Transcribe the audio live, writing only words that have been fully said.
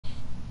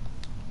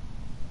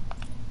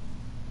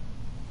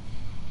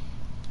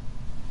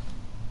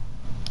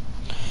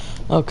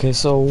Okay,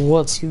 so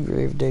what's you,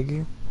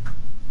 Gravedigger?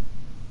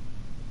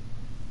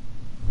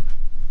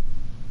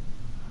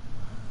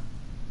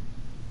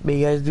 But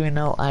you guys do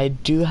know I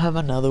do have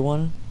another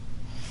one.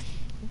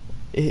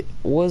 It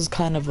was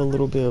kind of a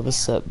little bit of a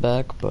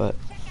setback, but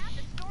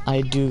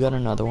I do got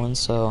another one,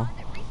 so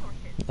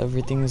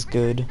everything is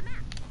good.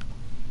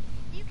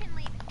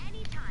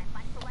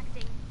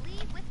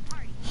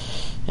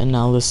 And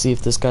now let's see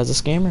if this guy's a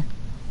scammer.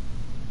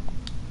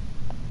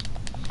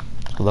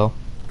 Hello?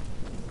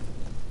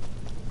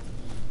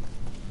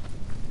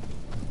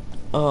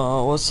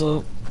 What's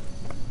up?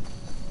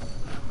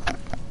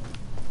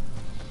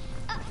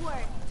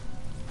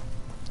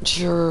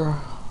 Sure.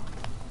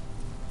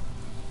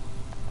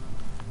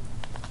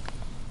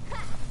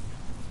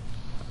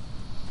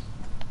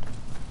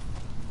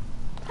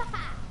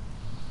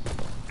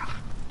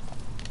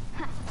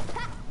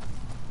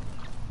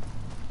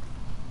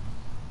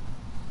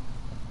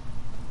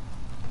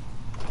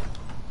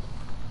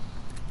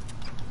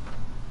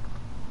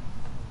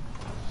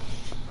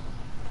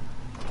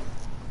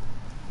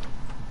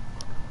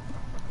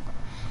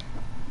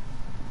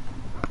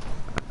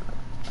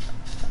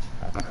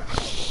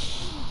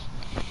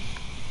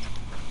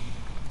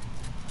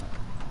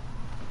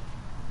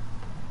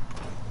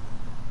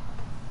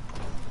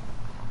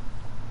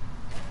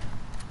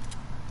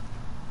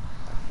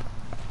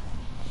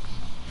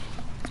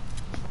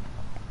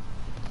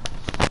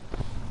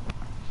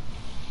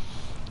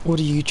 What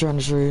are you trying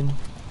to trade?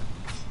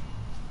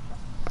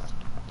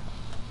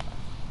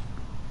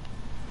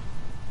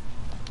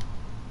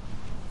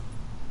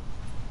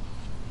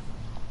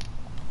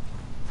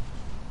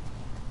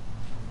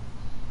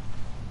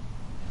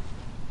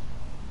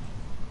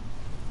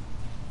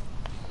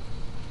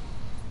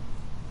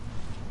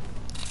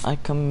 I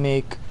can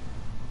make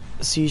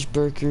siege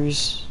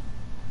breakers.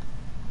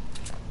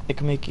 I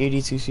can make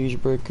 82 siege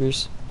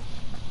breakers.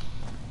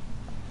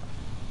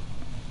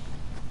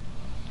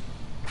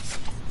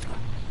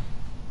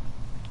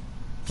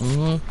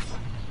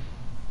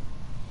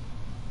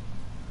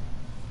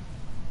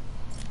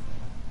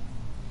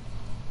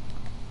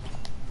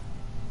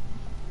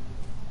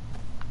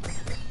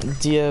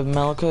 Do you have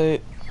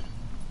Malachite?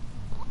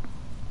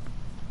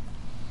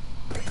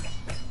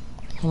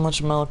 How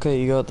much Malachite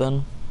you got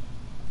then?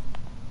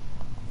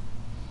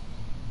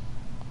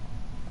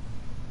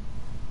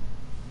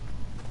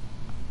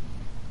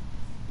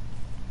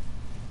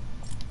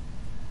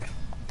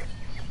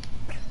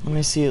 Let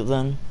me see it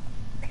then.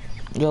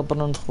 Drop it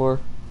on the floor.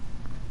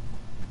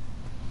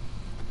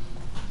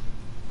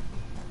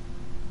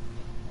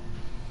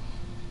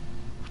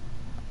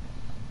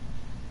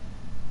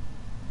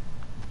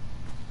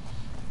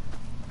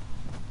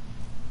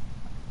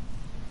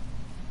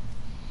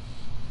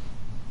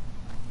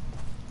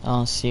 I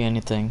don't see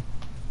anything.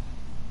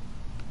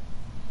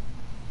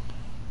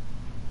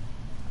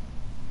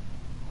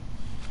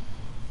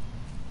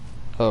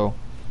 Oh.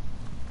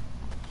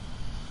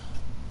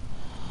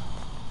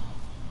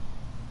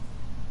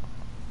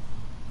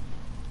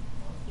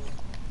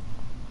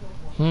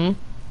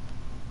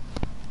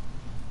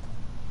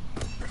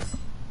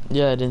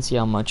 Yeah, I didn't see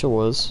how much it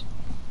was.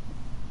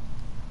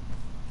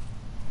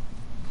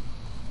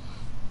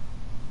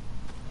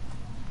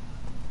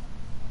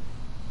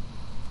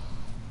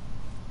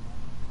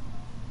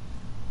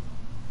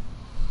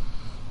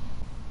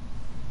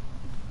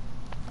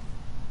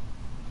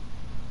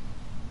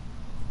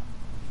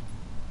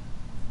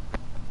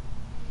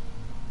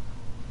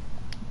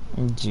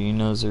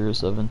 Gino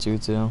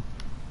 0722.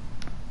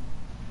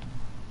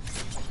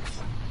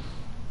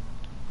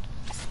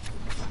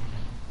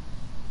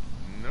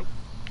 Nope.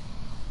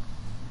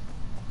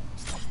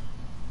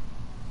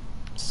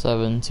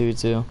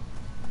 722.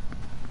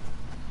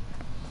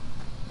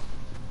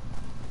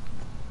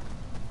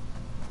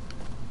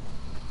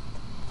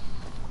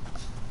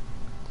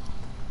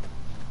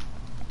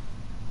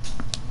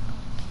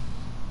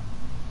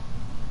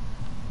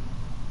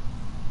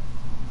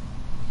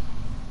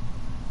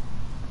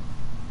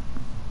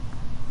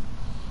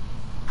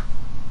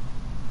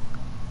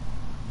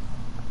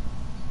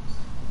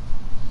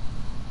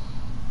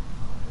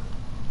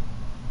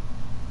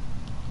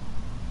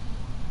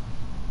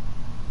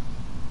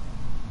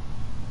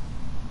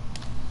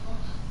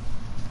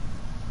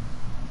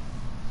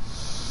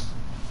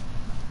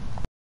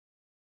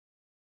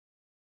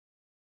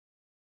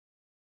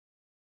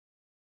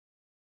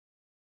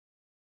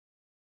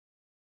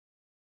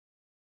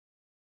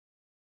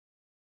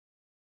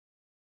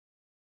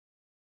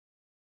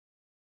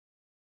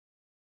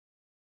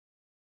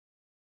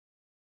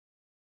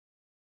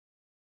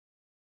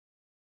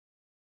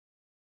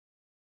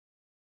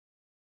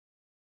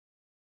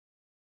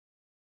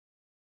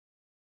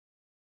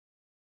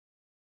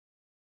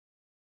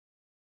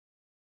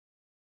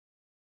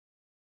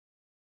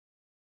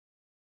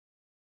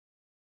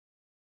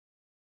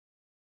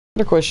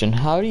 Another question,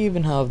 how do you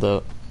even have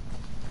that?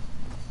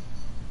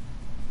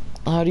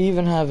 How do you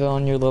even have it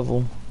on your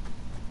level?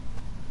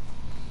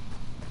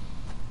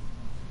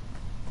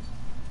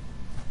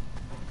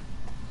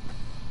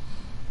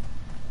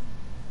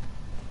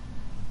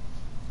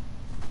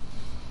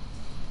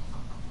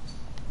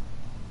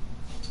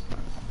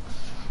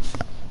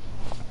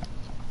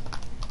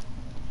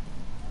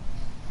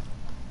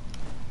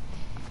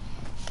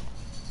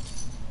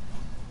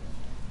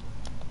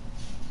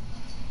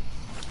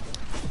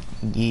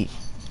 Yeet.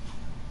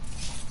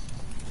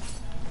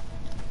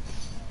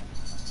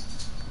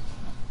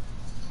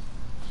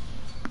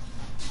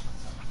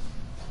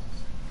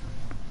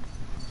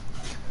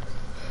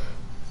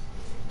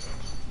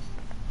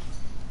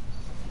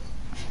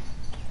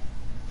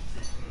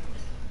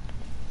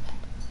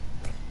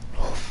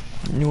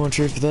 You want to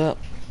trade for that?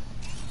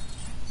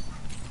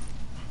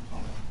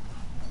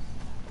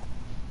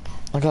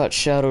 I got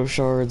shadow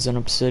shards and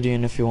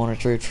obsidian if you want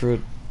to trade for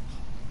it.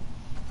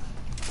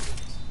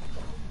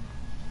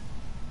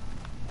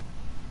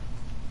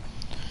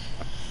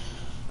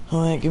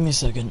 Alright, give me a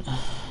second.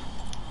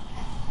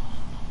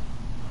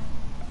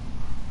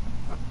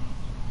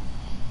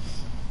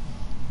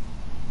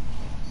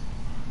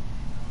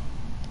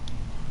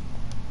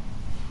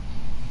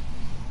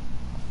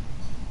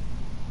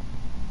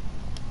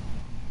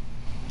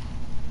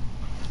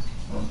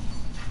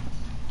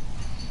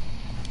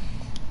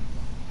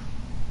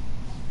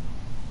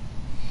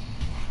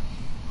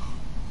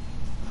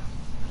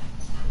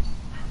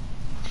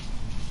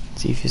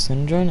 See if he's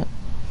gonna join it.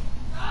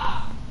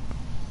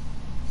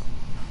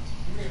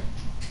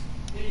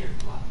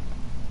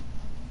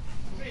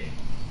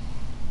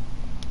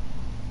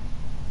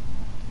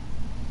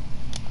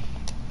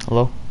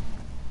 Hello?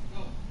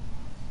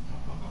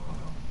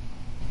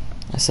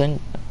 I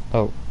sent.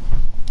 Oh.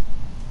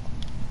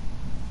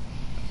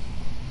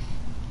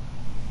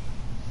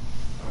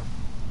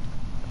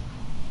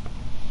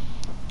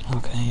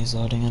 Okay, he's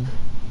loading in.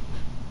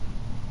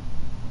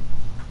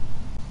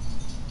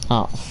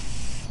 Oh,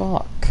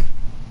 fuck.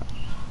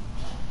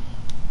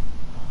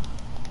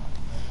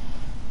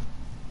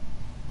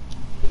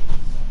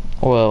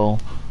 Well.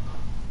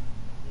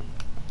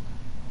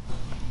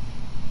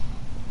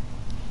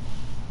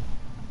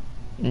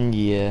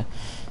 Yeah.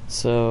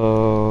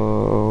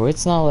 So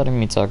it's not letting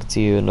me talk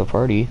to you in the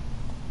party.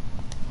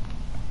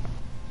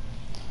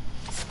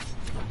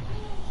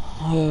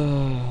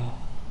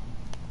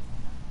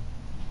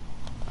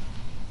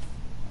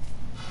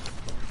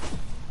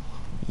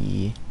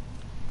 Yeah.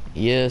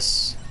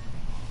 Yes.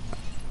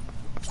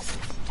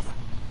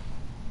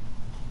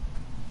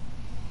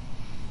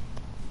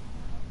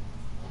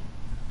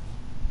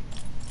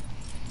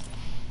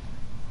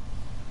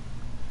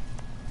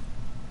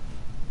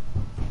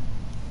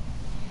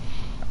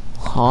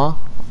 Huh?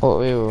 Oh,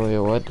 wait,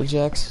 what did you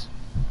ask?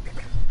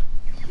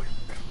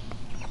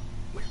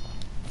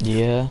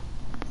 Yeah.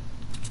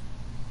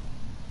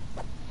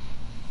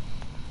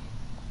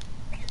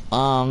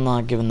 I'm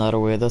not giving that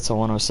away, that's a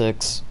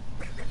 106.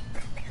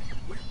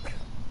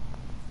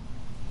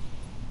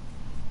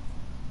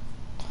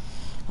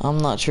 I'm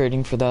not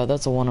trading for that,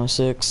 that's a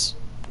 106.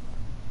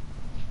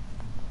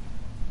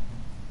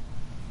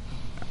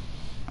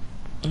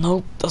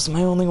 Nope, that's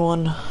my only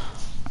one.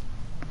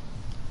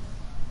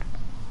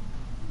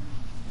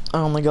 I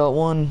only got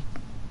one.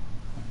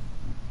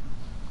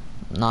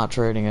 Not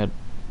trading it.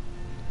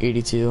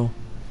 82.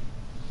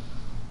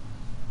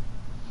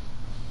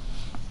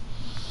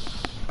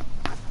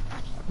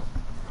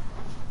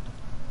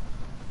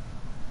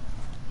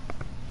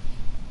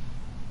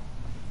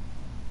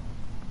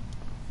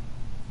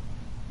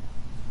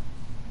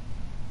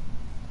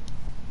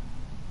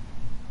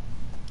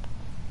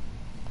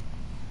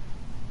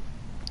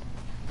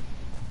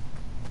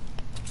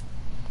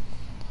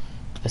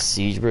 A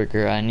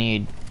Siegebreaker, I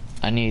need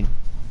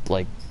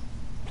like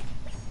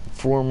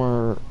 4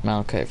 more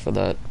Malachite for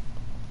that.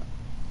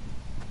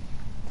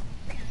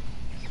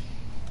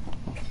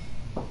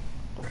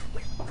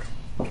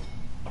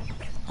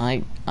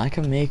 I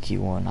can make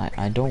you one.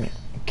 I don't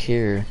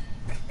care.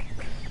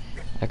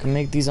 I can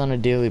make these on a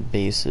daily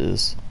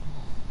basis.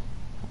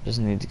 I just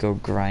need to go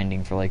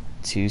grinding for like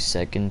 2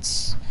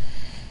 seconds.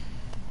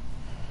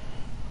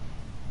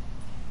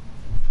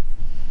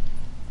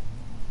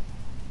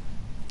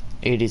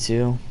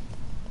 $82.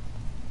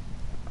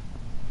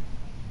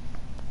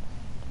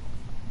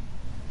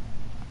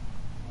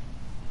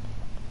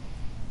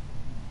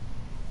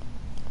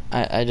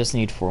 I just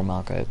need 4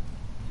 Malachite.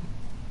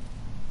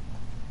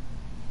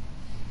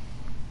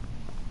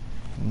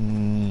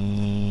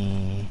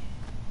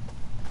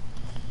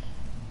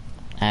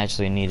 I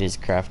actually need to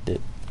craft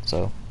it,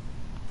 so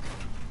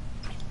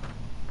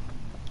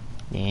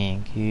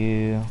thank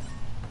you.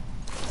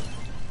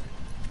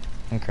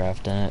 I'm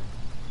crafting it.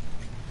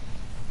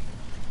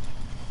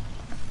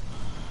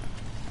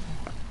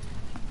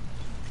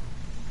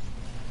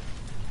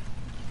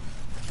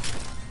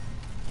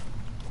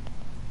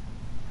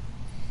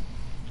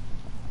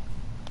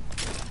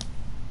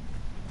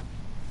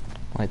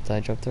 Wait, did I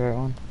drop the right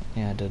one?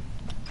 Yeah, I did.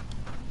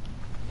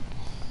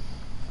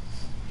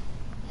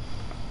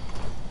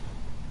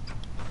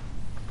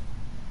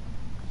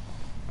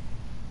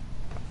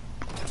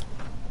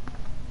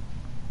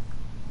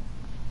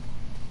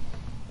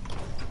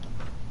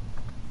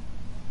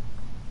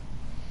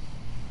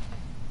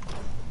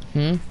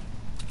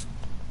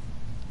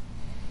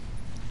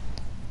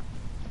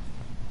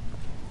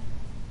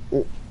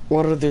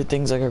 What other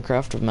things I could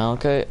craft with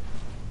Malachite?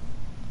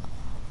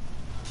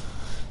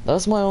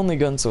 That's my only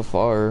gun so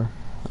far.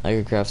 I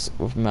could craft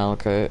with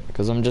malachite,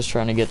 because I'm just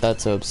trying to get that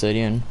to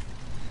obsidian.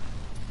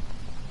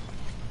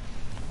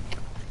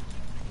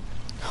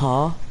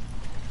 Huh?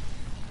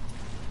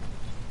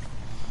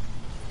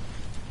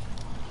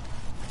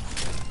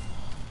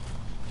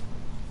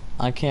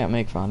 I can't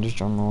make founders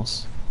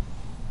journals.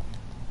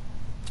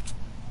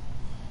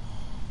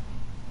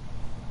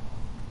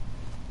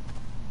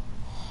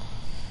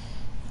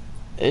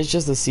 It's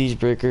just a siege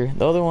breaker.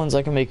 The other ones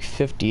I can make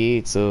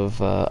 58s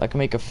of. I can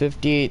make a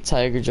 58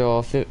 tiger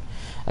jaw.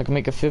 I can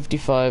make a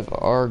 55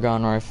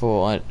 argon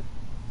rifle.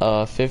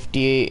 A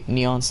 58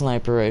 neon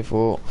sniper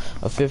rifle.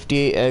 A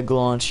 58 egg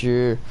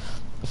launcher.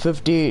 A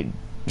 58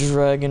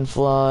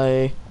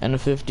 dragonfly, and a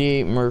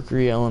 58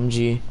 mercury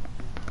LMG.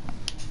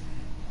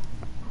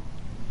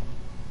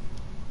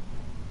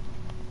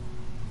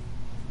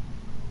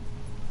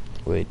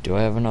 Wait, do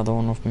I have another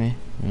one with me?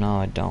 No,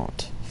 I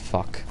don't.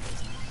 Fuck.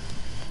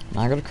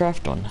 Now I gotta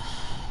craft one. Do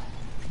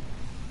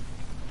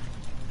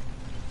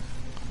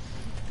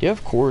you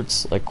have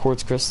quartz, like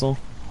quartz crystal?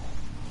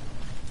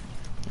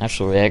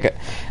 Actually,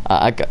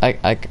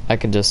 I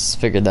could just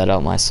figure that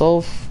out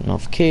myself.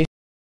 Notification.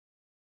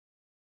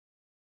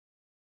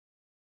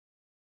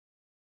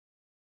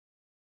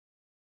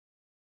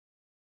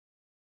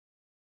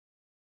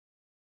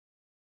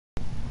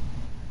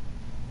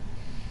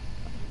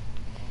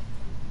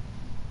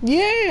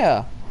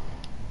 Yeah!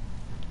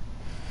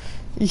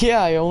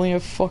 Yeah, I only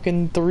have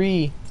fucking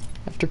 3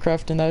 after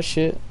crafting that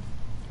shit.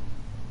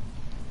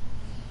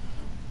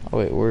 Oh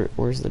wait,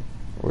 where's the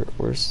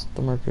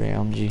mercury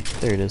LMG?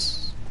 There it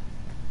is.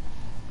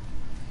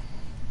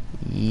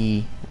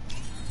 Yee.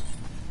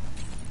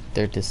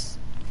 There it is.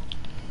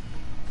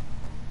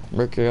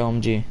 Mercury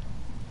LMG.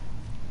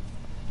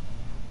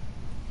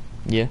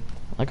 Yeah,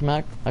 I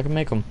can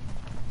make them.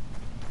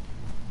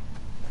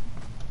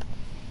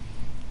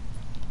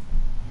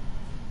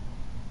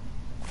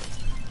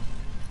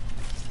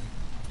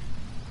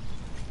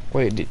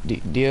 Wait,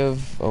 do you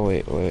have... Oh,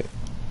 wait.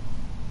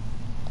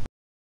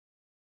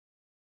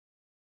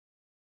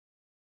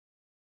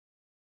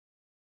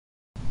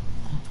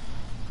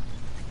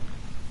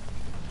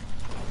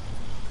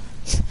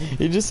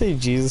 You just say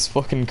Jesus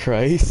fucking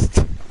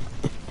Christ?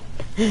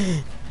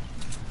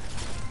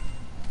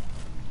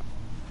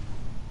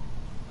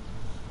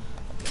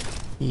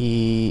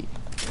 Yee.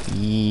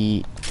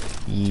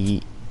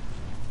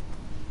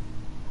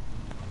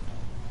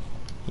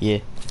 Yeah.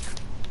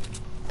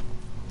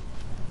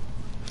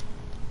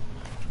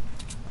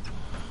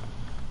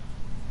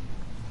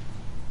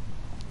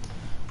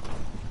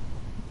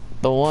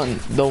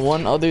 The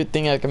one other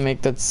thing I can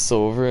make that's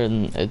silver,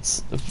 and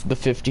it's the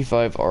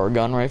 55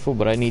 argon rifle,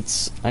 but I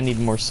need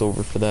more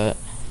silver for that.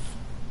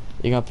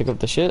 You gonna pick up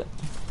the shit?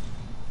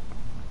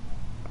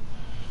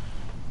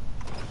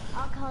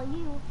 I'll call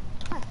you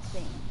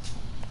Hudson.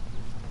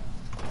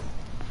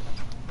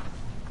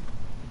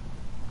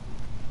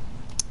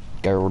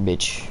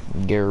 Garbage.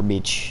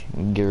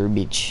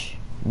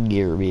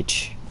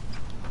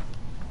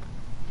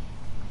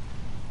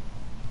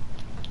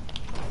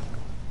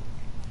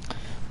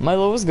 My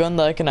lowest gun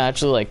that I can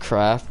actually like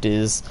craft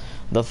is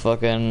the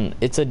fucking,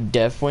 it's a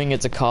Deathwing,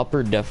 it's a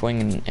copper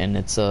Deathwing, and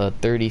it's a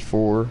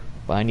 34,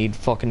 but I need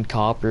fucking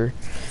copper.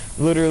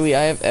 Literally,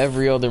 I have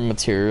every other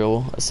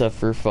material except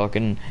for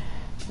fucking,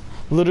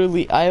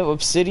 literally, I have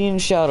obsidian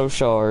shadow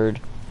shard.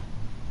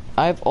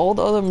 I have all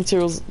the other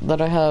materials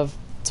that I have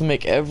to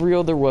make every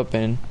other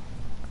weapon,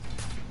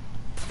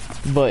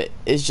 but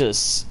it's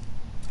just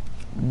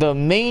the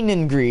main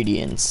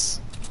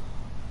ingredients.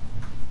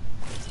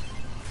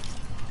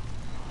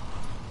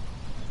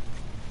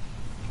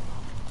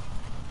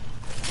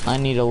 I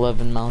need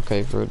 11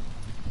 malachite for it.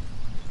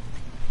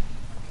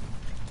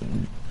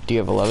 Do you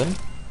have 11?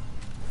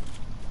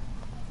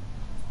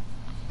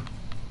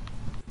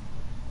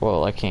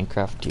 Well, I can't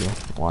craft you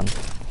one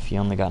if you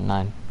only got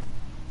 9.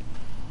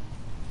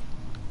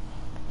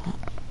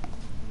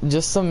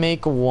 Just to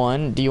make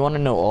one, do you want to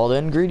know all the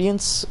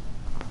ingredients?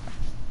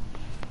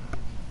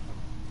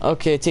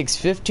 Okay, it takes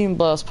 15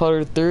 blast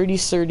powder, 30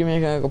 sturdy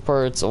mechanical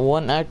parts,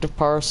 1 active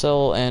power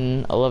cell,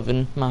 and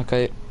 11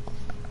 malachite.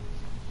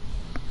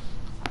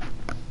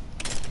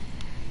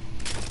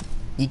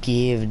 You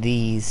can have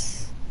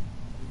these.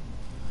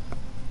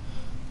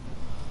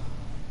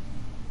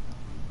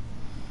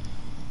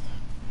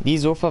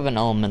 These both have an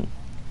element.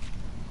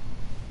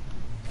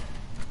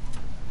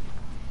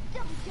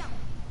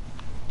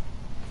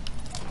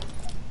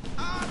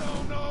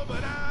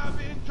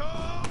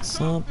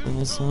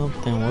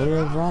 Something,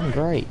 whatever, I'm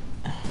great.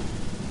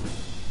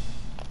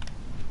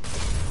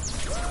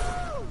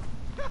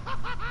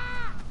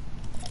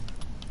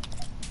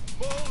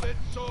 Bullets,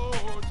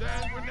 swords,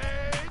 and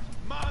grenades.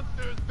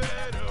 Monsters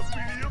better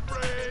be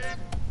afraid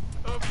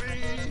of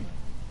me.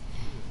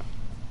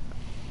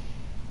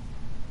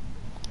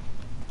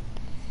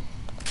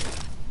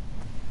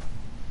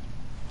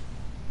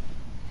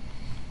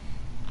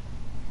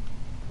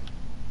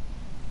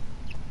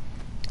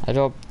 I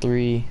dropped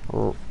 3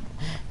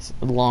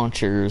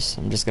 launchers.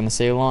 I'm just gonna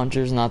say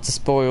launchers, not to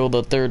spoil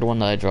the third one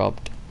that I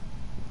dropped.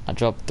 I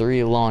dropped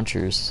 3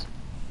 launchers.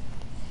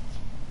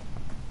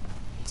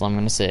 That's all I'm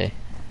gonna say.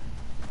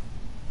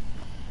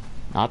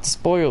 Not to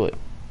spoil it.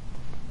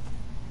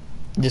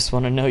 Just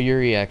want to know your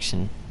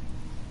reaction.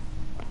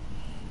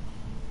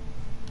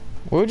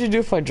 What would you do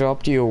if I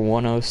dropped you a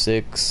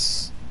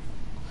 106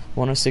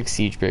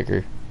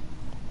 Siegebreaker?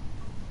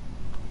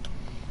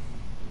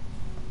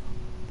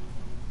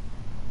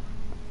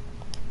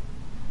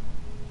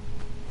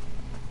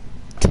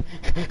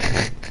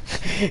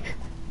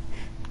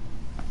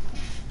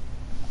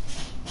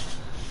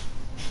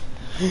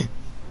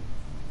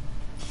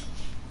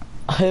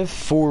 I have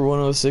 4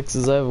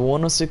 106s. I have a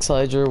 106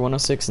 Hydra,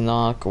 106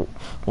 Knock,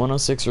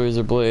 106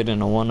 Razor Blade,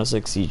 and a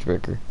 106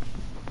 Siegebreaker.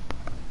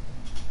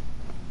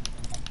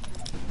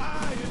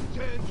 I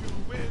intend to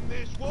win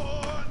this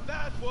war.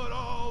 That's what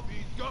all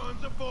these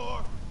guns are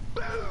for.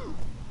 Boom!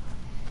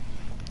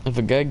 If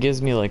a guy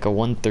gives me like a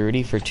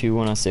 130 for 2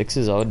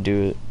 106s, I would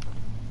do it.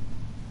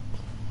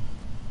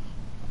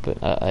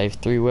 But I have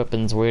 3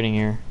 weapons waiting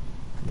here.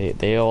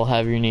 They all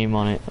have your name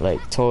on it.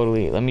 Like,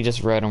 totally. Let me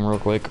just write them real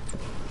quick.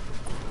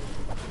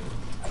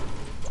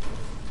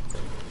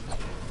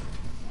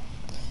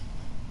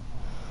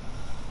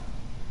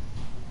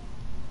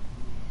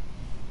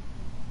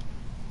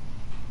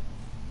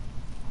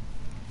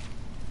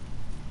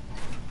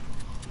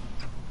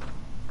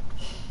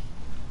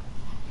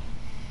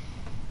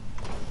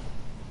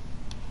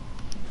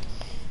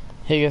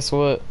 Hey, guess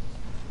what?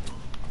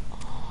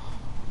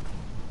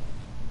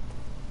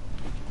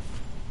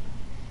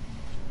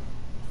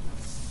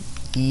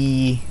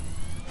 You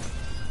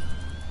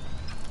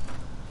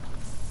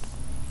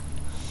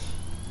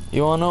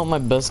wanna know what my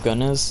best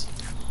gun is?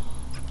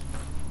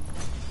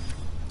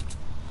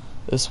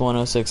 This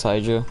 106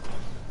 Hydra.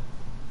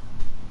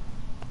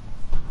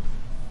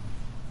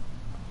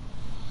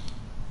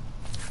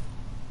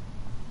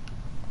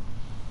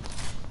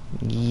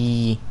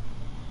 Look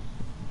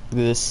at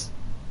this.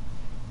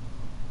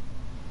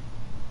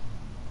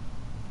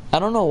 I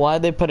don't know why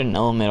they put an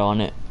element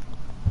on it.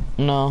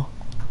 No.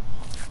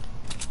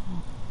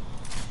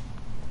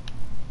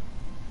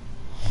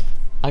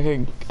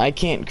 I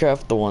can't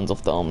craft the ones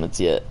off the elements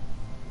yet.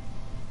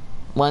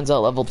 Mine's at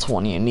level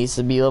 20. It needs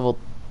to be level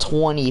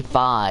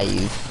 25.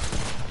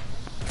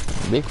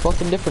 Big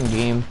fucking different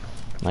game.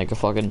 Like a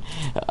fucking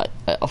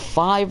a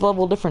 5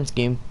 level difference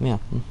game. Yeah.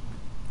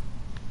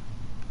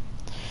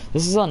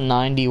 This is on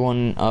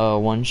 91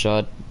 one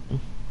shot.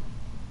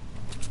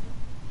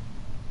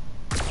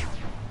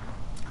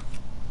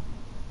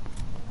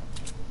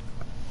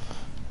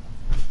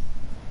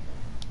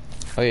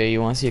 Oh yeah,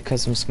 you want to see a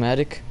custom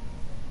schematic?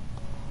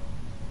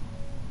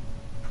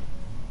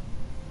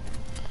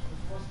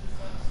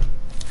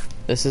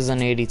 This is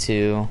an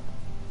 82,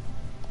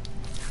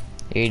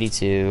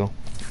 82,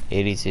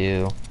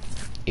 82,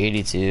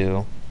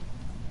 82,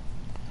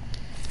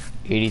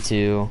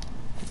 82,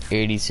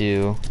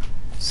 82,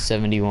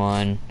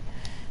 71,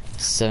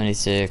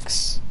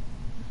 76,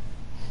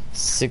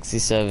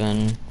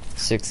 67,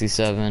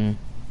 67,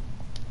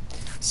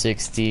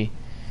 60,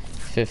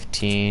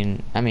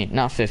 15, I mean,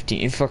 not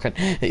 15, fucking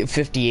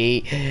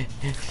 58,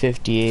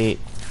 58,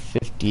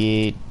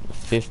 58,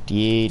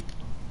 58,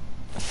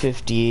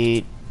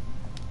 58,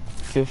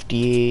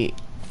 58,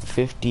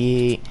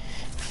 58,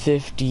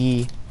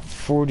 50,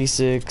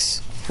 46,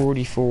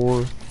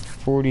 44,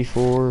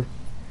 44,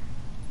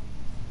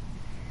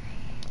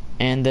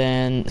 and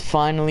then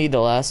finally the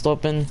last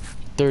weapon,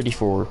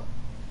 34.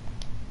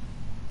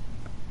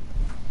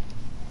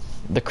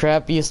 The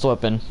crappiest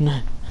weapon.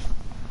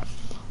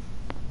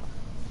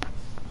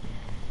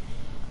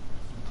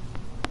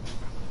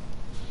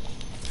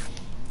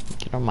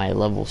 Get on my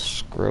level,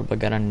 scrub. I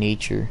got a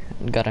nature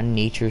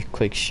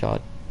quick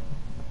shot.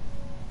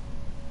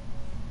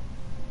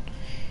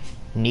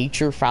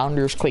 Nature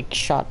Founders quick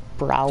shot,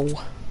 bro.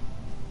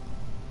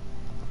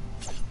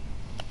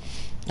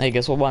 Hey,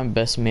 guess what my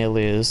best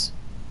melee is?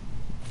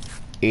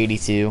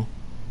 82.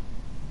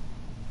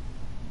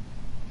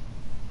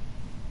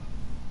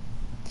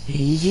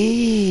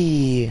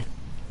 Yeah.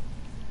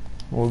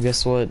 Well,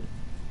 guess what?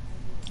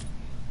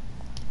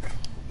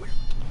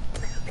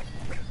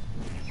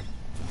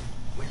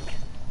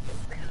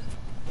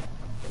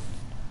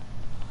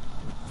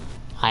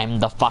 I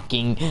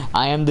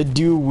am the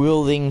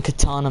dual-wielding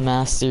katana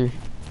master.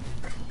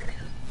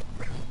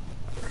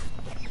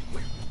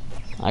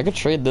 I could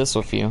trade this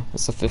with you.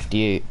 It's a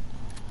 58.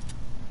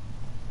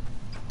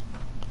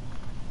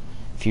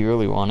 If you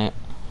really want it.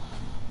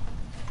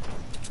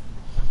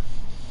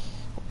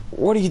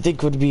 What do you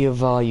think would be a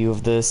value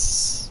of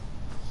this?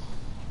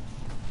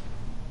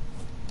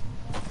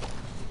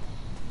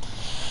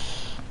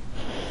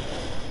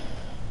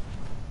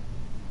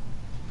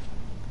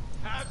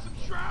 Have some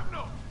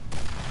shrapnel.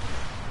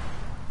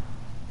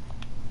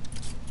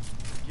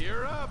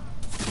 Gear up.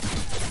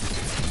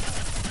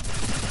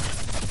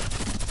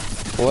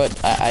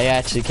 What? I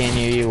actually can't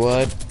hear you.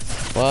 What?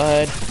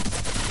 What?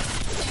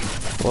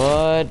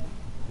 What?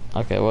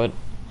 Okay, what?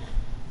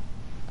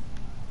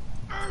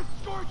 Earth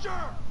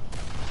Scorcher.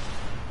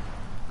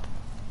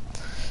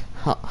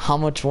 How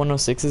much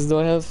 106s do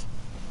I have?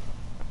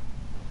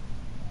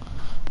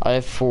 I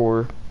have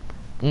 4.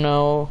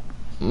 No,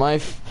 my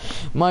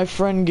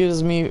friend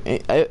gives me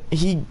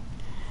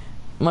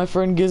my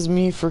friend gives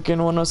me freaking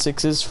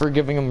 106s for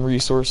giving him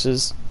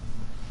resources.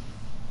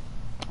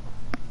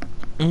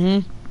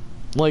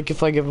 Like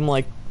if I give him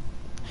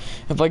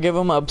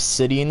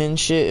obsidian and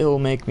shit, he'll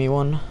make me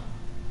one.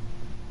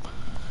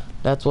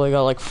 That's why I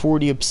got like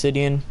 40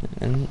 obsidian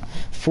and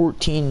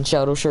 14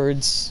 shadow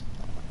shards.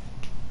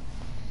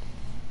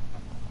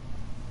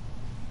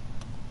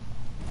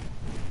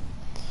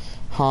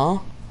 Huh?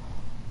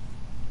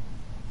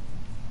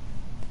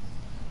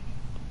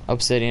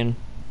 Obsidian.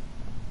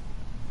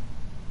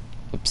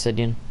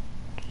 Obsidian.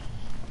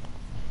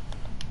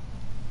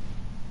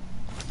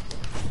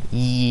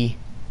 Yee.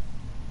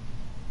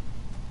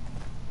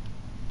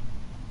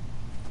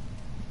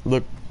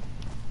 Look.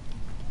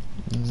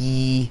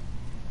 Yee.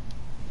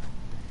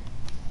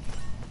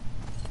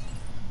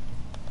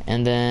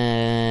 And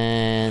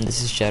then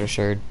this is Shadow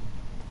Shard.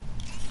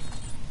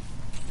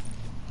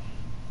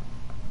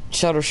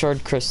 Shadow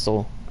Shard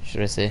Crystal,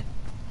 should I say.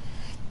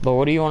 But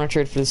what do you want to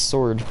trade for this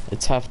sword?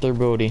 It's half their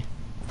ability.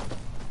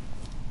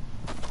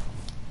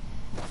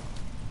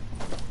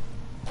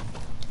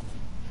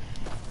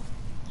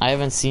 I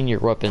haven't seen your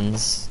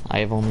weapons. I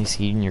have only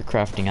seen your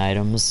crafting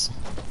items.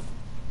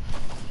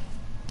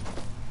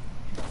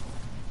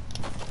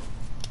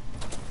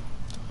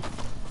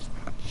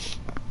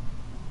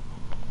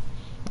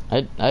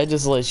 I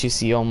just let you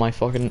see all my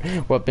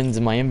fucking weapons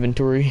in my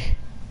inventory.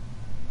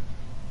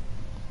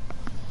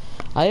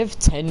 I have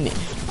 10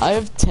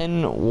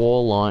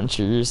 wall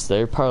launchers.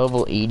 They're probably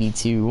level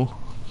 82.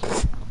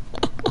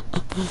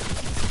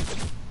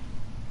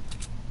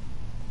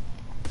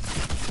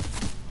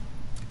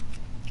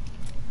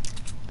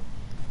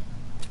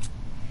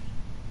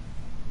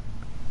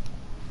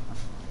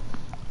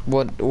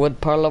 What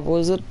power level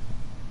is it?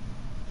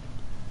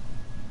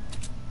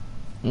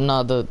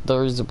 Nah, the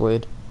razor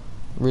blade.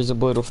 Razor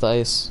blade with the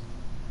ice.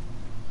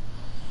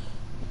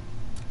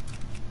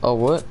 Oh,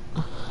 what?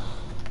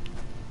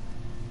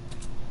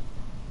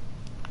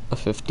 A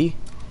 50?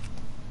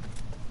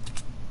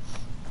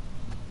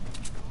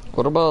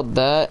 What about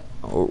that?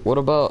 What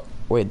about...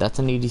 Wait, that's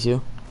an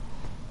 82.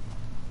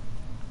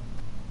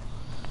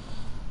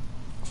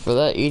 For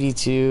that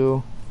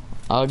 82,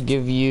 I'll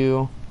give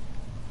you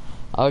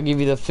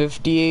the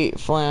 58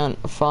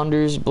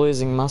 Founders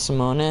Blazing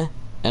Masamune,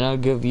 and I'll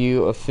give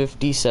you a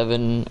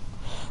 57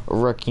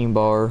 Wrecking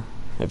Bar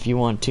if you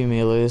want 2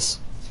 melees.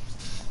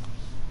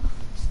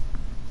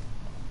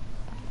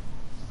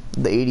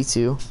 The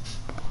 82.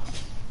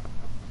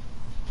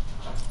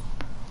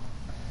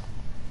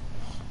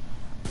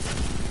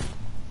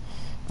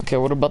 Okay,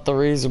 what about the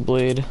razor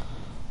blade?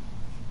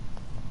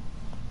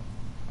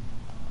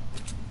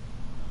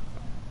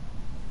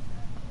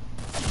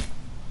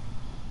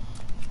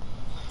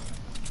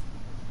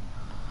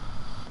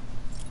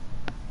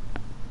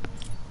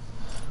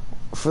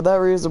 For that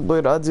razor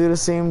blade, I'd do the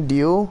same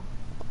deal,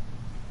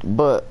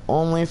 but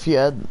only if you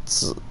had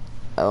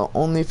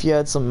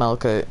some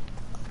malachite.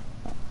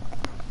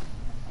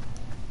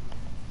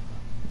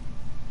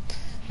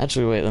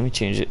 Actually, wait, let me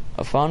change it.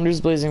 A Founder's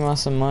Blazing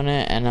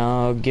Masamune, and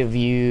I'll give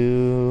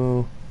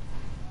you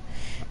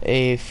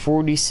a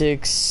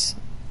 46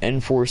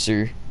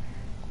 Enforcer.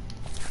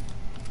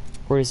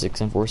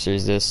 46 Enforcer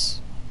is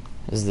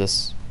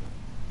this.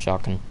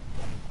 Shocking.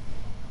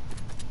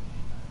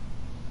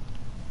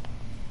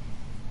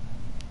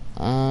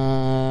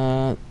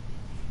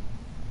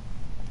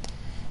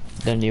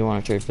 Then do you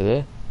want to trade for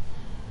that?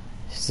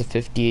 It's a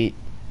 58.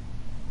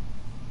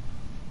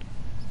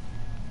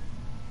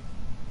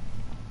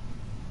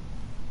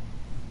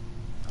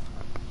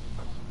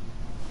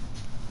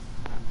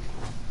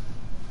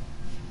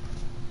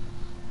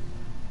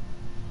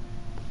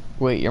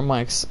 Wait, your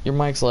mic's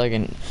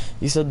lagging.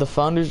 You said the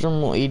Founder's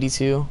Room will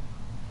 82.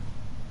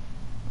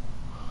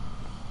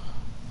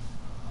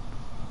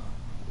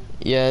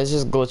 Yeah, it's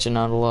just glitching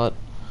out a lot.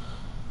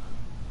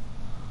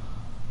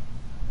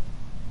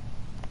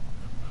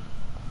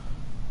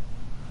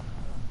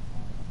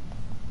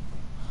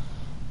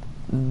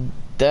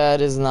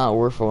 That is not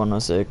worth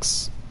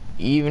 106.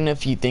 Even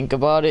if you think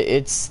about it,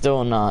 it's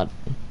still not.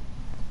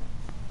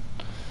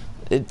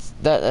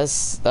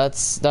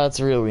 That's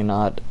really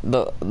not.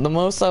 The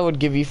most I would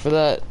give you for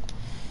that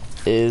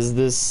is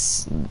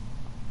this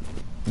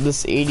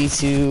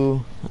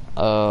 82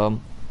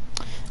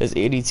 this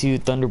 82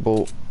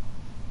 Thunderbolt.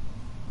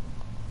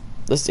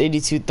 This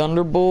 82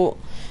 Thunderbolt,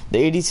 the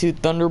 82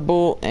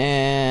 Thunderbolt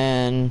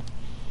and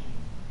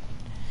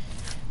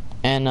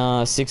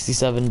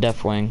 67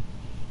 Deathwing.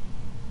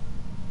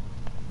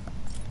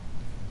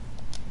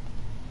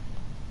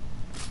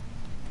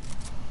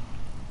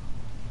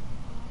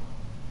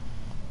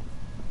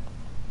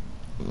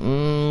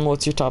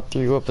 What's your top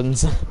 3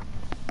 weapons?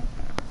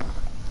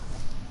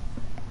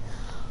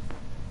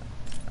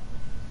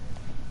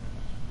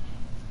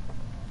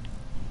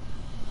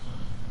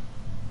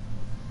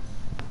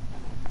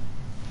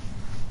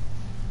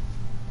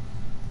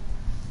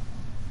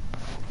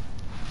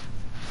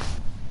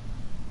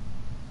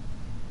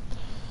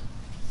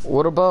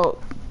 What about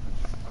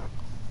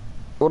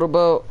what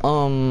about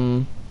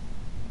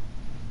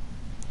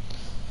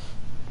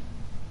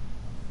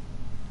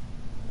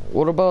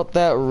what about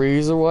that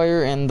razor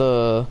wire and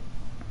the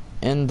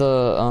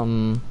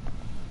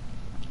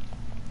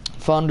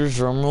Founder's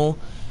Drumroll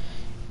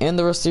and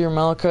the rest of your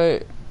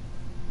Malachite,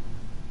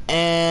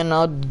 and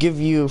I'll give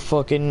you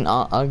fucking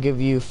I'll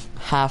give you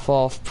half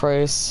off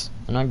price,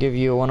 and I'll give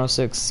you a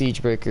 106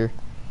 Siegebreaker.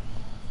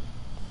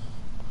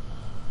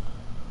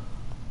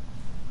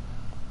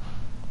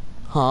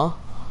 Huh?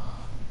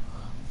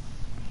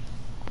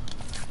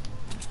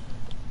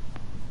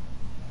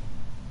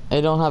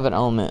 I don't have an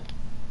element.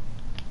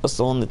 That's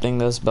the only thing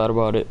that's bad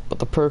about it, but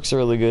the perks are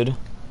really good.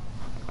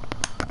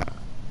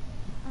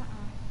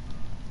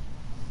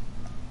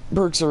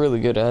 Perks are really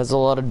good. It has a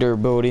lot of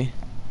durability.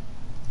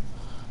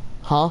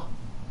 Huh?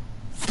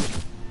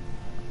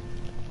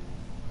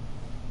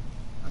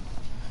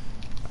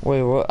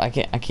 Wait, what? I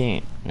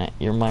can't.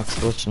 Your mic's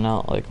glitching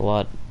out like a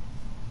lot.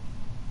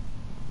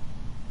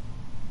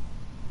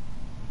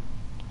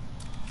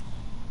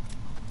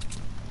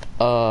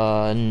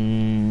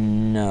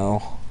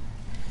 No.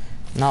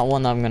 Not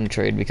one that I'm gonna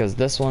trade, because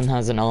this one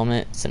has an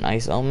element. It's an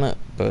ice element,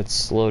 but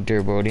it's low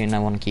durability, and I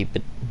want to keep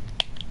it.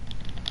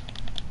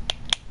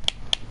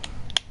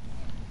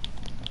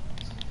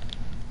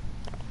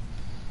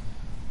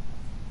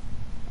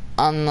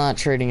 I'm not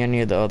trading any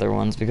of the other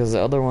ones because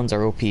the other ones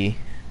are OP.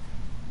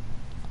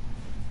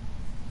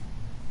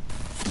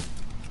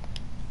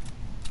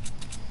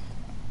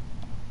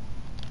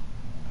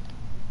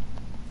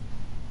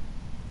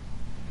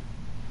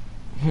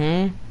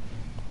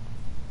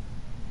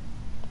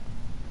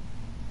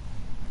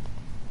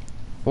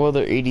 Well,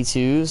 they're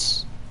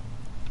 82s.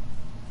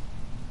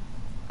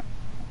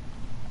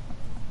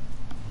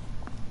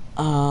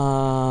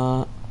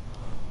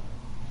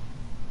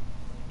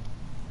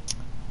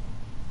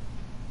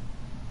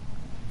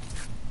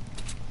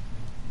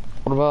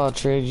 What about I'll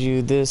trade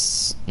you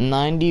this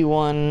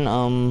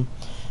 91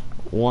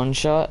 one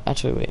shot?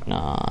 Actually, wait,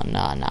 nah.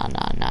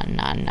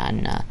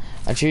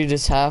 I trade you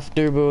this half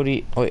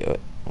durability. Wait.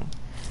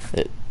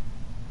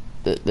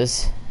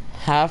 This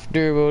half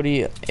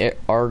durability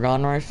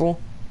Argon rifle,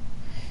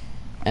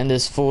 and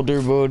this full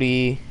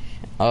durability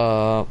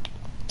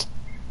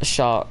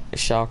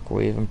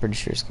shockwave. I'm pretty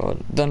sure it's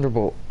called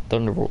Thunderbolt.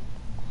 They're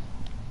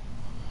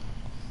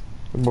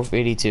both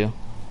 82.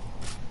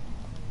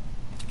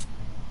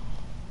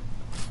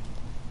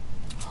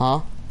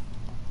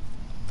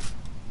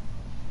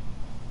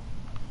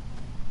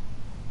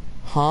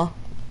 Huh?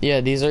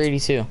 Yeah, these are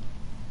 82.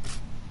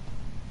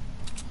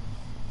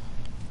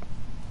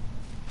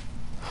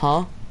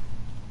 Huh?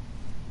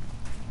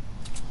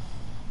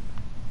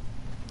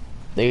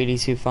 The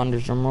 82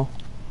 Founder's Drumroll.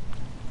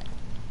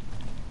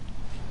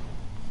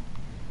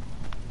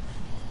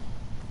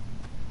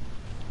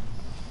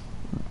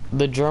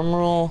 The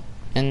Drumroll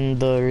and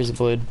the Razor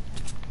Blade.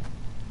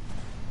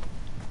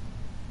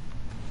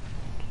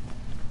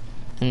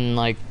 And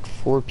like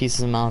 4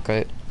 pieces of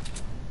Malachite.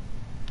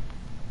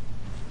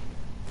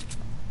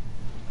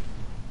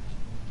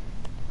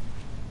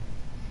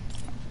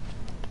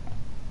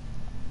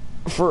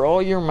 For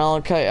all your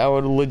Malachite, I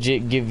would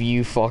legit give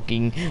you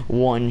fucking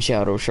 1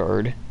 Shadow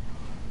Shard.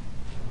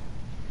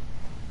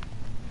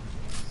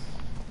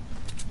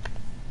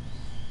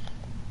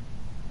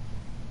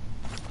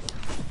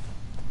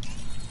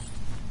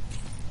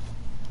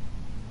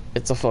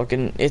 It's a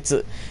fucking, it's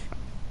a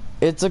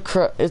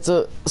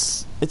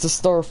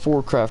star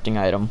 4 crafting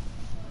item.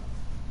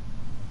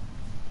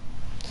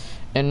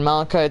 And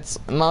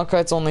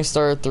Malachite's only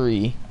star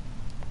 3.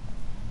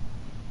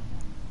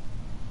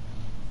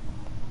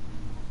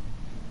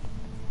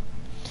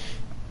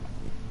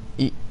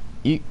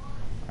 You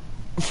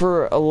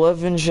for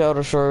 11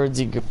 Shadow Shards,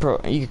 you could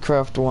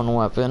craft 1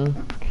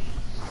 weapon.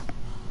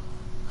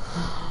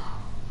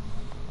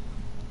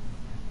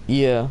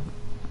 Yeah.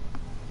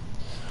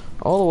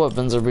 All the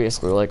weapons are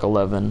basically like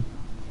 11.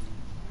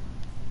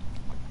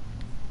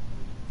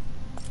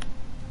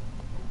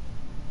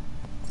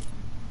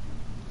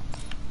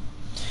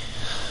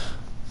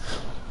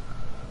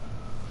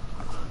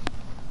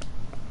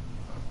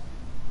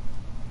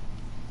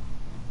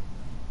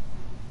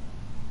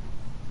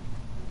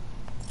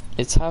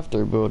 It's half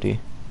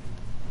durability.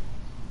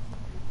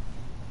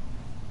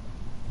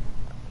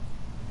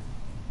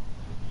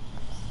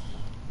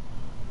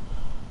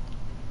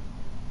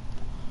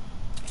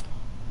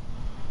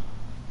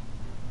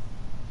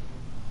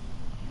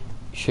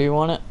 Sure you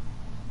want it?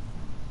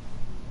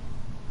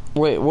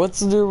 Wait,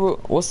 what's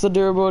the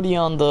durability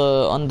on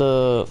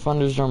the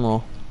Founder's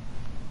Drumroll?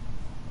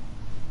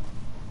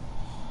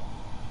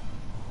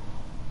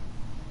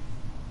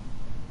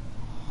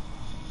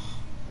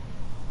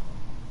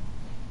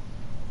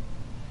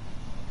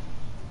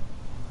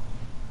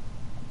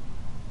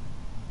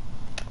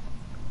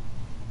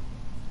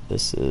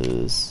 This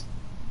is...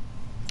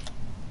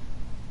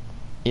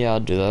 Yeah, I'll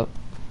do that.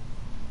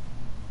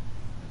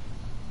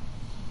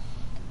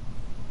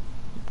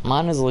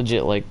 Mine is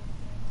legit like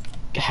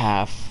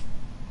half.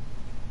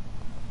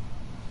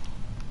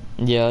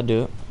 Yeah, I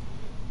do.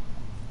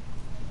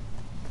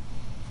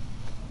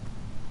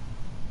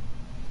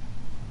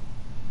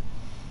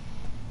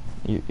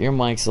 Your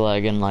mic's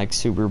lagging like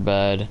super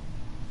bad.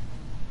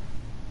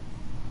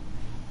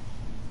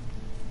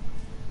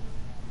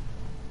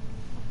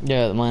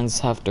 Yeah, mine's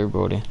half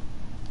durability.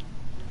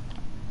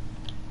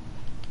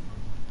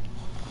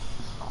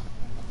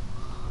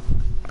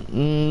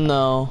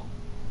 No.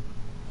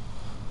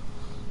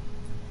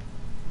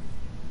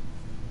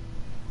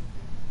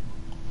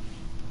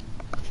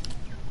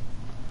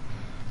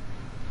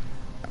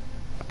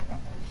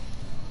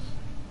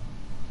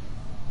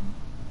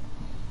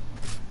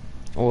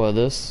 What,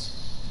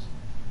 this?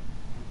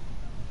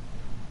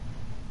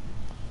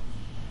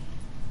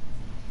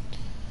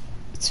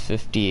 It's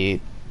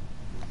 58.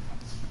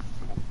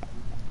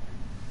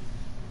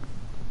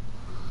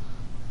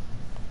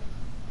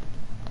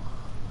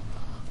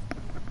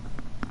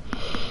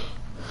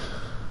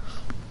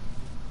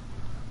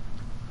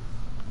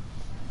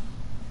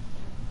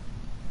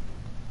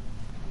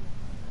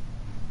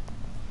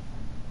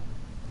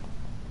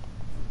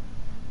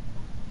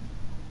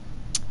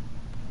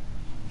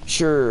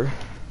 Sure.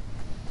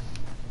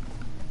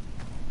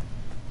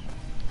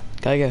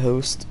 Can I get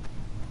host?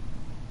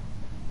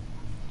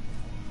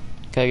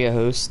 Can I get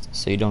host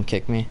so you don't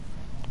kick me?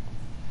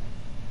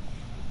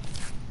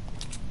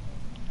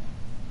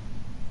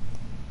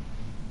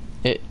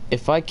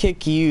 If I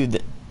kick you,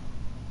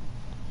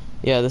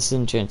 yeah, this is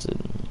enchanted.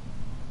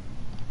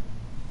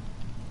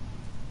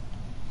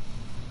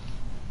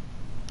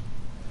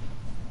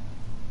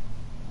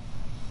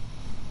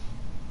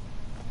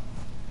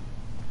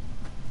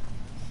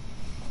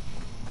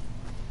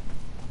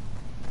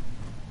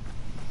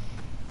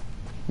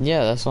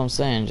 Yeah, that's what I'm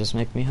saying. Just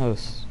make me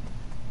host.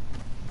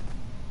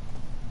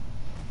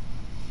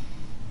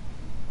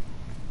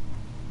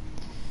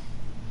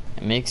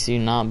 It makes you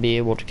not be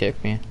able to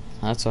kick me.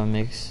 That's what it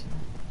makes.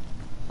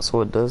 That's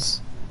what it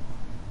does.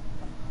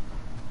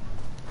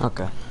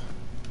 Okay.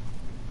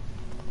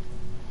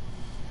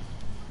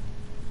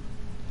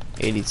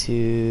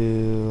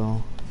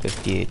 82,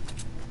 58.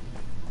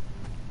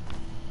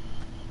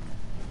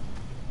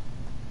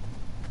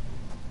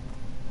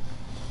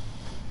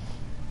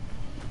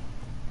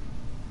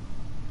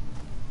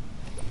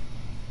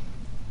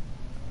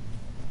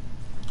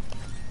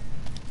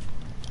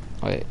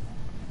 Wait.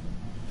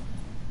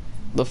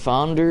 The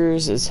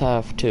Founders is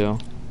half too.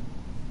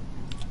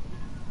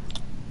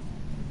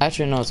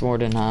 Actually, no, it's more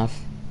than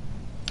half.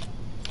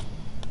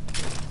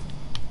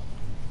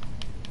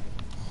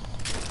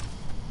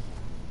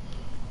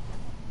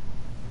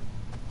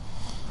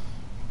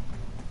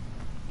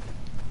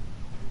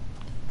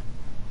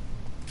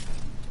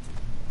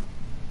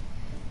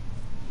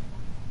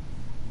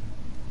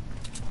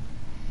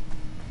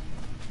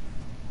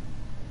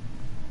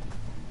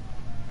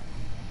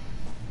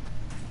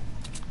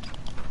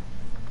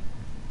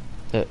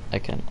 I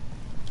can.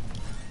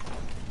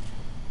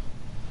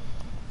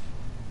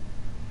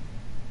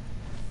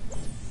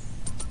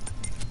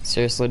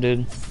 Seriously,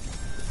 dude?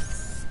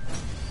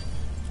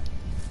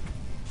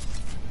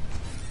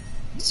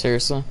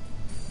 Seriously?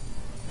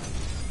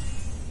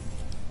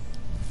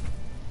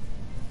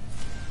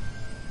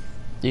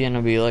 You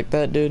gonna be like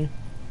that, dude?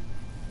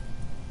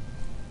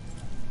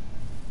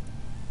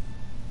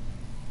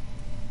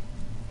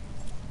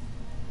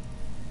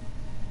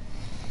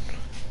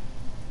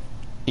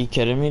 You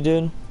kidding me,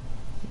 dude?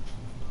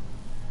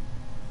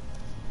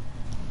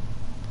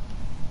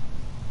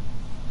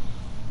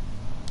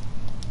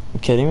 You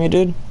kidding me,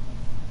 dude?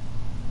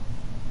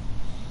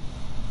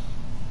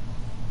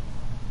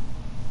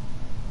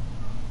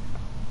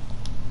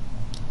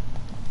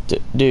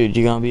 Dude,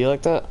 you gonna be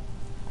like that?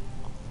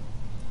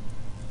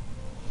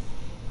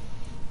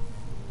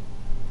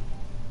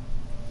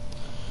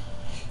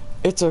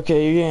 It's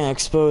okay, you're getting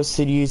exposed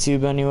to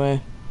YouTube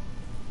anyway.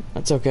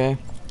 That's okay.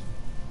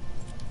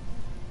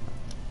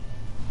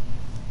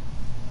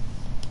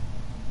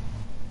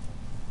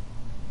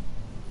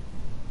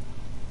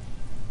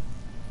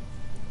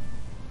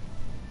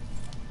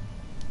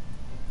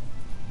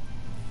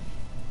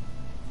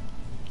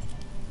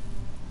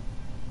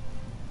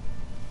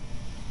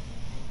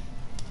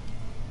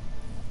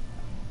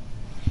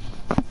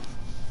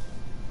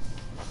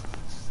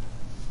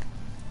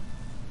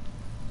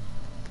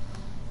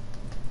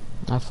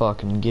 I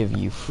fucking give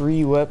you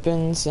free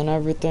weapons and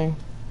everything.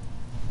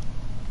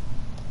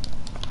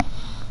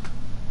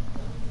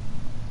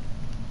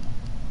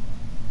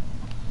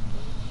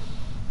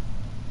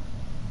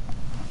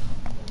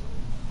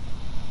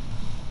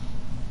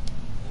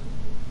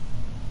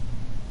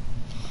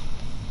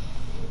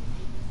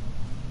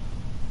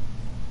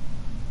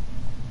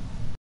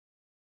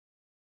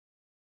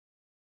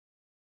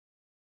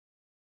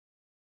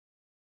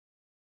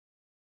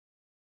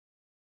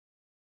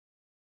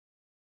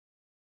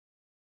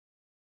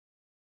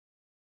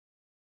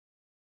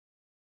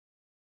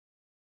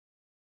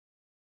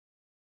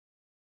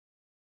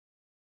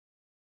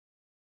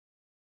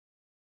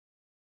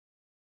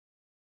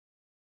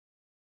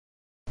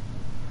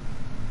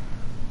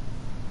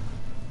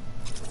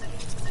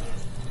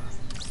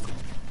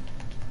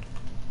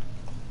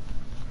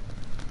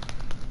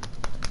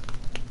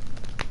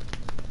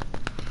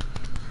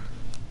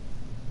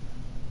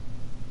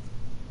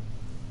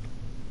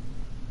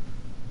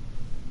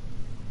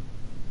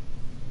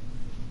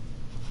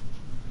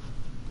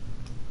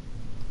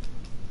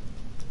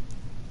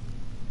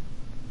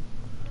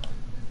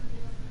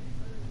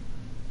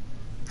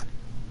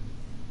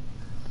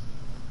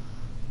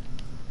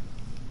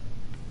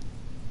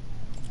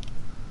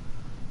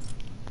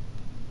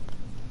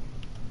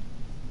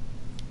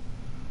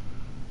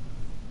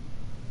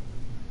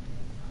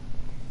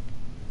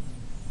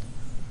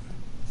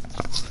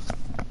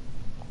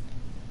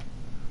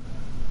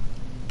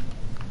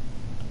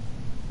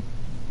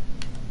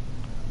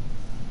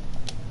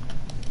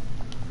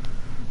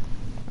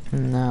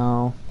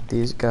 Now,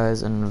 these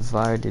guys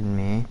invited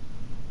me.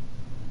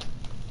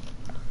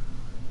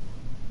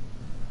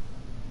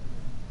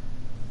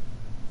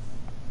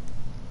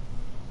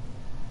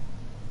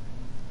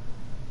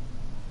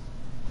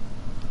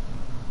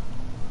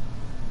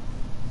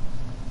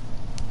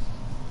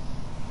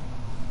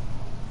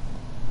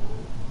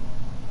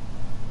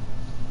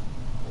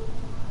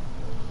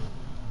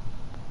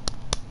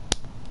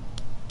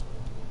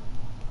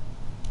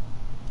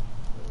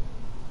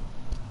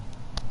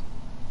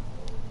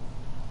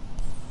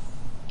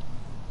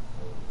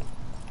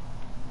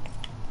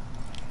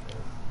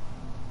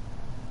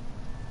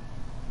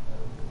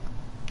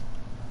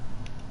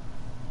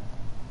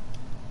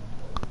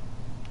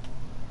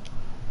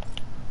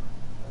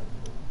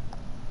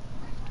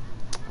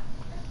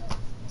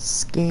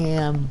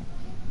 Scammers.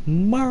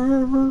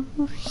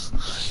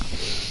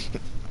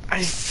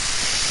 I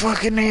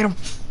fucking hate them.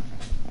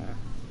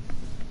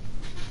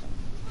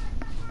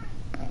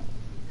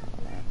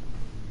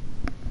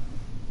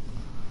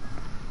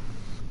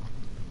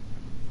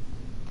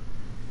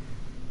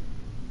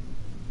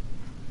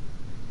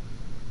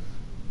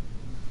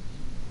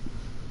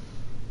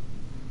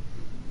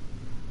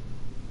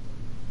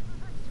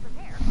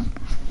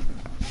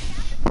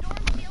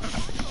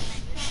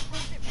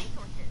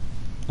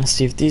 Let's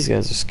see if these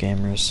guys are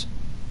scammers.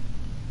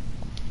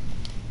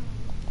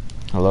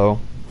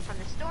 Hello? From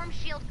the Storm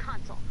Shield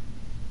console.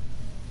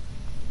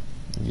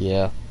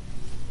 Yeah.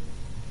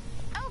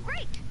 Oh,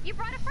 great! You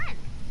brought a friend.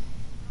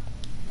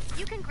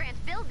 You can grant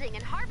building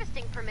and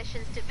harvesting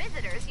permissions to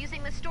visitors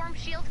using the Storm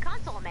Shield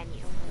console menu.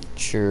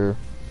 Sure.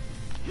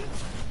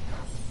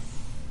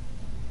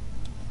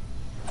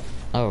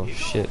 Oh,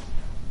 shit.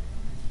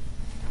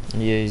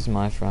 Yeah, he's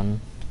my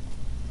friend.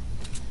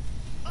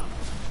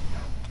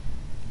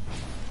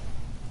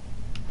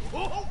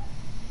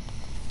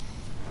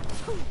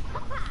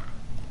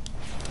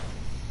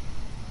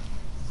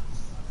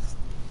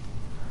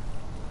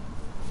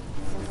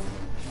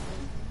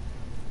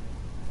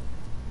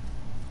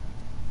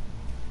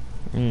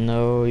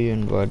 No, you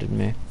invited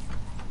me.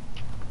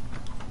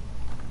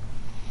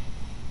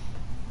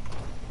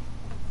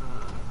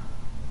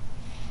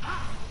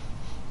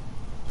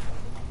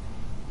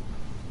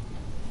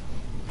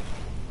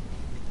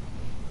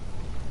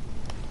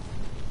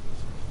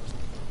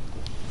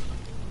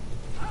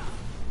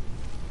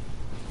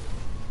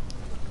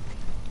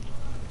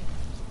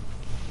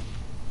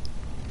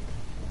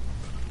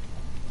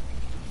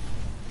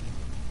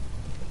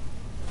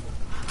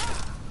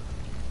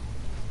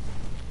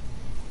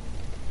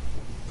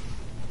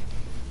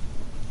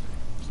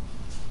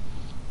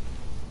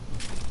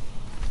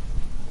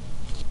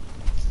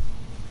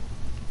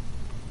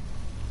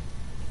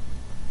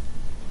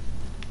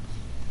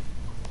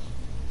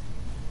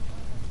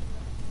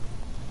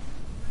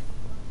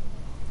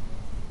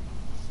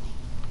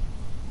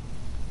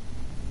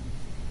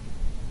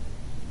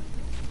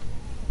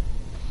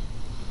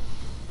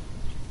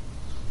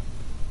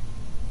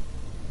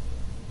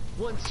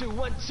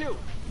 One, two,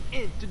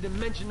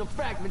 interdimensional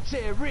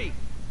fragmentary.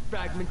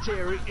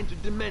 Fragmentary,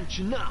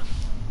 interdimensional.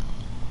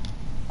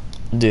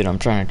 Dude, I'm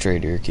trying to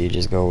trade your key,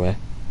 just go away.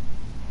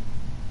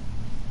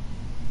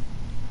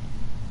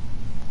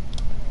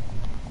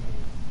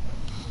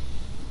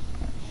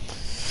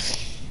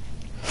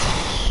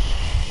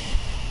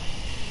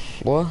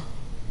 What?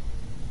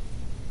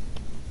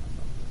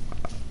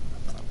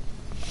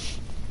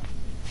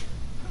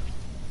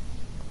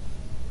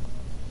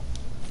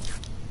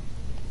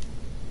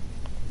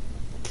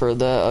 For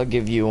that, I'll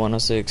give you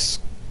 106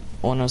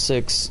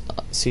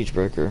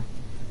 Siegebreaker.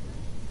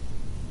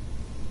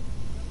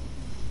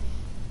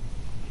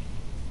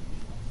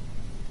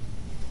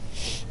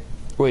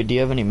 Wait, do you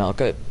have any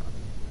Malkite?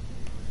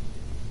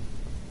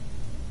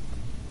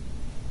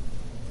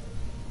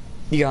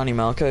 You got any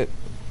Malkite?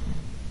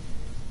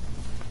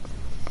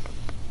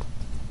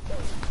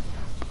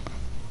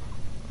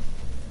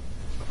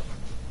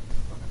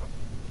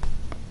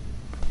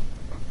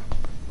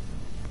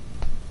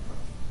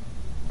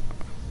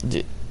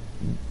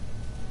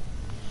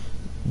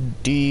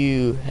 Do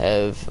you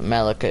have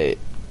Malachite?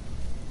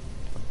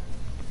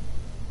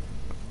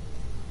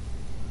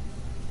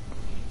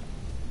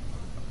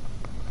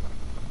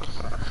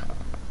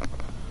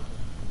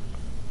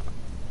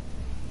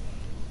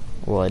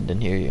 Well, I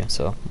didn't hear you,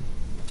 so.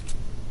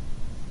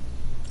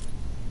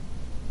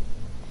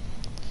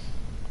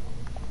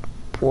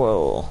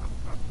 Well,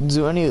 does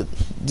the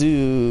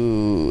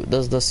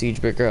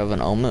Siegebreaker have an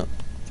helmet?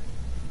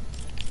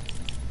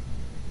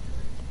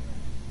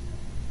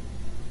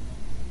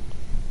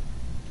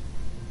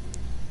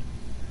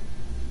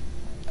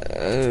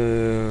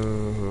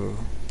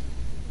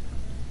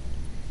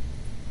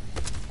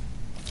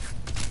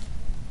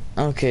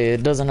 Okay,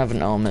 it doesn't have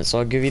an element, so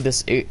I'll give you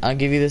this. I'll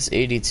give you this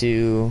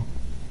 82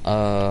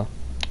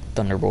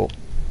 Thunderbolt.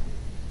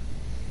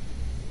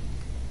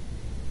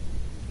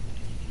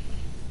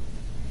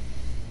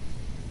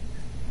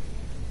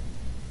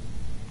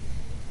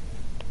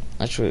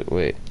 Actually,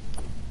 wait.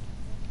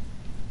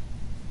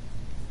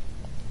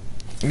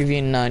 I'll give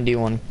you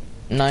 91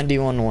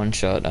 91 one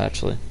shot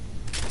actually.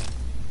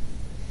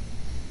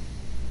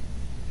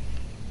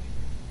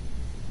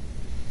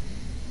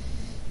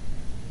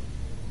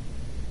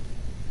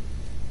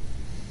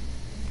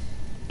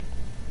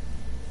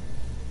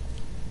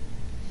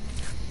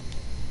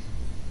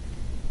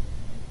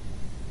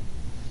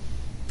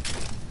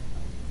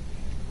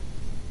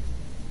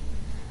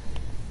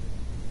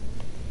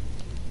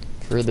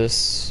 For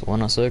this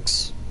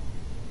 106.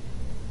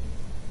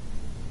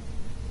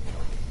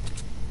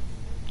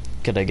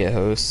 Could I get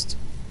host?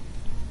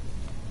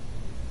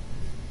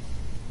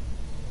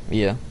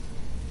 Yeah.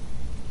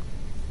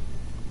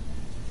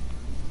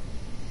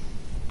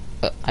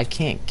 I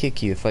can't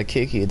kick you. If I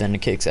kick you, then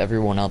it kicks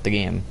everyone out the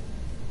game.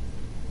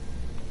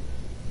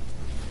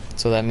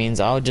 So that means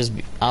I would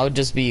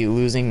just be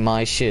losing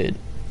my shit.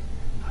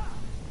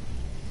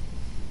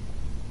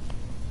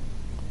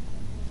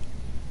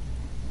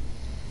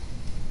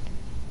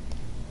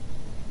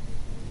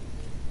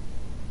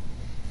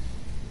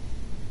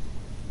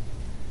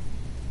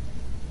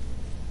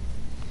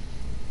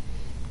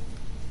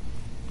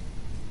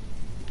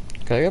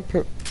 Can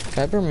I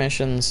get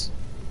permissions?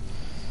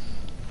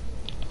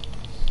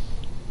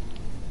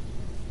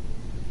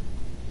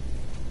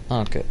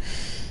 Okay.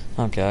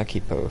 Okay, I'll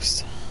keep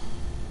post.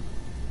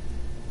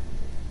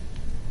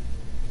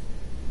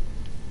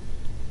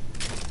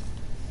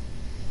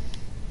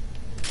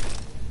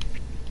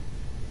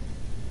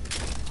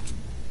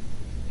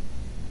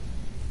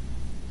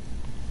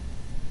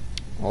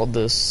 All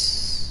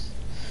this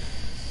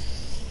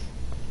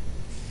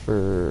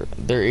for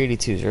they're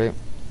 82s, right?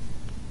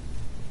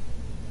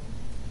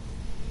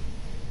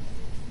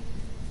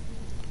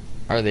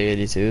 Are they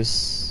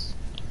 82s?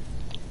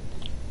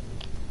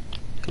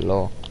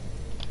 Hello.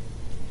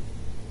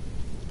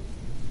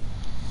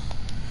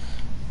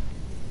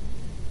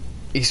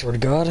 You swear to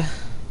God?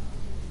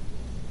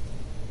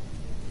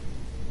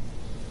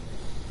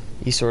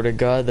 You swear to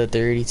God that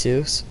they're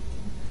 82s?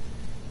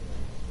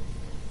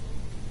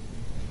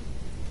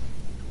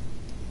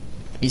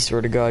 You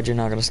swear to God you're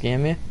not gonna scam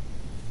me?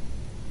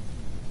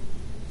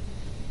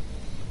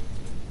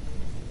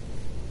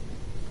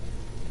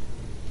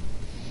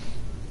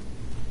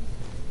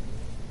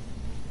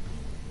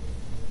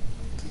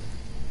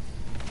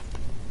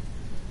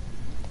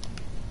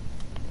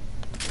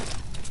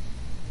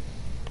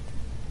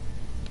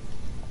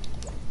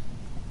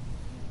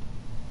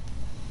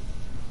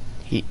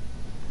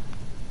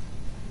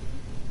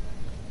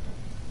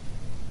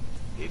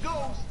 Here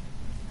goes.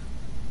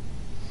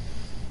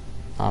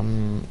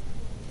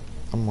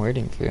 I'm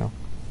waiting for you.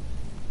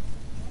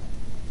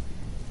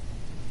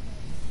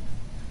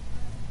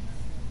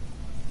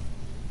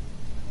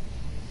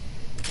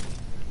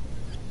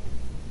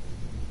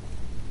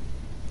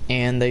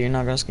 And that you're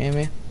not gonna scam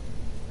me?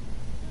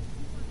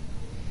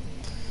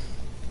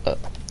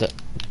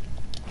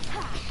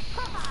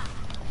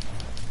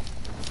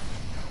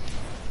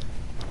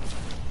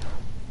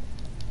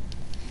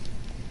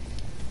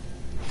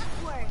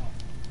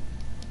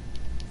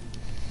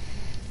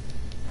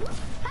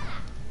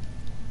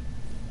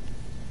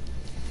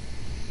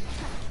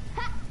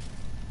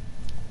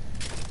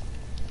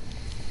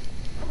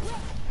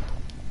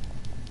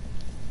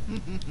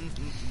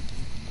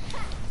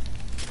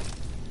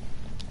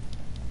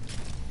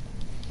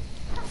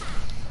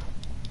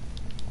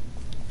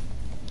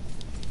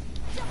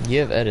 You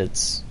have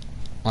edits.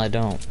 I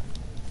don't.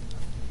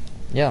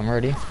 Yeah, I'm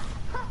ready.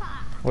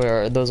 Wait,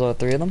 are those all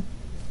three of them?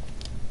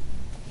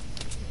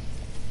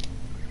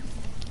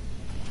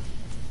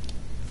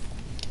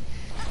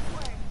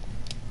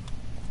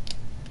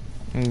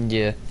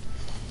 Yeah.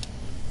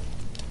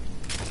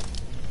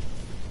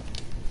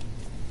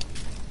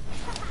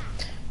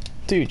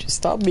 Dude, just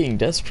stop being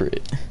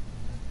desperate.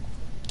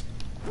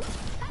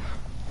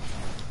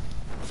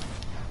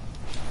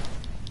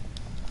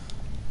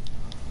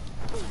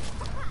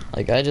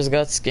 Like, I just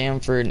got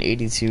scammed for an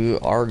 82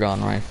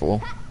 Argon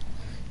rifle.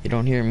 You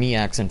don't hear me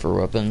asking for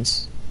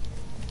weapons.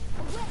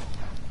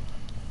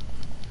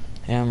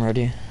 Yeah, I'm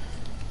ready.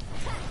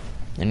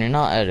 And you're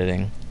not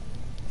editing.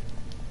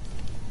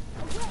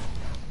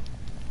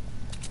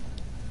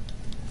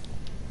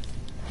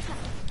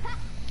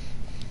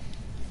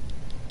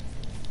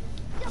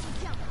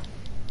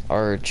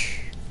 Arch.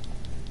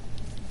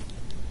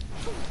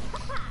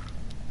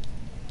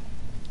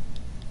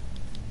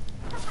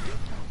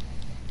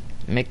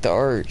 Make the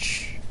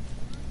arch.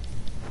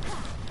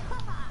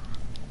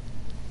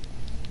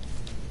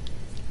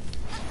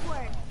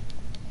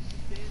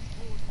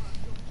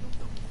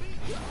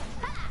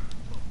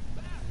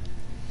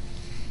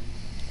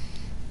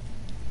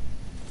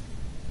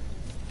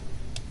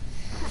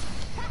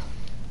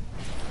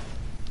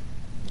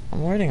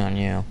 I'm waiting on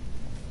you.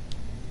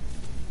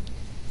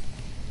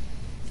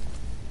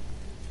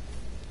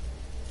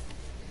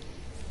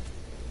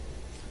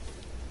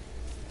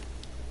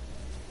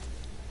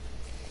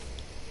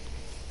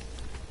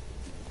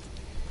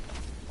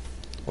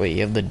 Wait,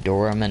 you have the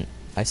door?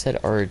 I said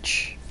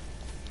arch.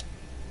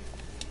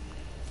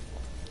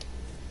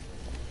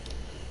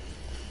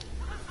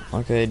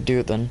 Okay, do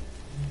it then.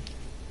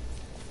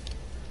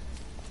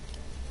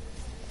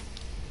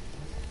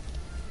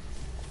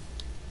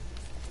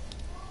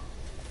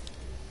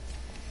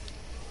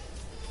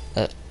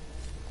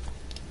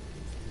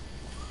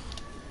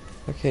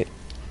 Okay.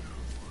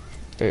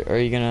 Are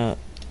you gonna...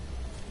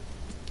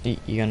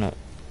 You gonna...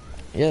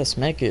 Yes,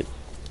 make it.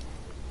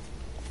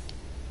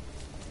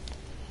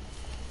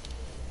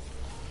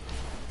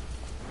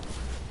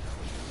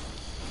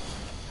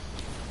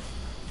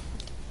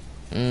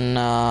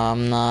 Nah,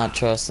 I'm not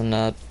trusting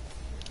that.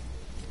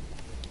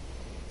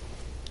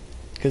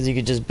 Because you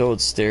could just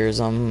build stairs.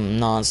 I'm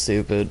not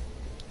stupid.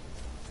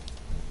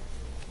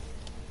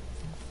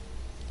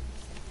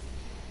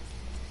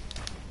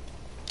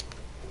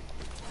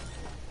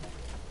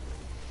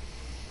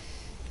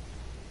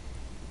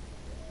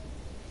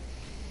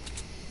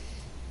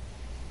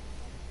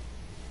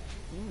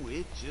 Ooh,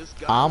 it just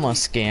got I'm a leaked.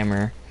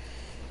 scammer.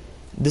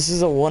 This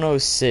is a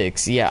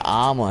 106. Yeah,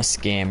 I'm a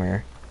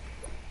scammer.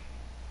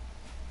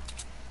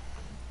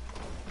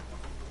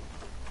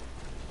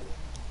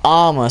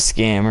 I'm a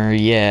scammer,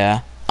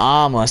 yeah.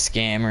 I'm a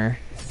scammer.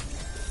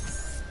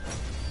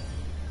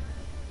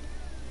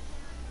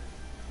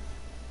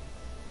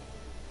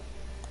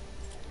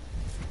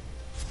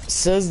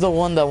 Says the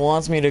one that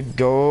wants me to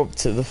go up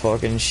to the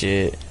fucking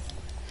shit.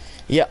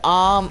 Yeah,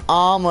 I'm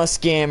a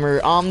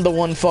scammer. I'm the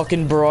one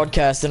fucking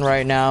broadcasting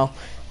right now.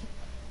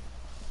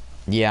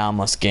 Yeah, I'm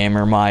a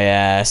scammer, my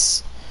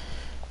ass.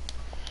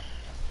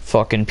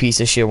 Fucking piece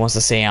of shit wants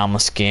to say I'm a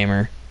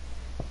scammer.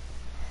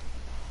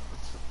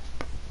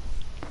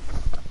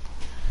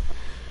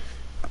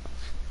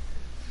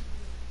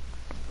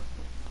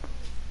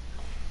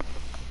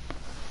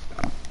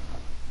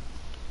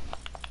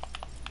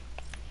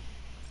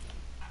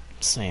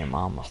 Saying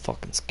I'm a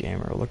fucking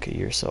scammer. Look at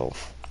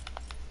yourself.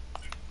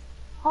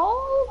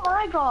 Oh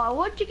my god,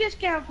 what'd you get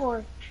scammed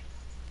for?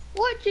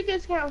 What'd you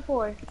get scammed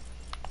for?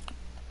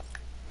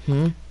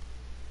 Hmm?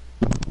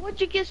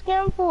 What'd you get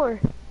scammed for?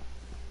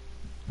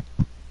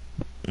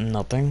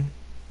 Nothing.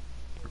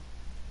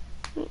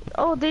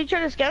 Oh, did you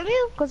try to scam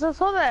you? Cause I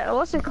saw that,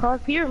 what's it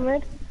called,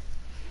 pyramid.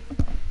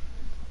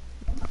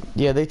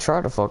 Yeah, they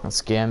tried to fucking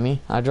scam me.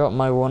 I dropped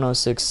my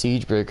 106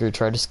 Siegebreaker,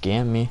 tried to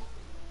scam me.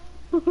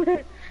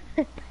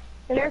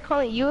 And they're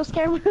calling you a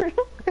scammer?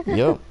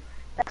 Yup.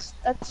 That's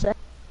sad.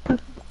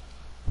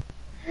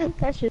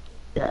 That's just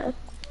sad.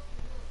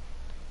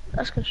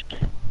 That's just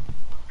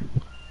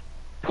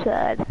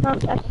sad.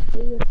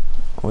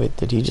 Wait,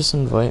 did he just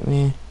invite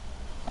me?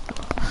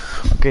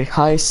 Okay,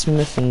 Hi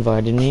Smith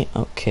invited me.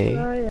 Okay.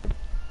 Oh, yeah.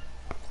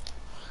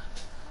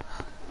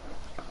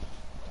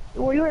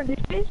 Were you in this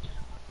place?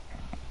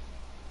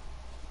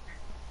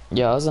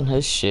 Yeah, I was on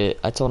his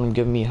shit. I told him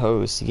give me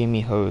host. He gave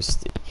me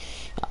host.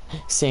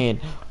 Saying,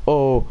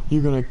 oh,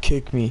 you're gonna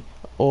kick me.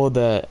 All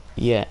that.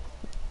 Yeah.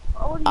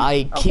 Oh,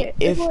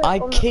 If I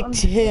kicked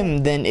him,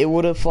 then it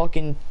would have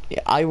fucking...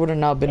 I would have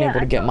not been able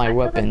to get my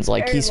weapons.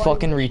 Like, he's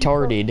fucking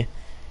retarded.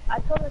 I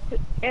told it to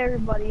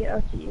everybody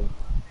else to you.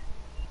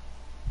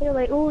 They're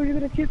like, oh, you're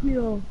gonna kick me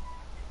though.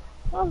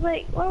 I was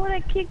like, why would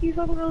I kick you if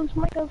I'm gonna lose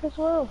my account as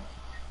well?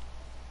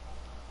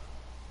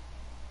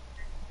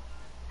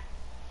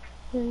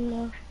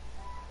 And,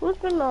 who's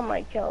been on my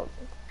account?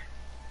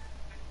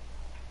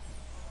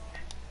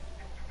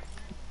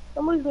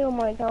 Somebody's been on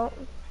my account.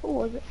 Who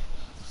was it?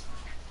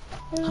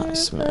 Hi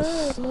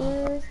Smith.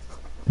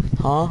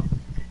 Huh?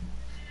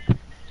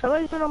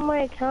 Somebody's been on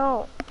my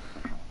account.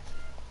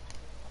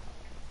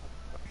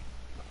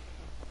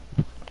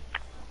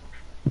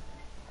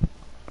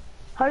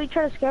 How do you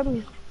try to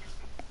scam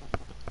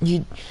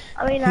me?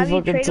 I mean, have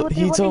you traded with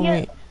anybody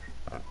yet?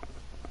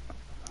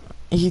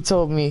 He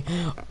told me,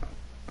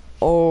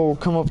 oh,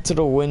 come up to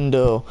the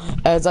window.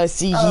 As I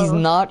see, he's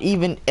not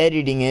even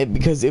editing it,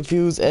 because if he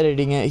was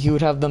editing it, he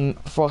would have the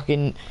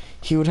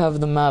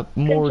map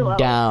more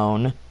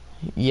down.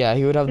 Yeah,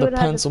 he would have the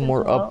pencil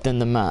more up than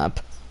the map.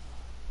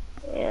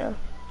 Yeah.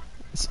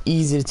 It's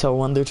easy to tell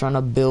when they're trying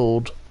to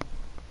build.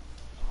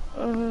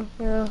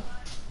 Yeah.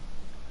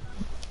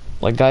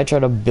 Like, I try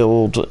to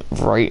build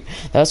right.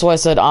 That's why I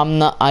said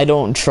I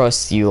don't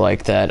trust you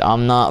like that.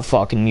 I'm not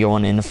fucking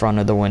going in front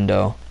of the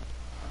window.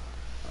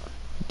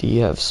 Do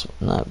you have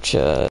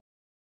Snapchat?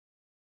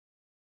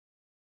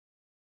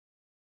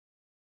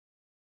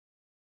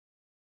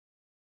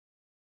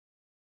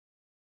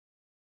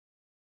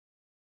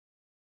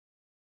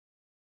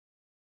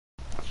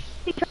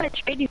 He tried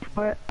to trade you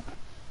for it.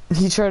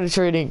 He tried to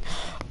trading,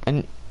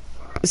 and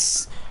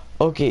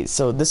okay,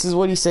 so this is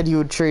what he said he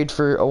would trade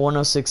for: a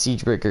 106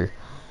 Siegebreaker,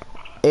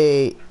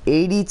 a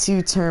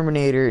 82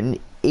 Terminator, an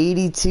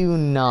 82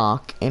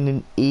 Knock, and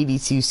an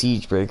 82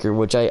 Siegebreaker,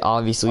 which I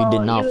obviously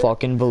did not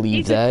fucking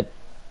believe that.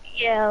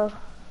 Yeah.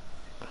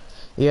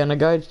 Yeah, and a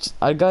guy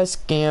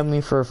scammed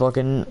me for a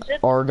fucking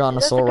Argon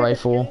assault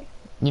rifle.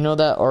 You know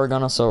that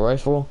Argon assault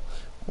rifle?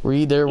 Were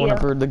you there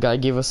whenever the guy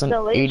gave us an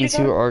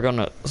 82 Argon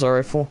assault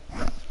rifle?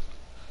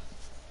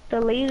 The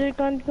laser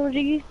gun,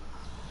 Jiggy?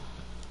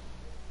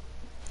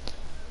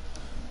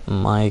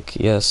 Mic,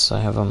 yes, I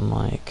have a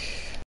mic.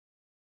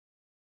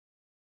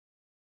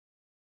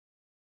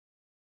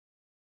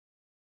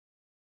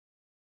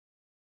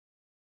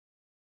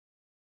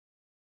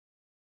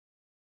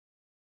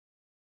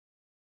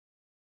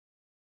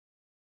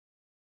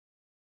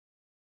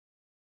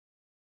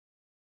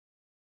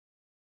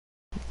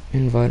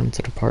 Invite him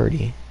to the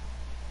party.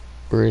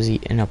 Or is he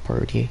in a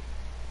party?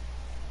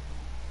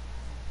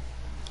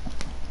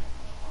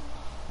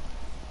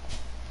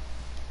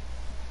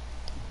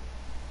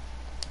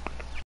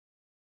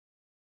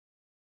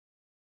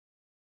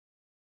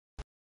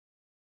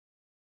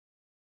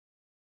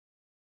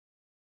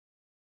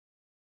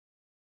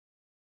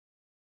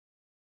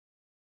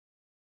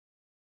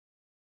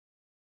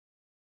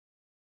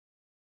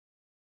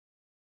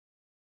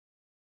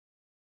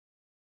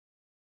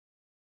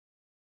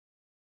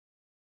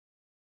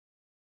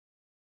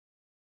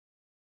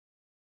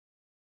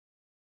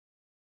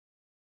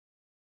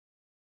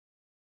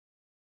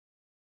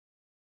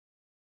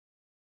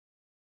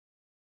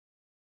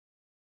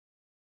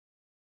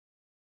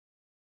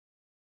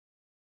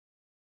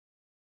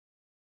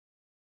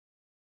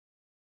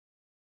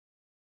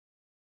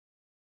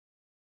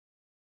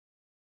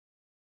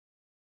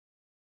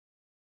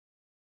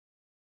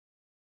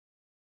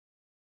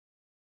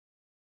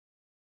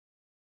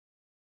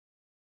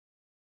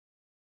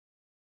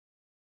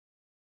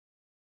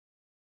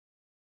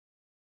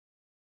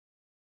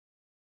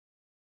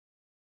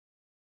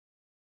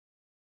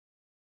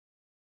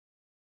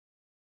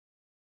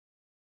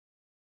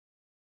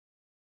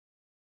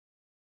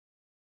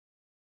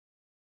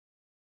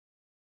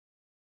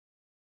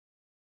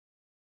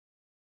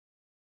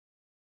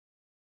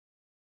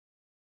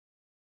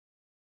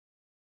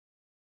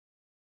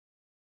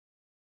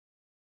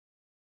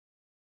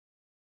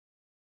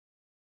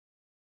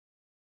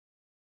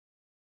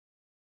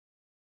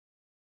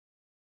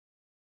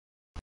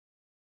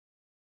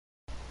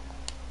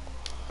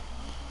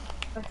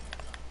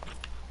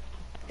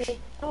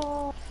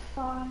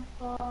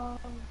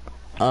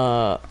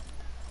 Uh,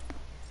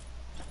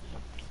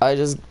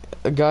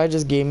 a guy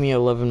just gave me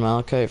 11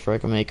 Malachite for I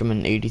can make him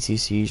an 82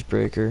 Siege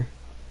Breaker.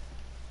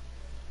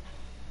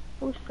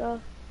 Who's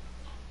stuff?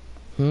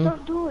 Hmm?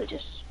 Don't do it.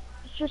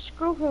 Just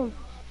screw him.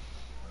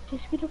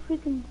 Just get a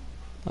freaking.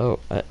 Oh,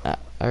 I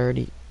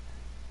already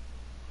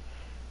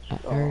Oh,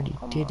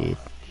 come did on. it.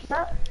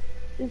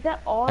 Is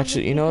that all?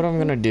 Actually, you know what I'm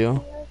gonna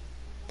do?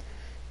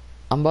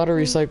 I'm about to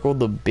recycle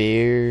the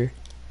bear.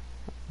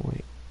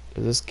 Wait,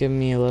 does this give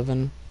me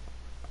 11?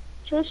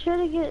 Just try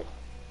to get.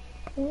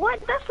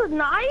 What? That's a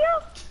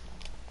Naya?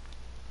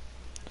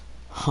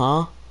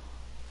 Huh?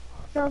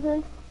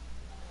 Nothing.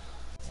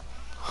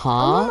 Huh?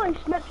 I'm on my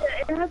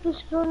Snapchat and I have this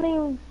girl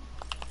named.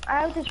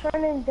 I have this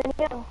friend named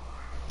Danielle.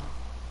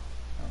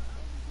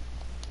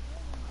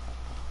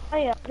 Oh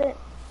yeah,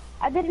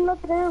 I didn't know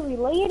that they were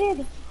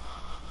related.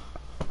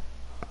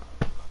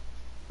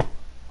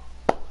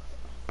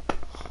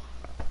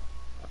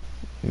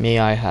 May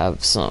I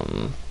have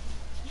some?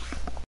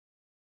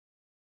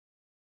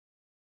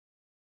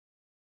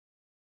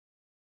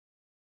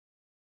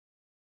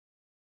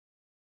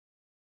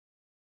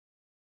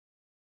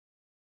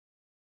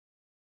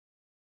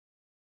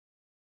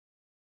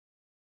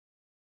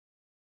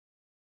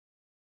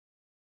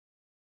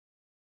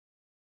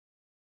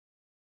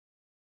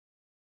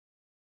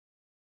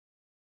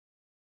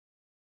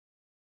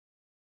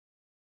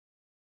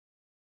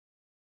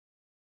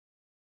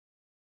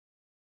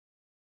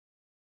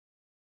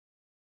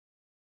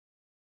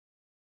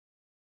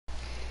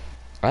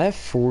 I have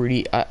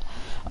 40.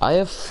 I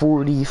have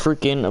 40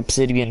 freaking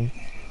obsidian.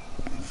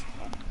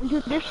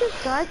 Dude, there's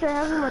this guy that I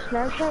have on my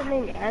Snapchat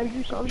named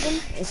Andrew something.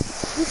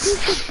 This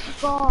is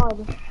a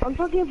god. I'm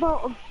talking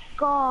about a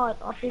god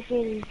of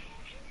freaking.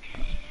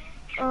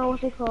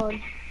 What's it called?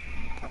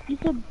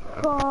 He's a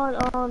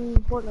god on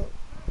Fortnite.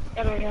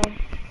 I don't know.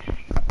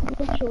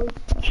 Eventually.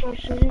 No,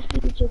 seriously,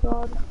 he's a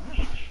god.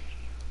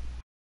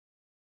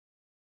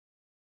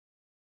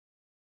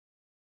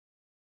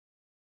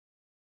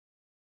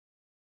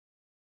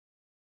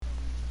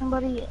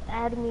 Somebody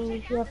add me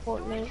if you have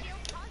Fortnite.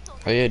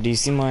 Oh yeah, do you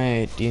see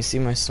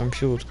my storm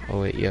shield?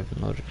 Oh wait, you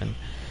haven't loaded in.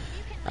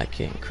 I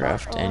can't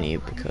craft any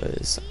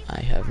because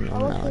I have no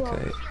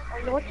Malachite.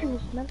 I'm watching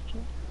this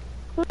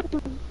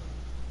Snapchat.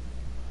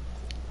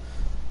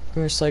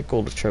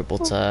 Recycle the triple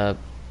tap.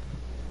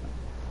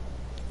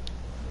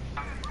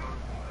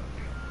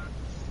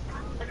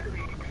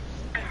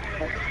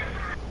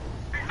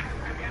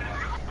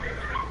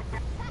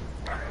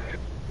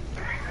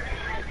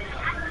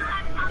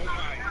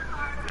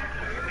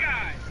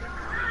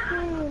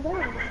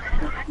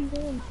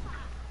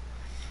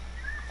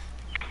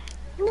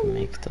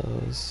 Make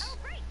those.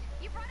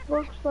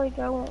 Looks like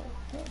I won't.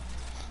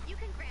 You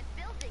can grant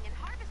building and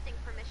harvesting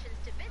permissions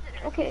to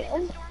visitors Okay,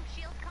 using the Storm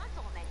Shield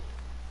console menu.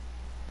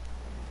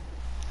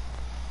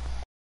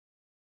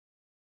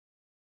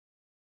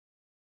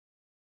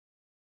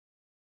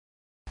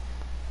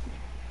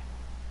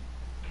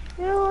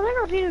 Yo, they're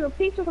not eating a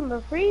pizza from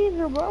the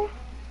freezer, bro.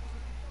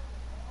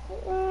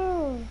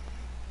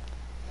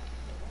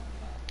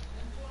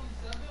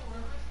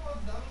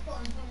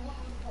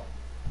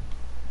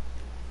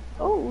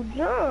 Oh,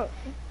 jump.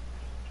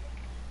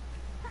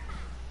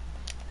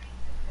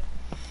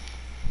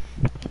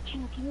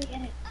 Can we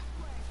get it?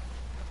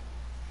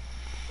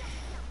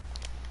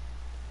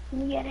 Can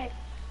we get it?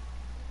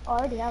 I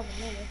already have a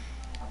minute.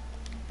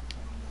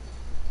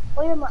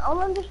 Oh yeah, I'm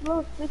on this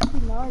level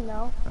 69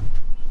 now.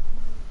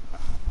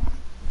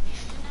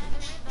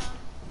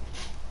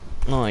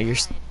 No, you're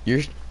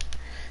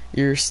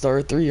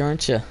star 3,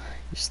 aren't you?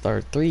 You're star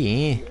 3,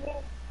 eh?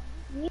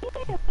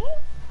 Yeah.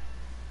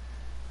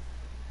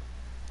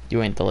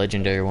 You ain't the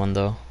legendary one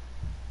though.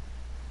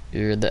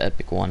 You're the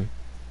epic one.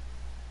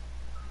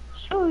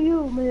 Show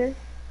you, man.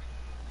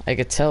 I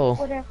could tell.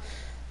 Whatever.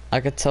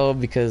 I could tell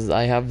because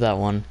I have that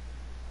one.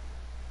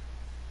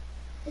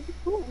 It's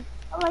cool.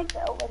 I like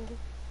that one.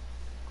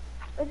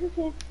 I just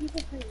can't see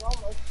the thing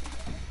almost.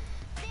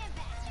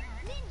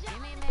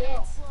 Give me a minute.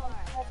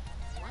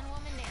 One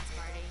woman dance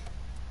party.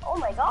 Oh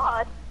my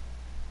god.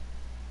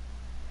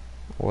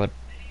 What?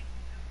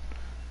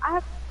 I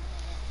have.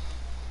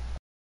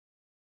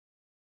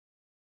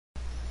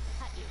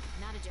 Cut you,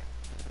 not a joke.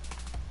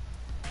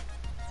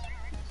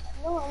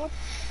 No, I want.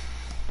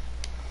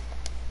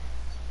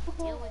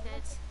 Deal with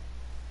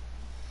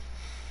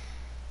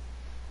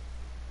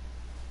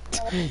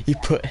it. You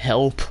put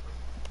help.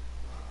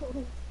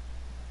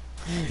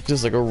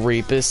 Just like a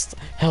rapist.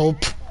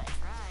 Help.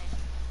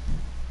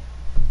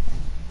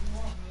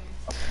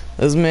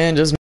 This man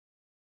just.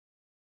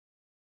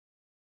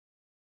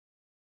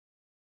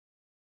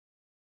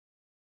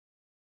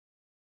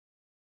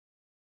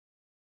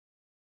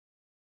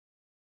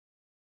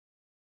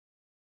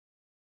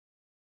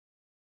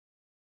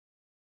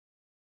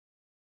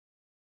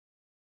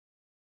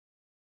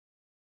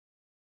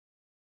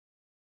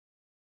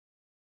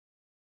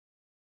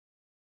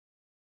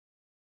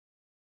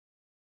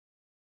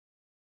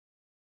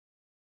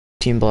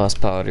 Team blast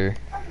powder.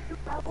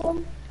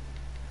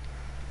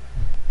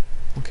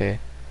 Okay.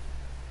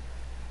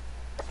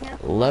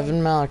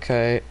 11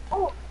 malachite.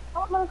 Oh,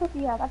 how much do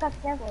you have? I got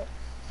 7.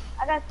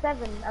 I got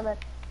 7. I meant.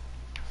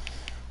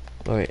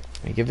 Wait,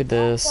 let me give it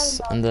this,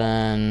 and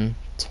then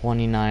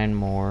 29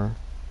 more.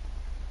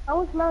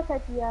 How much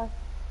malachite do you have?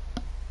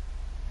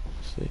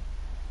 Let's see.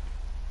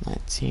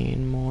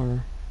 19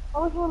 more.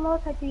 How much more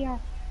malachite do you have?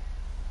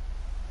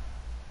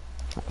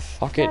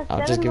 Fuck it,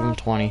 I'll just give him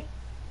 20.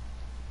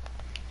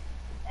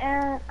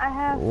 And I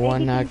have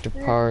 1 active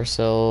power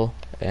cell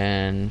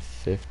and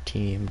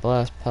 15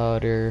 blast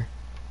powder.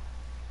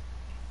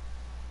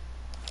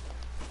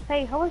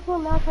 Hey, how much more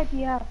malachite do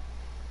you have?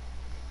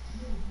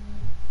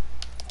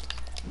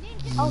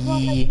 How much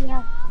malachite do you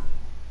have?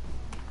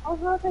 How much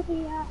malachite do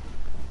you have?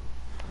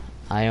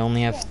 I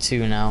only have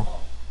 2 now.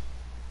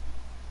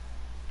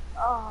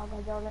 Oh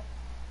my god.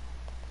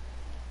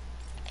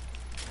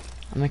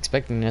 I'm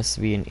expecting this to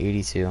be an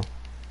 82.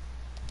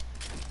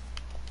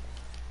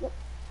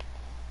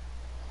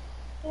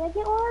 Can I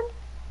get one?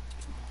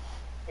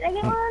 Can I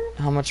get one?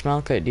 How much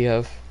malachite do you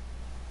have?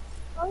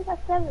 I only got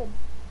 7.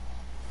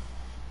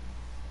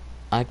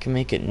 I can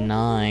make it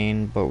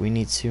 9, but we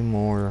need 2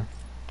 more.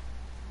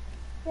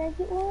 Can I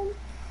get one?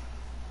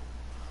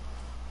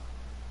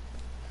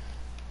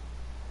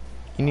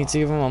 You need to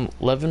give him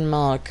 11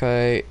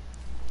 malachite,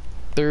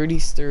 30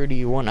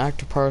 sturdy, 1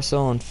 active power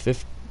cell, and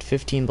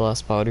 15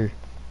 blast powder.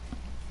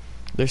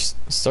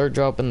 Start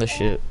dropping the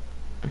shit.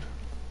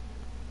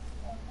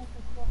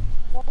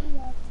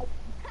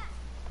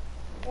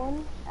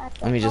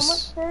 Let me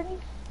just. How much 30?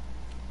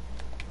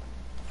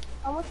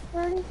 How much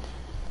 30?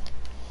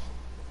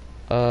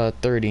 30.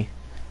 30,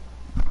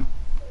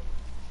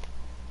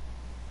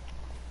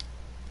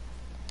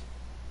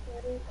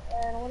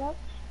 and what else?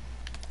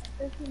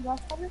 13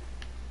 blast powder?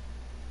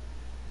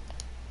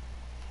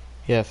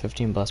 Yeah,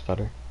 15 blast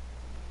powder.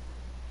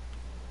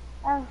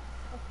 Oh,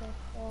 okay,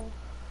 so...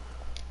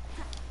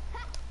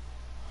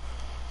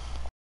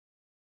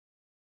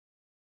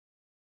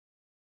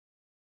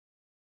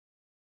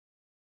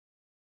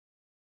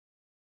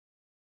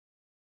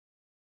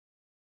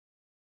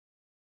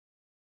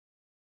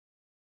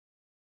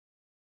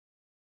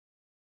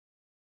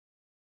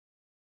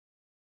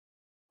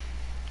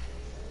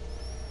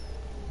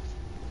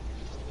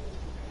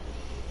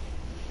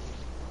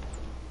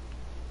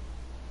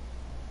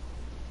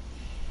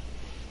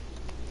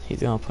 He's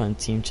gonna put in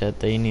team chat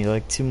that you need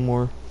like 2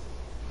 more.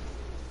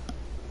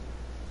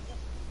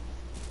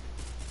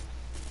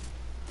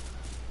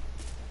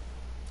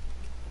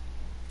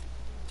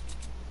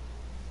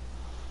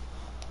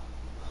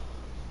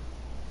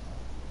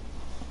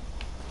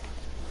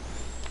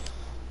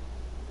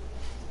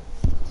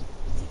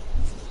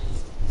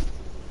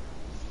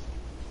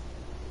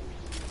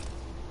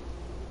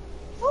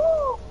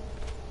 Woo!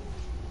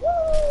 Woo!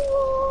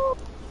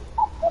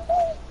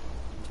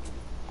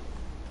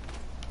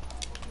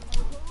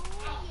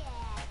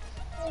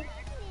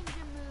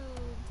 Ninja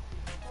move.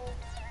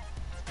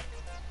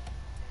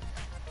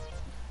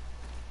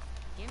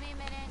 Give me a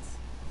minute.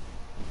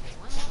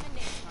 One woman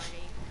dance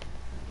party.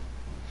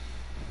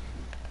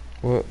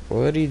 What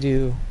would he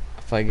do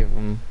if I give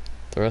him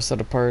the rest of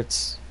the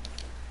parts?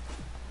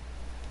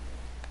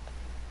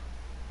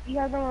 You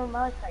gotta bring a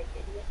malachite,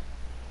 idiot.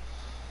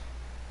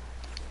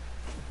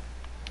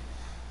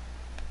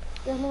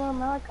 There's no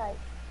malachite.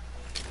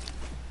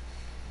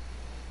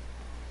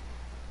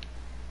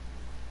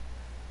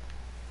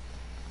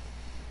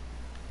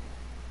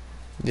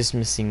 Just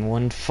missing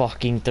one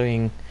fucking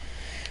thing.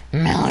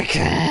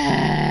 Malachite!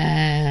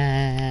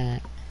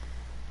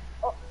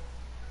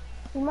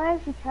 He might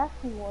actually pass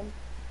me one.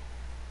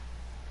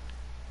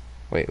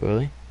 Wait, will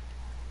he?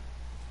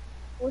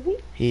 Was he?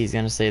 He's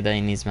gonna say that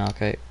he needs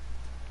malachite.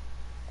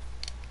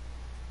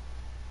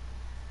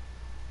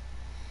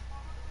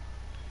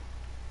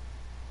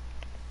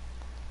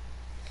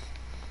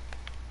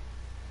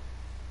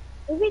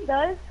 If he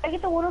does, I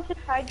get the 106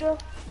 Hydra.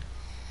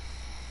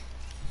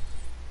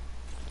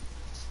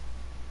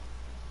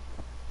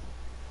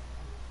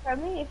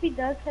 Pardon me? If he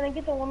does, can I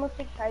get the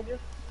 106 Hydra?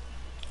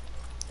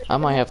 I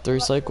might have to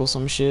recycle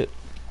some shit.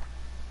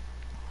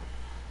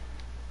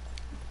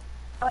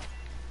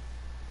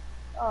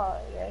 Oh,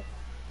 yes.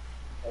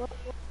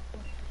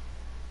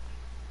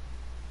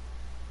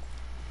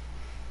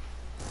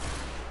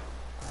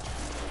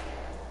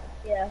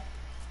 Yeah.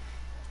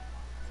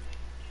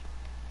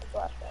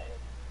 Blast that.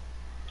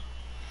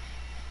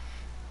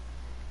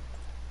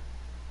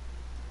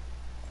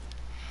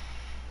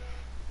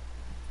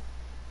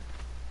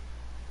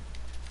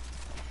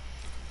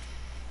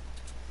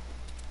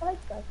 I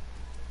like that.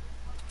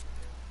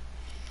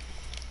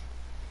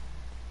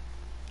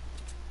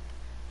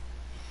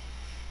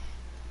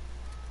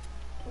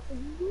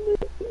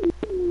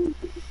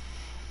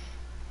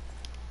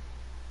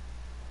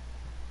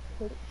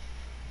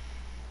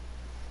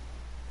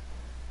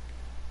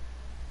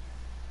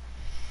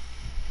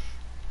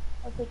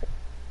 I'll take it.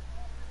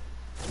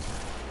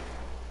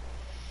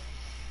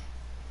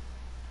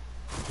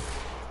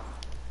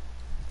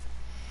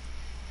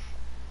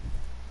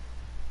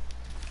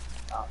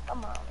 Oh,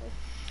 come on.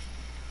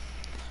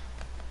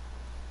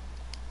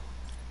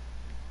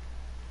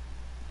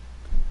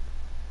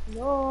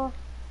 No.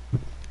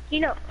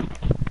 Kino.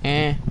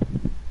 Eh.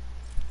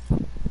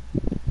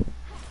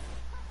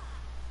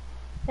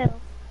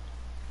 No.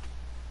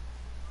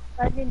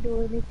 I didn't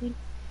do anything.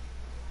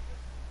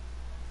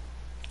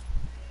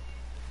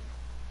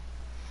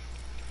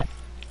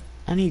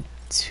 I need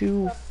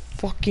 2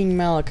 fucking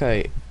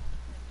malachite.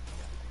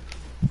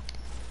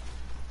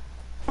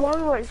 I want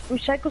to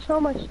recycle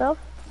some of my stuff.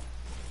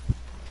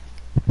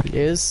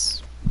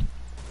 Yes.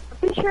 I'm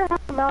pretty sure I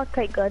have a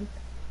malachite gun.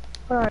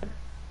 Hold on.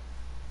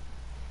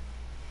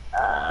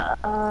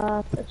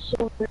 That's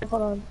so weird.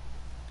 Hold on.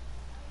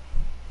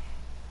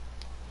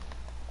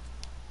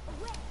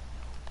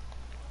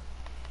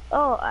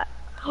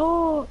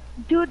 Oh,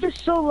 dude, you're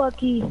so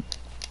lucky.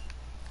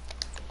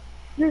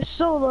 You're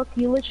so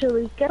lucky,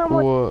 literally. Get on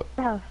what What?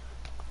 I have.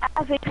 I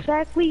have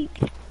exactly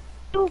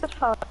 2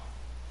 power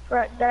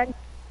for that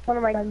one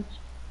of my guns.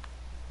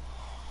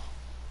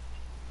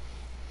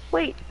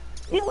 Wait,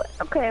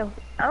 okay,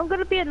 I'm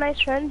gonna be a nice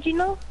friend, you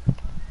know?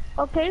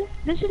 Okay,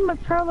 this is my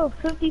parallel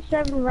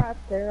 57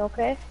 Raptor,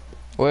 okay?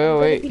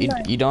 Wait,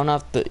 you don't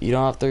have to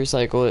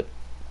recycle it.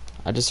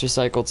 I just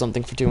recycled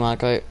something for 2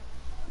 malachite.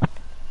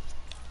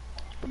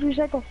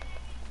 Recycle.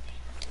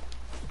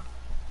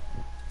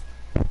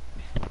 By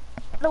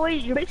the way,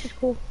 your base is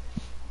cool.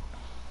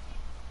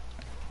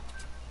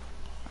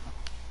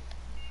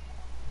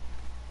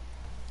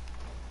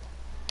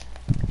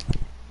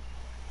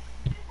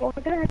 Well,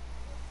 we're gonna...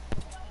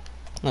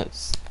 No,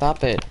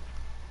 stop it.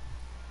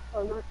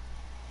 Oh, no.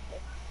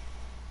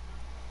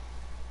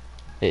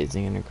 Hey, is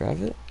he gonna grab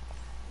it?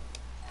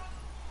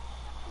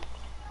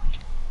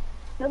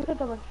 Don't get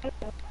the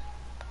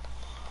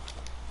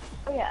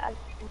Oh yeah,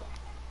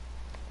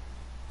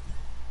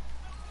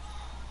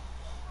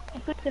 I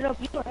picked it up.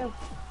 You don't have.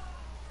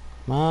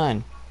 Come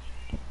on.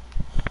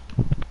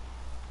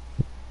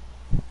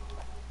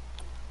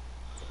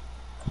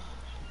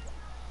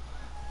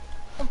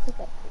 Don't pick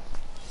up.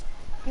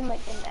 You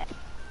might get mad.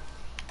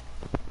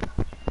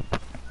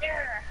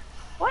 There.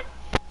 What?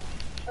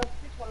 Oh,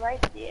 this one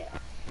right there.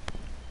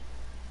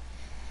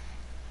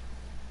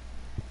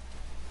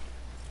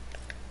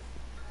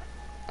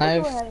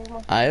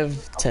 I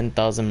have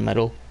 10,000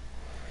 metal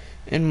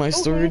in my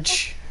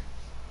storage.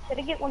 Did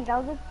I get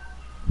 1,000?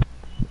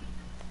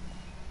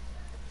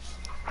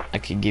 I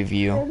could give Did I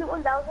you get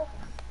 1,000?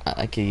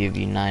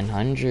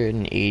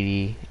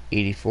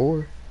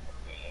 84.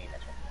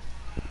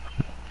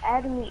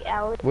 Add me,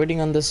 Alex. Waiting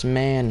on this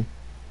man.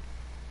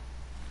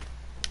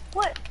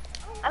 What?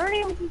 I don't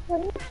even think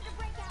what it is.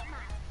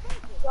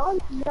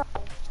 Don't know.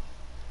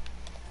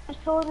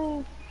 Just told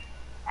me,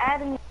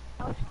 add me,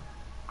 Alex.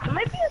 It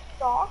might be a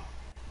stalk.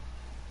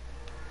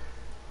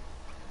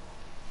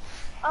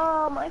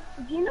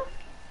 Do you know?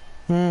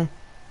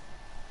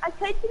 I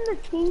typed in the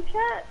team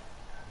chat,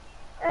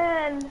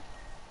 and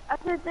I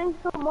said thanks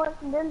so much,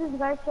 and then this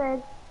guy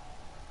said,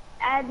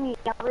 add me,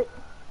 Alex.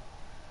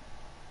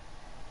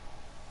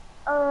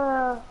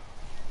 How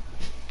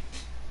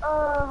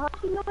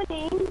do you know my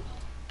name?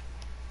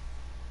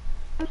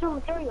 Special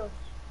materials.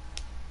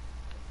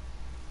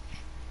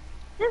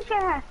 This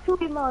guy has 2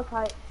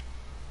 malachite.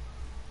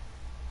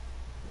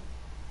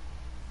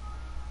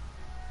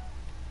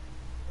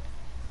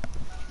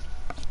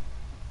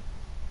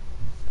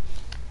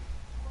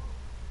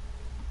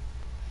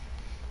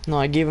 No,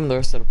 I gave him the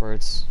rest of the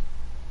parts.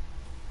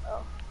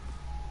 Oh.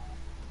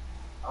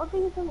 don't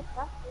think it's in the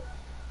plastic.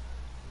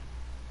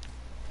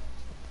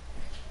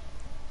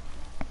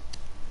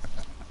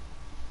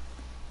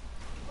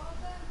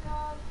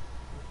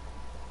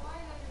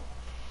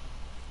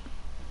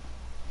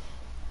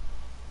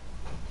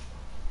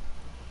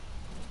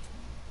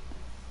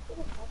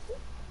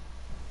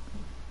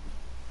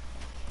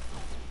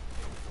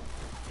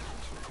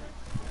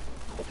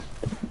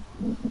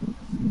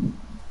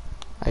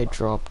 I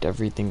dropped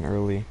everything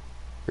earlier.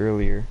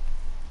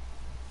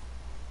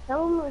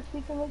 Tell him if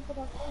we can make it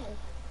on finish.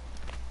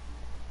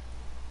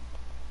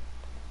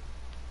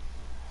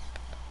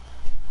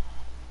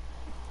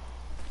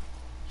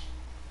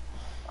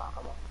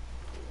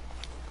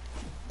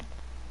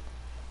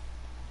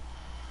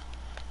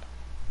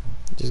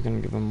 Just gonna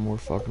give him more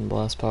fucking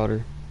blast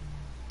powder.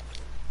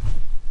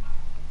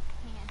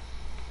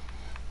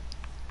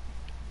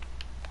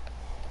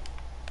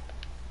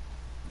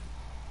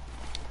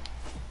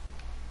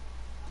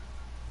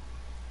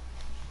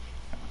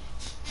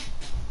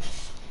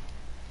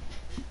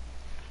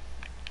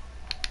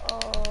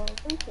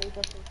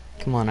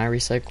 Come on, I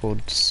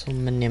recycled so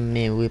many of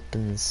my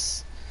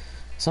weapons.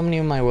 So many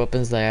of my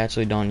weapons that I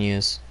actually don't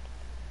use.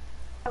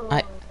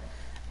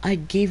 I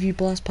gave you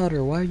blast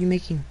powder. Why are you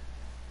making?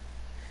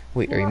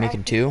 Wait, are you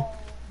making 2?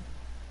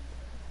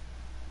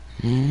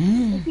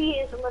 If he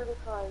is, I'm gonna be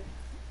crying.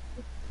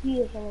 If he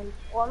is,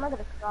 well, I'm not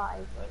gonna cry,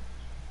 but.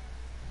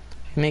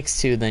 If he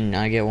makes 2, then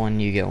I get 1,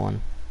 you get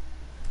 1.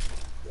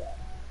 Yeah.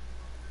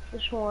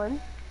 This one.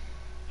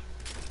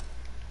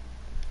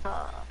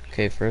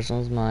 Okay, first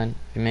one's mine.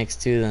 If he makes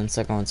 2, then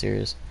second one's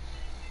yours.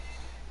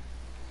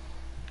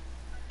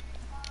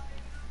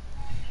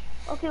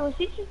 Okay, was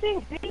he just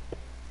doing green?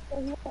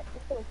 So he got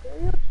the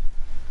material?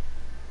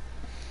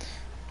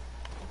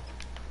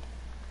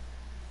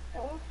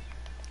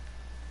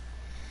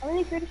 How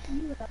many credits do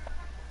you have?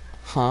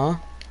 Huh?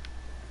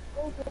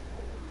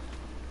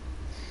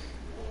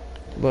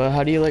 But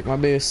how do you like my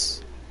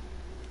base?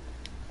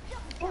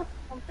 Yeah,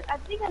 I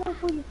think I know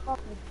who you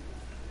copied.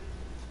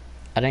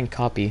 I didn't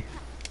copy.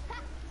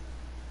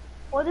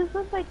 Well, this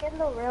looks like in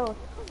the rails.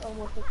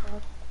 Almost like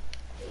that.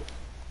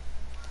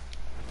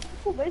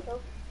 Cool base though.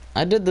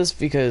 I did this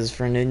because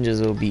for ninjas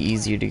it will be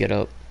easier to get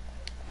up.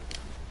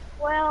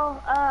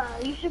 Well,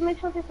 you should make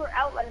something for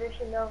Outlanders,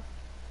 you know.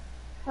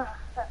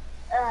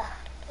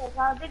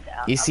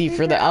 You see,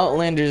 for the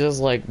Outlanders it's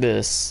like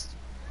this.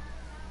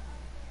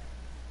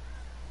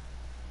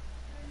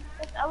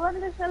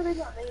 Outlanders don't need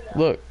that.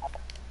 Look,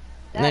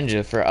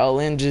 ninja, for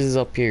Outlanders is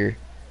up here.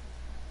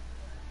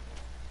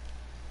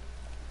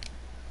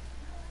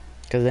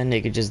 Cause then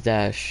they could just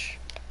dash.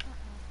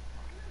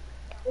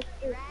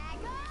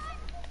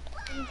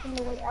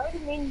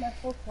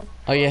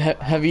 Oh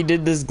yeah, have you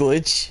did this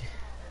glitch?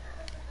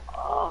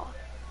 Oh.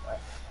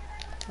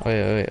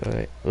 Wait,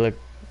 look.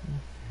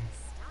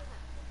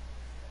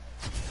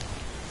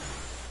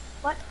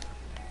 What?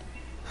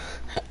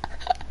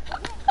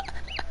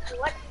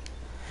 What?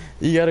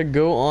 You gotta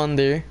go on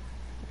there,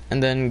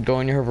 and then go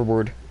on your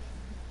hoverboard.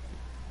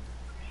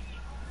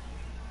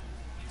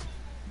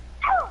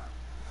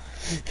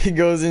 It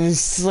goes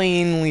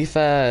insanely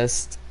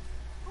fast.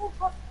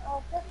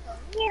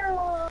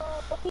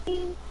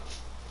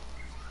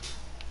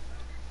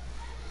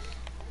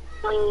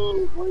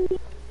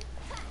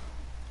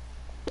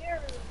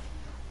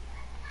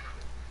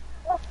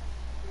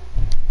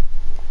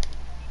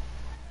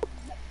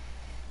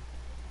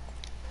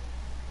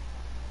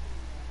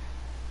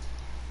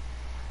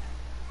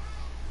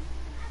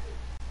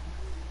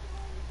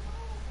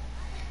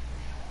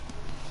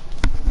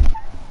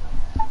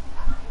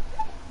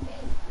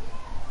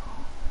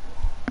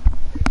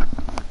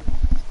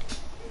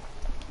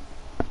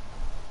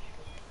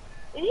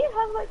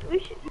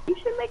 You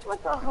should make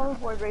like a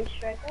hoverboard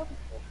racetrack.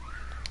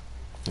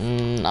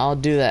 I'll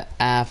do that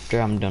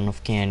after I'm done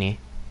with Canny.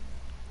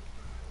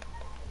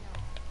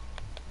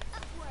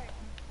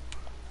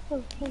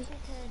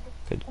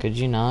 Could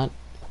you not?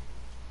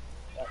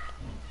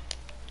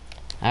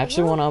 I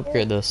actually want to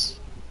upgrade this.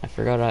 I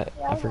forgot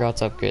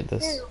to upgrade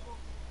this.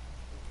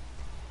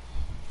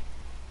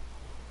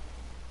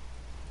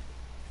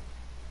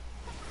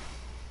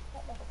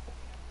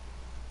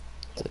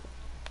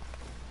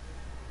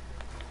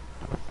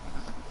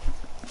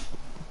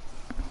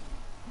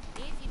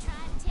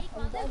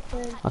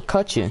 I'll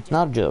cut you,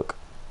 not a joke.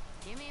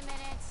 Give me a minute.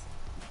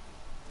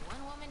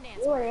 One woman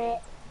dance Do party.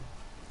 it.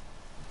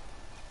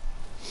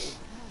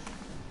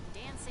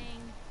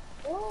 Dancing.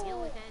 Oh. Deal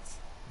with it.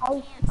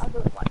 I'll do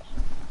it once.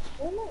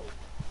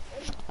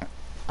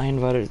 I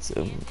invited to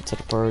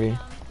the party. I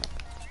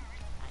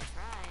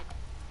tried.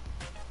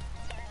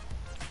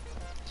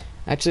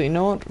 Actually, you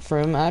know what? For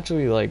him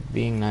actually like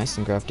being nice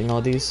and crafting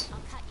all these.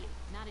 I'll cut you.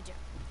 Not a joke.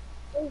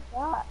 What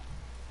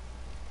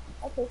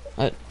is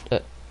that?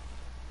 Okay.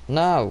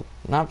 No,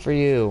 not for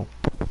you.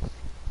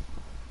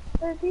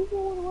 But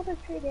people would want to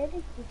trade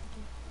anything.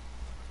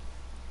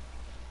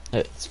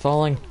 It's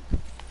falling.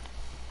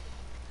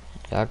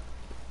 Yeah.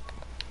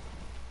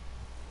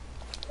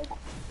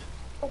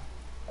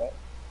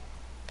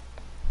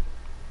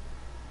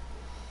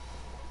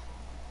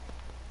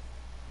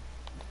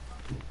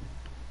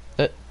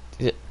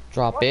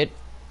 Drop it.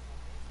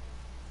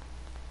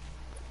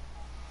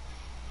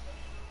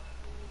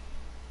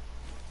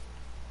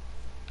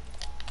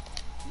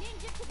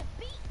 Ninja to the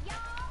beat,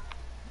 y'all.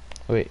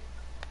 Wait.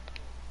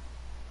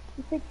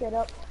 You picked it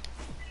up.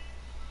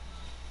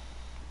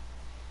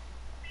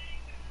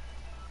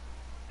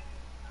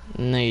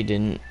 No, you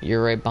didn't.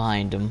 You're right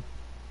behind him.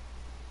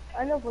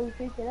 I know, but you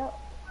picked it up.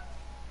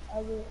 I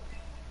will.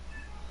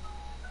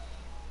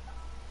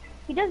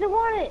 He doesn't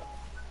want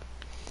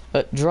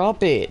it.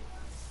 Drop it.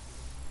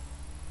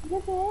 He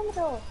doesn't want it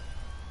though.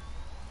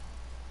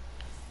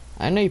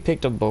 I know you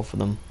picked up both of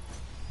them.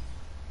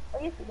 Oh,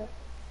 yes, he does.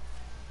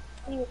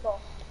 Here you go.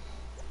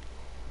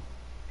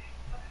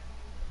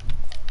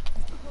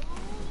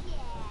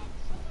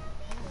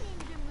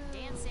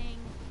 Dancing.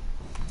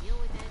 Deal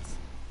with it.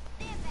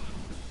 Stand back.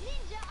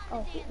 Ninja on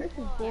Oh, the dance this is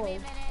floor. Give me a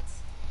boring. minute.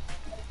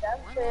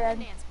 That's One bad.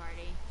 woman dance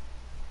party.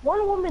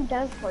 One woman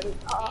dance party.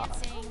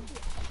 Dancing.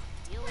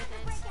 Deal with it.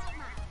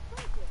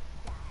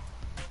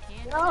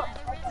 Can't No. deny the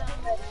rhythm.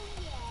 I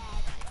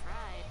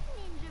tried.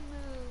 Ninja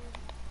move.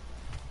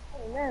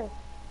 Oh no.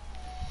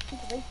 He's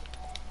racist.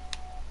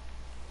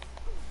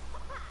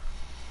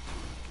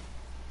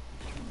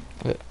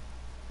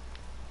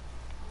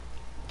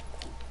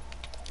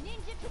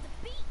 Ninja to the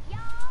beat,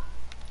 y'all.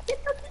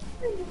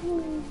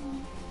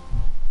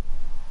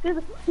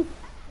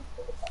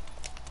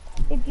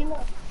 Hey, Gina.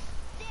 Oh,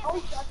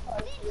 Ninja that's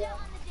hard. Yeah, on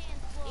the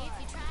dance floor. If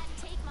you try to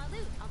take my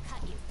loot, I'll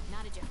cut you.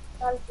 Not a joke.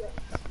 that was good.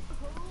 Oh,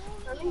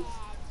 yeah.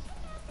 Check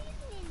out these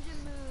ninja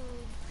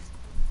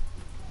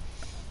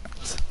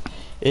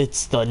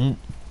moves.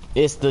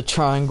 It's the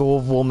triangle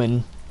of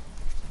woman.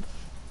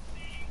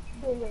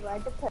 Doing it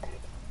right to pet.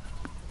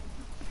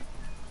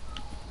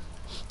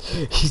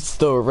 It's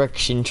the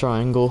erection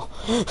triangle.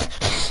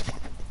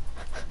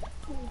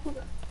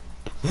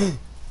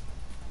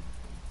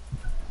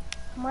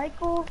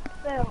 Michael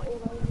fell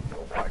in a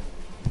party.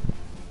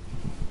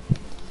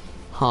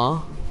 Huh?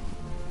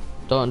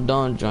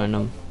 Don't join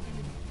him.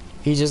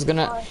 He's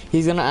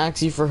gonna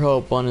ask you for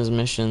help on his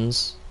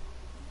missions.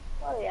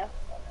 Oh yeah.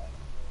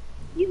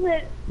 You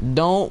lit.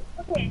 Don't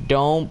Okay.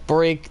 don't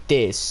break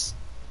this.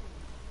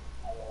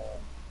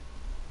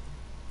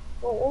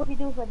 Well, what would you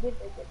do if I did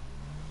break it?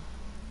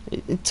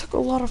 It took a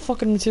lot of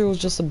fucking materials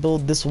just to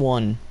build this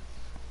one.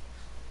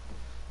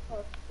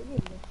 Oh,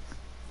 forgive me.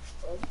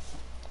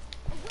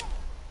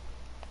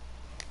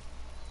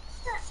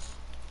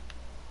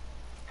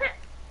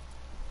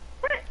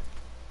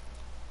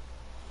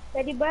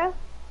 Teddy bear?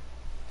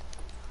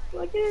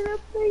 Why can't I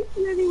place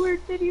you anywhere,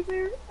 teddy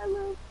bear?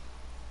 Hello.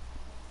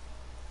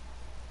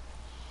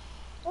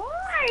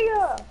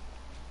 Why?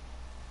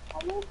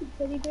 I love you,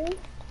 teddy bear.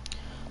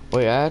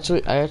 Wait, I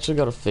actually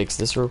gotta fix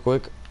this real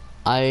quick.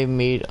 I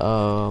made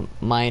a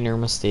minor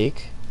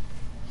mistake.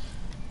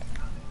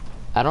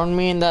 I don't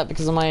mean that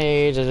because of my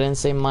age. I didn't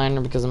say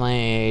minor because of my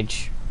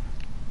age.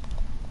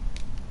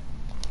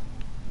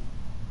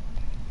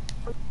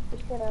 I'm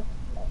just gonna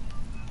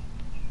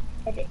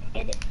edit.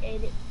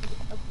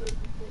 Upload.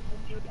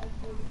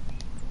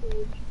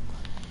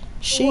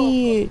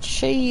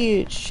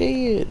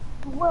 Shit.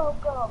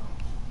 Welcome.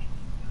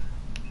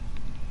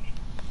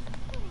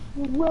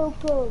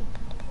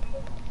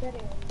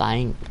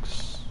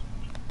 Thanks.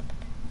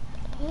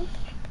 Hmm?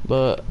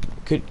 But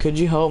could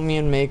you help me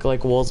and make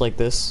like walls like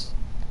this?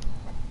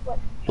 What?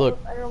 Look.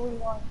 I don't really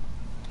want.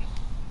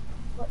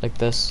 Like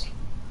this.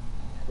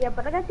 Yeah,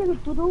 but I gotta take a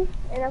doo-doo,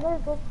 and I'm gonna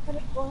go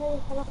ahead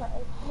and set up my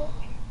instrument.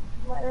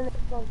 My internet's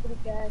going pretty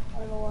bad. I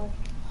don't know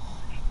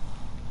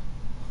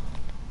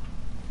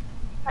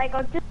why. I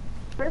got this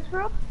first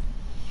row.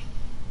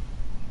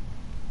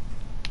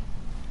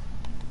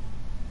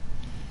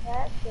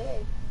 That's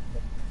good.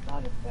 It's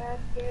not as bad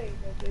scary,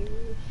 baby.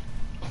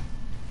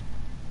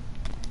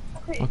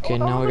 Okay,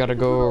 now we gotta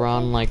go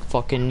around like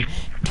fucking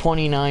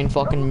 29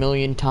 fucking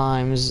million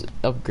times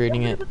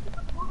upgrading it.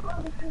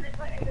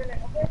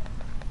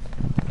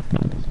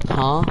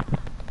 Huh?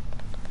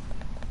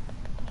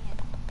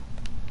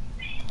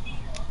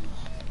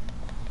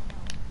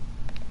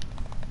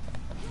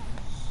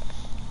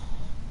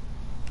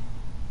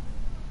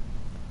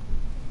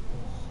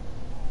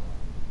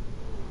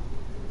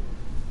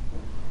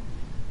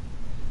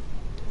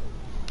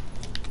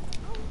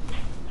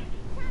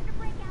 Time to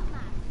break out my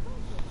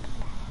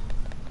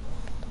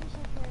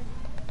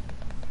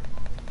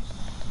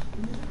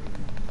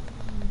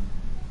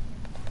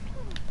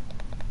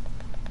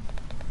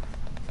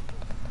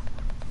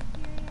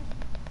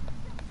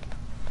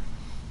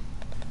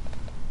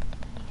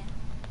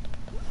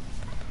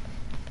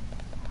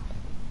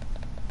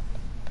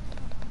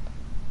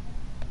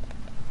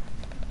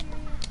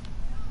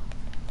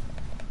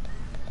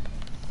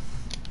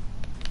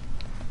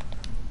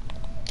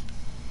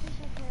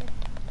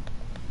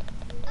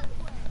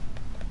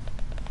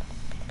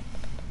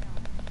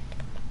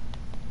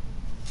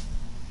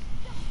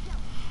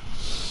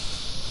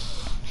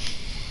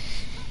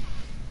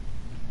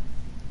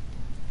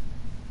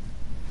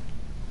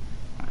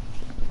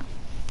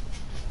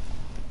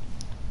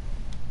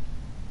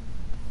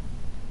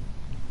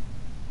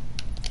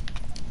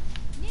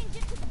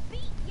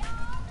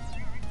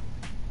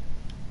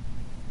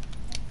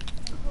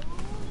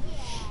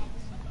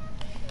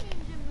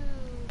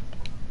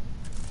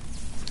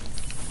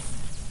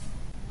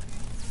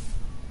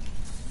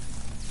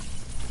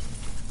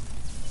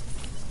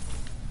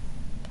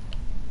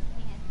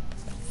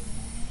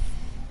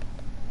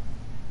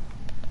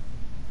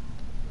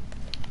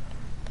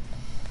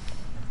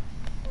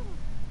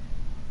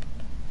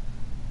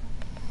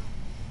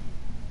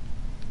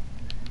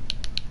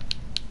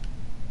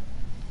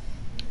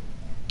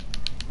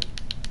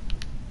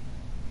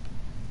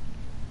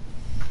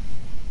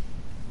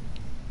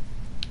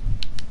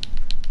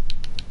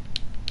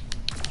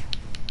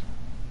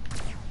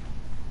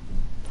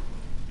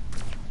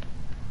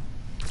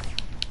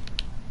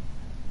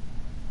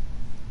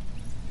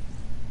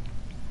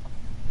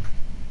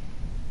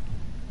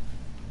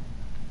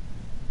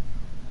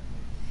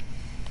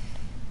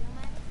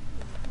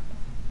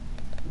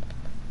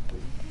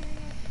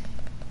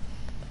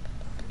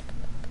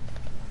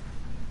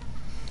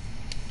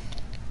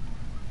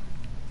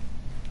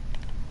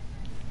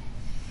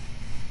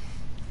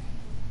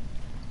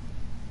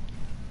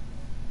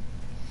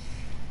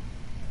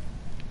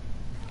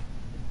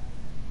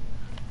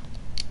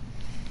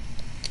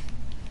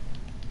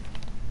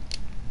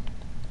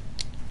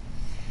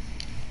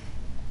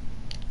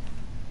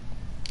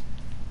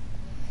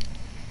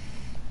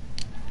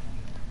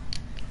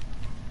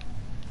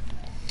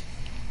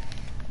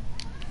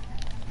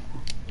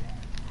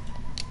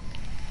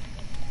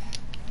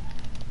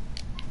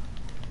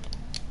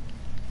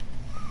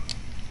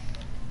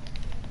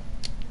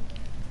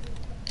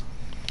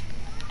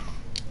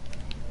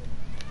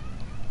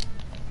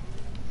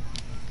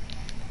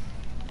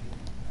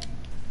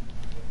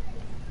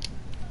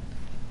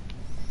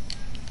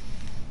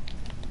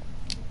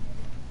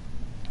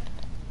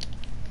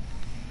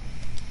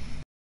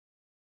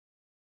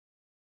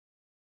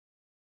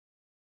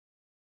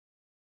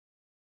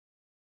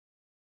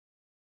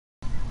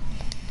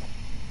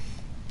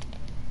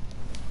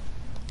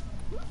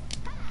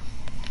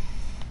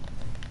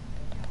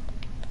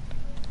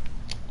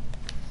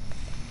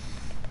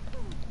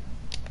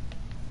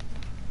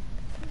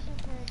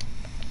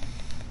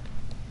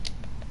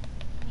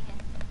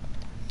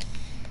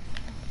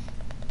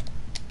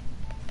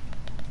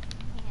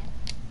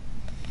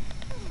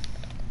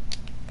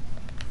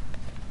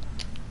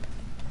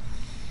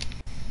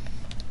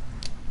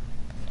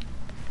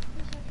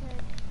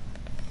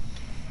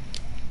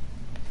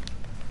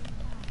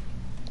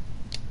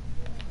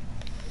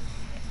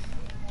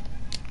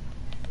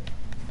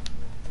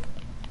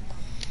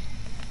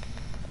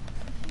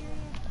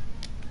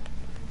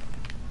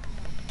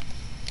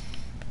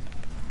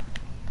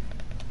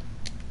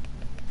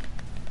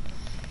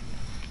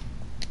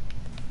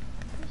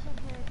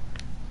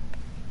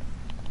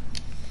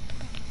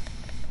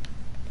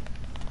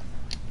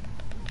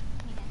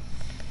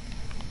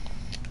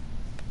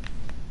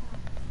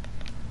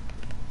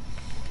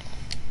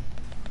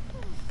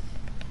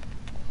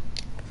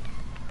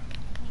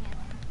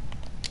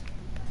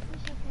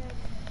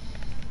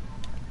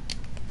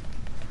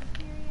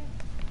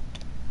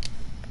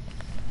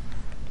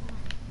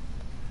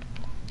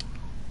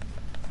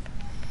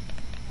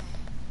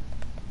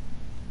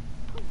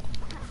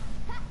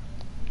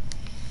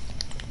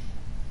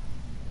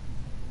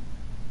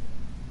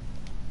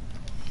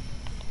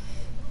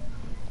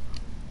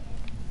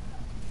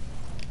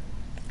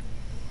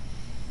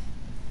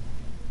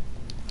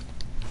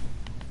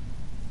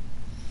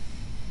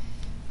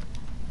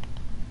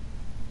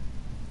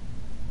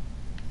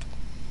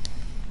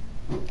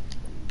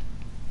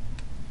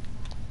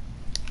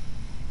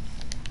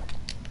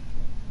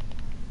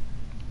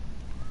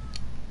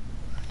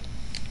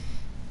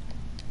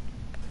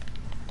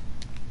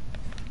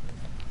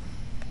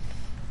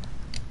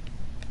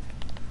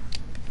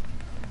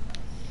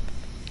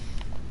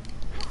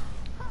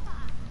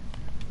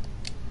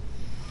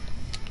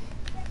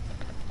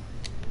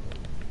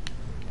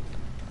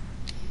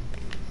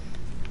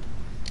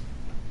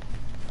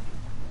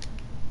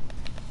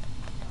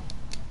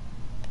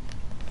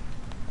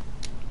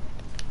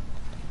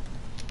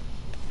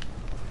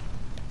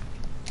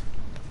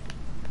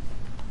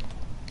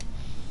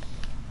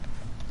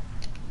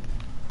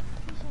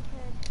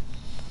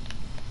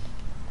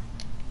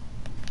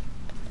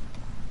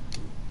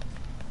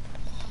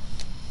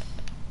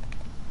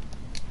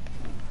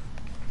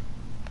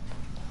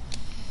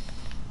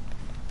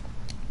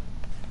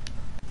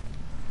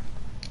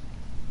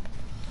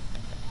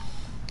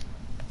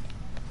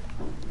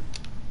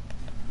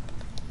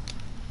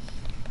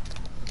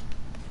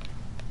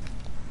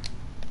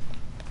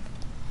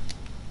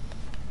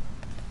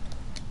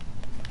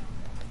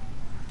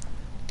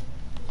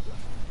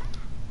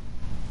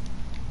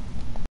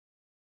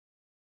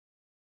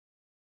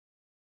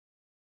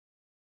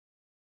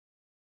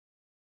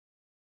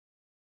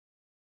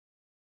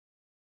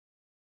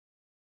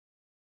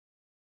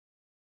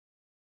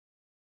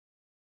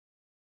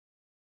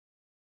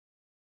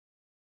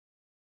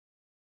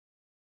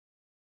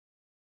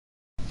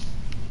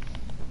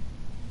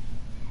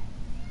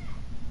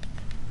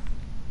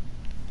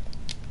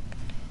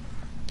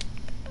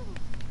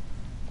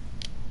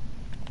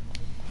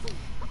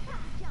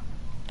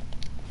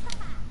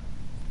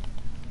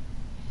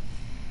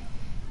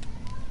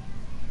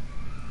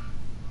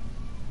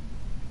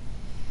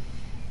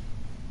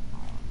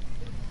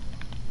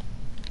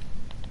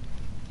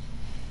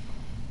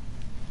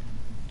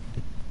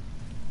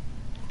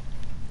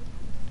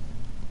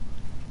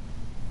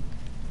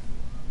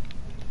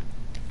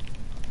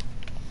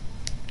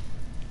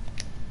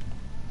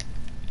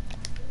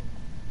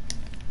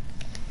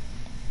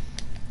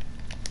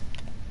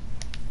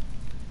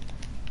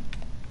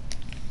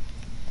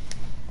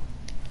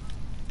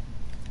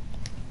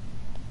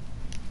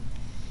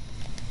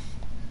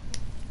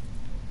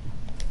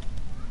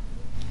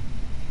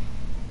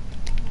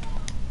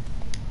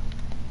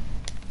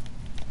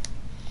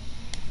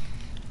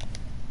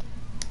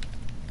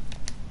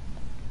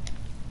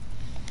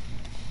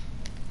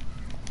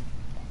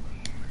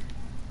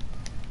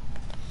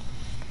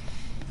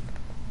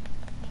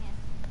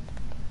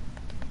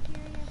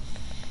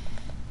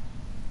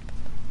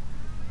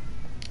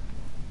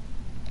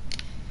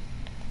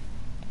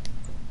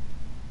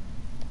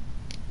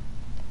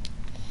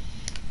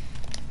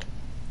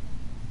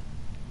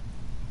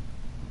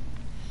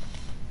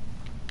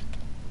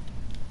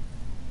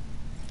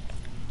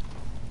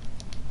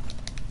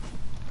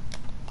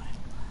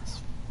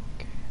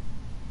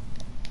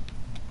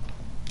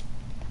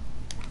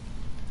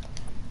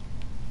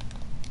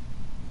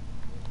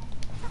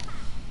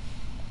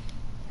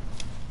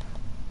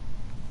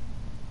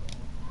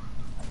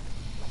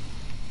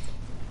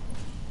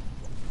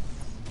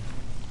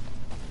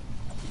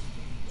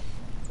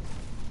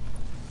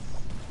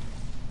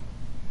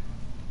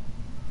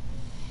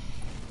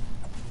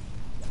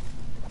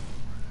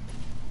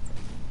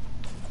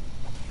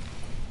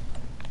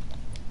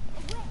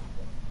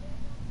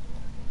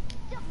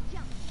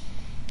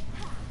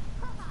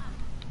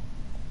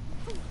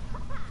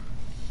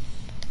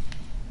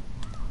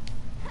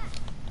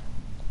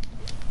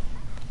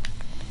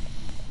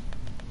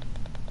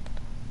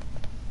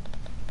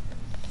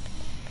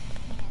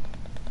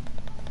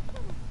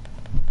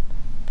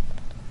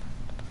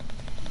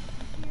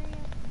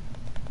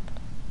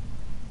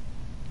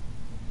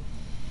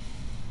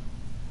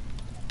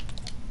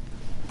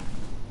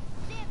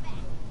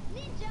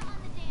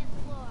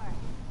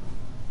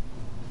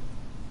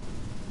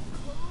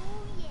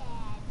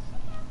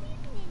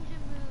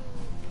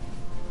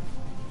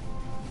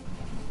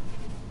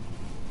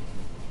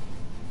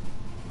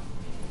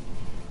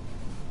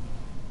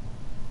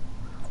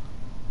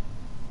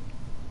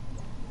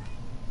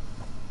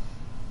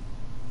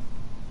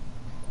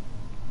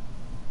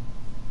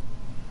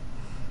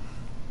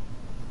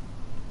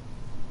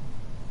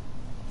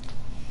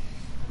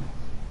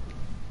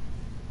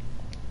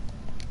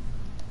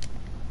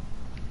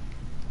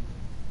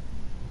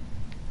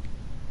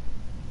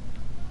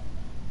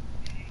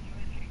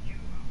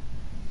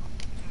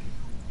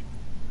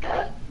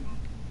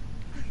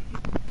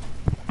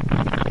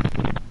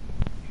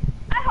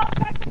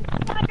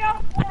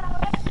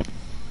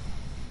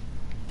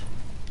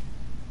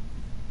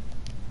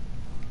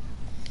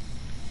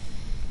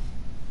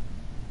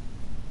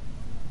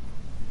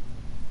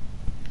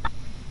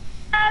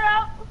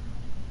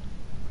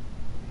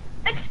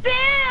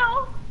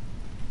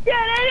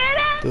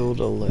build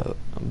a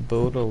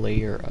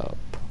layer up.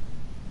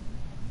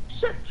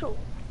 Central.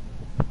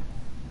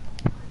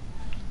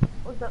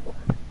 What's that?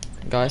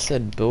 Guy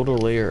said build a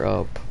layer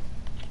up.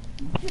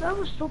 Dude, I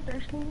was so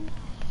thirsty.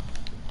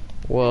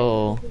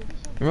 Well,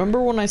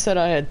 remember when I said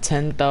I had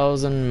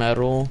 10,000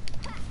 metal?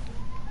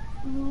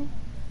 Mm-hmm.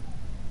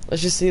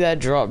 Let's just see that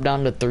drop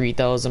down to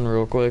 3,000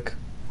 real quick.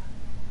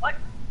 What?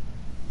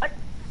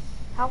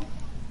 How?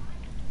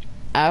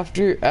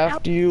 After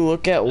you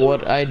look at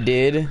what I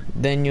did,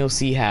 then you'll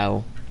see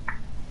how.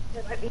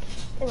 It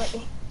might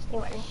be.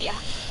 Yeah.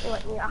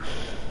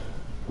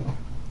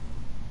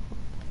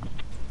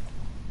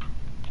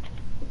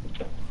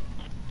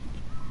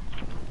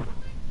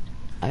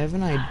 I have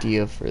an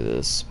idea for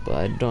this, but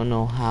I don't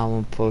know how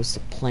I'm supposed to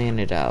plan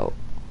it out.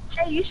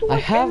 Hey, you should I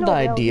watch have the Endo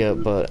Rail. idea,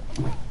 but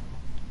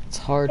it's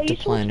hard Hey, to you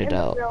should watch plan it Endo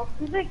out.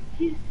 Rail.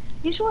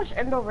 You should watch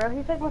Endo Rail.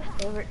 He's like my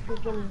favorite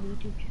freaking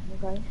YouTube channel,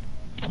 guys.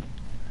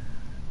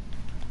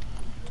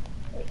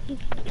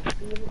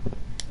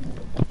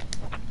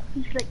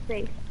 He's like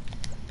safe.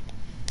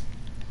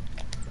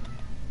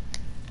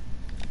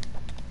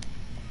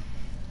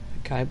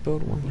 Can I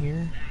build one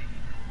here?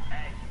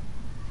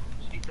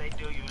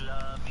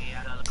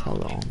 Tell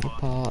only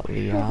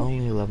partly, I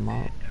only love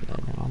my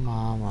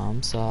mama,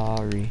 I'm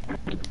sorry.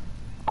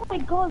 Oh my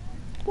god,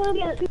 it's gonna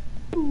get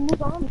more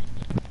zombies.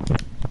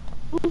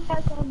 Who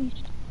has zombies?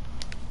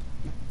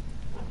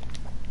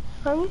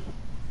 Huh?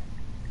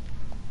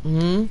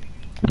 Hmm?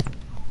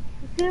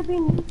 It's gonna be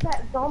new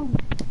fat zombies.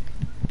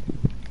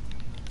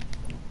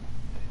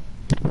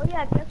 Oh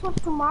yeah, guess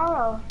what's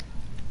tomorrow?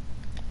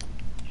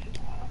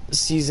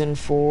 Season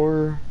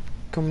 4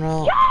 coming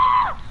out?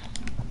 Yeah!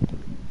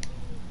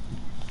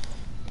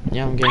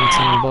 Yeah, I'm getting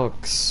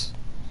 $10.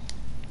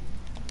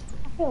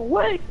 I can't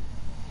wait.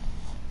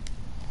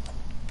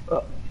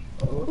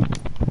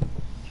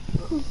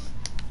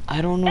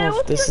 I don't know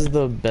if this is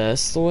the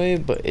best way,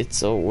 but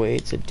it's a way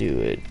to do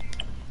it.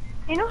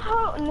 You know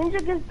how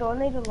Ninja gets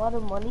donated a lot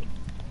of money?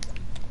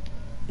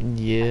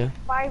 Yeah.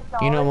 $5.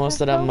 You know,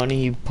 most of that or so? money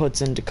he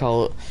puts into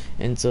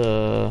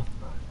Fortnite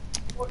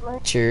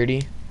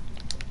charity.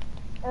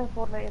 and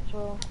Fortnite as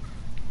well.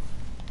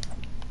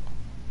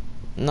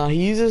 No,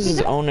 he uses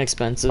his own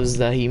expenses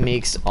that he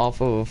makes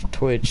off of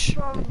Twitch,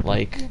 From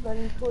like, YouTube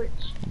and Twitch.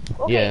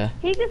 Okay, yeah.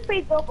 he gets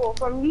paid double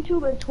from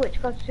YouTube and Twitch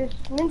because his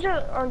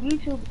Ninja on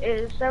YouTube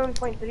is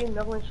 7.3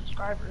 million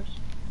subscribers.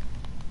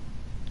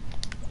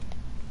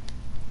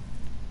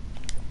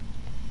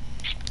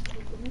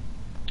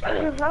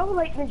 I would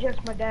like Ninja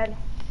as my dad.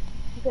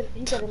 He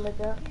got him like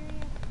that.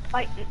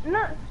 Like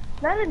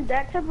not in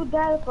that type of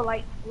dad, but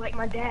like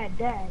my dad.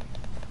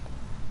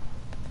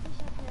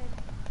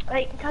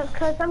 Like,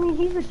 cause I mean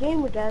he's a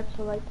gamer dad,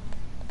 so like,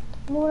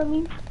 you know what I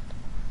mean?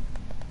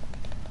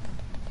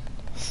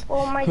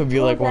 Well, my Could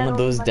be like one of dad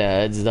those was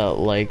dads that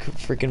like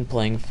freaking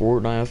playing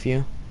Fortnite with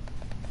you.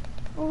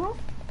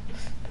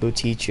 Who'll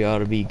teach you how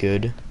to be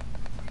good.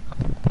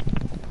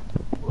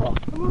 Well,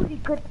 I'm already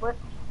good, but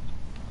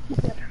he's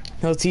better.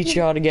 He'll teach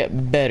you how to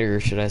get better,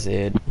 should I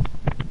say it.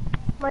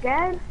 My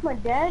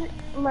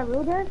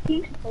real dad, he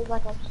used to play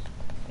Black Ops.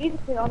 He used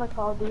to play all the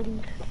Call of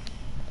Duties.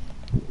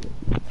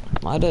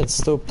 My dad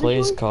still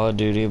plays Call of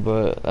Duty,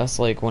 but that's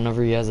like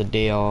whenever he has a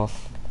day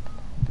off.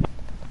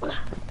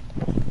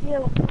 Yeah,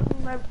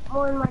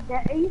 when my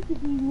dad, it used to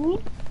be me.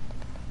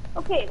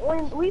 Okay,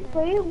 when we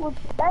played with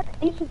that,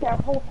 it used to be our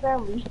whole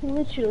family,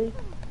 literally.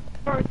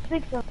 Or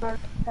 6 of our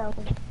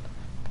family.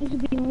 It used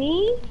to be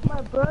me,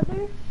 my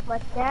brother, my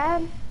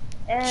dad,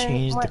 and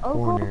Change my the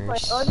uncle, my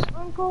corners. other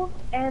uncle,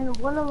 and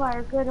one of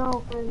our good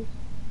old friends.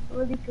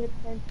 Really good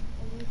friends.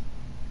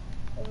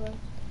 I don't know.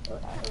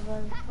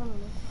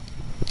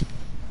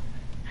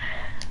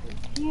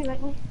 Can you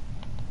let me?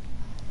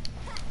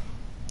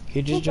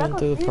 He just jumped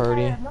through the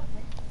party. I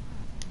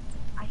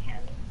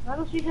can't. I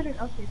don't see that in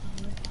updates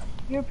on this.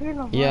 You're appearing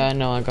on Yeah, I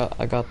know. I got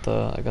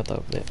the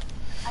update.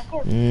 I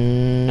can't.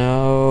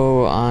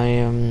 No, I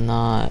am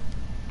not.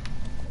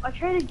 I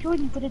tried to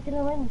join you, but it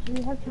didn't let me, so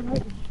you have to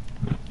let me.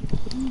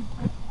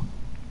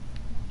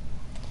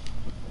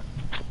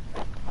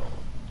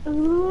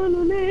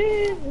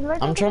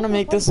 I'm trying to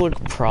make this look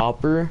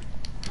proper,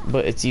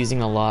 but it's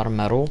using a lot of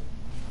metal.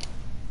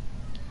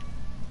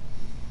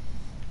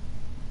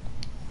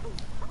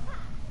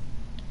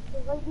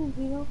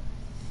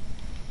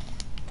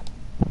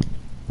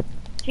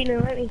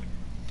 Gino, let me.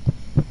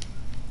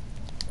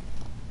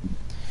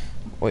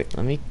 Wait,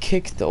 let me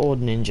kick the old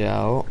ninja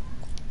out.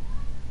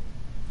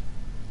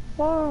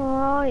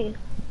 Why?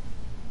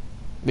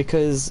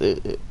 Because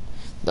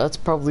that's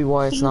probably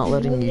why it's not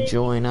letting you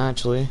join,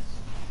 actually.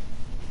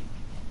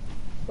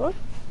 What?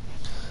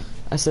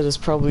 I said it's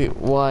probably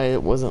why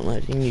it wasn't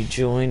letting you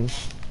join.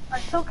 I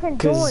still can't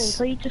join,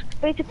 so you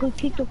just basically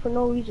kicked him for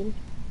no reason.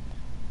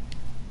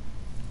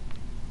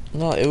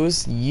 No, it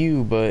was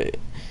you, but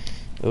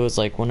it was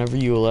like whenever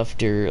you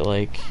left your,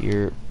 like,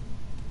 your,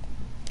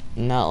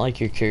 not like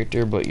your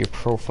character, but your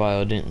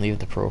profile didn't leave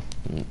the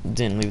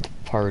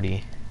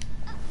party.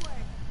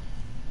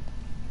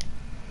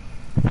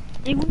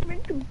 It was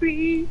meant to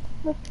be.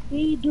 Let's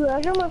see, dude.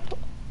 I got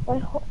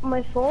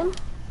my phone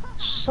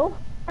so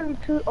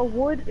into a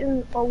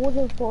wooden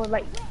floor,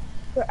 like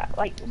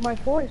my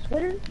floor is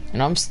wooden.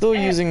 And I'm still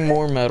using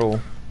more metal.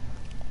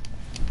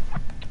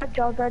 I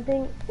dropped that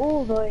thing.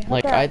 Oh boy.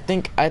 Like I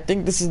think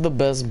this is the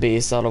best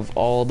base out of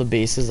all the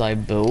bases I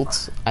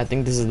built. I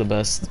think this is the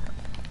best.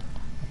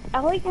 I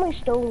like my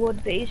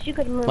stonewood base. You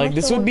could remember. Like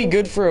this would be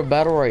good for a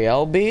battle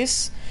royale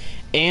base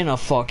and a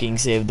fucking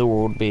save the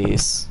world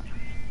base.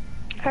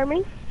 Pardon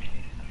me?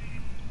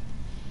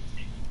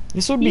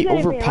 This would be You got it,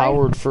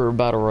 overpowered for a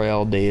battle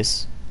royale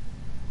base.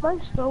 My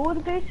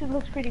stonewood base, it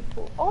looks pretty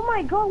cool. Oh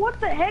my god, what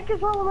the heck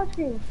is wrong with my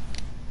screen?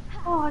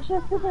 Oh, I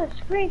should have put that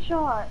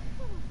screenshot.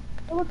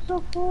 It looks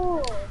so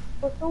cool,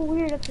 but so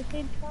weird at the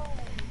same time.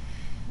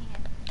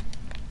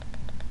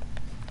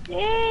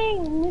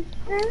 Dang,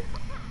 mister.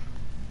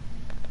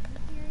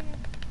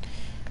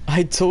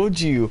 I told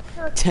you,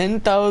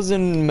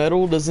 10,000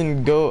 metal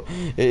doesn't go.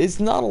 It's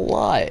not a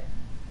lot.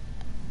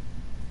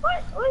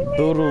 What? What do you mean?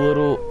 Build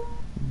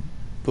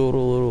a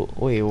little.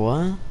 Wait,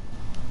 what?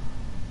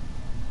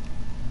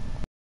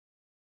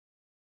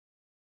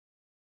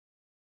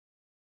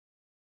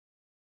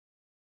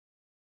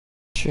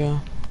 Sure.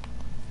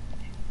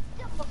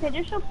 Okay,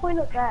 there's no point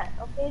of that.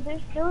 Okay,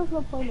 there was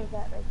no point of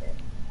that right there.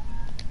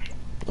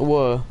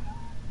 What?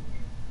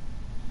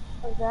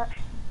 What was that?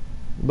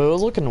 But it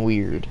was looking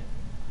weird.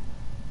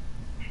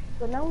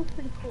 But that was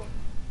pretty cool.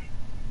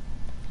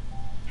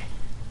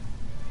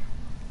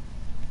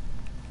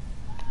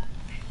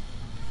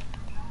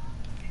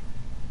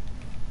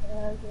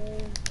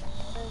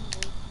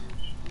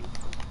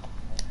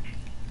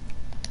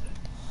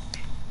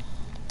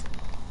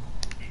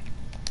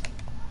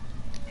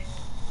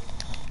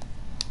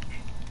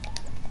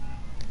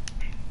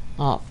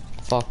 Oh,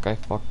 fuck, I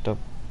fucked up.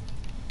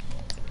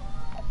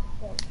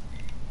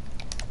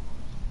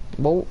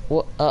 Well,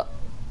 what,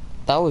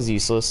 that was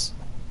useless.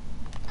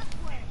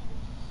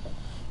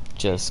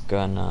 Just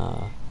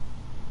gonna...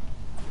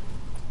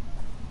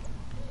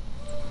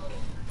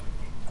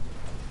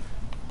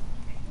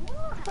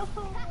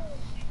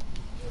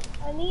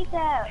 I need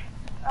that.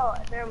 Oh,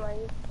 never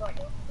mind. What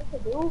to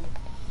do?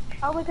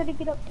 How am I gonna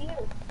get up here?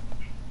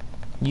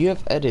 You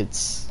have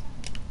edits.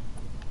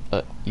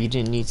 You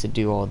didn't need to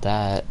do all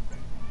that.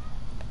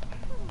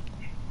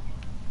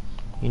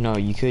 You know,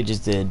 you could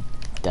just did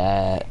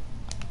that.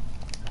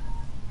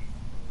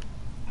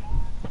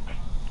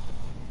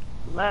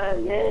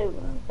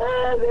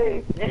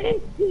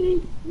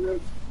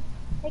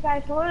 Hey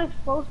guys, so what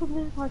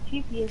explosiveness on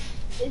TP is?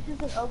 This is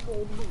an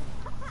upgrade.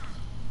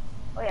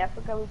 Oh yeah, I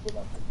forgot we did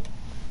upgrade.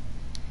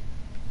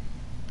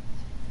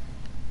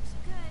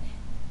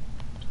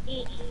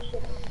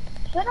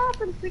 Shut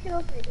up and freaking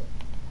upgrade it.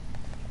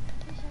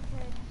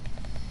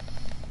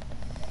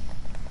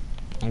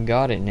 I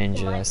got it,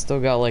 Ninja. I still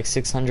got like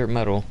 600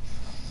 metal.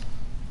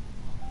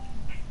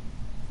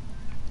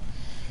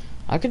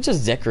 I could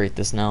just decorate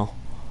this now.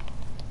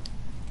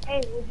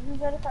 Hey, would you do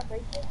that if I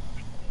break it?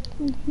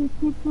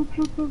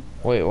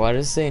 Wait, why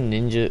does it say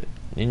Ninja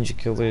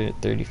Killer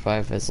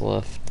 35 has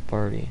left the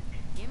party?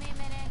 Give me a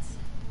minute.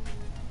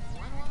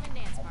 One woman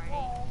dance party.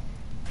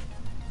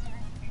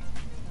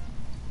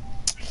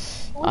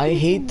 I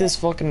hate this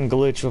fucking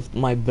glitch with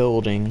my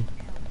building.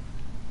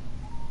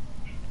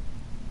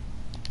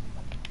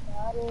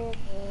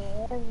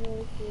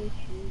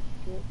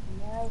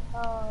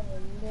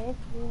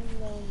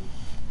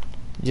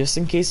 Just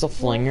in case a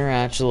flinger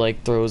actually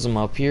like throws him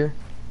up here.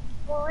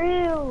 For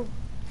real.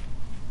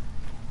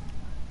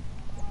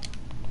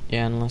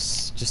 Yeah, and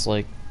let's just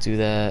like do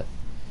that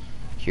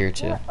here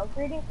too. Yeah,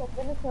 upgrading so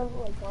then it's not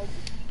like garbage.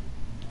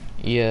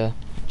 Yeah,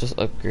 just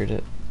upgrade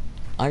it.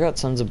 I got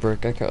tons of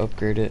brick. I could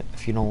upgrade it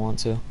if you don't want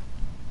to.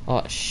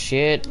 Oh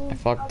shit! I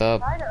fucked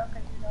up. I don't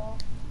know,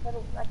 but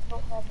I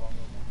don't have all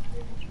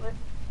of it.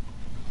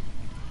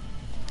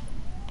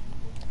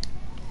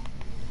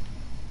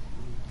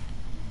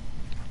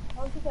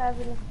 I don't think I have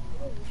enough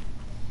materials.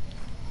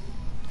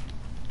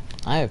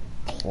 I have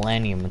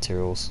plenty of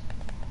materials.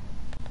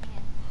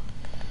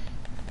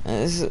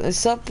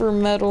 Except for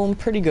metal, I'm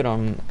pretty good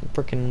on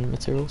bricking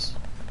materials.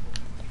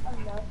 I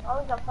don't know. I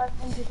only got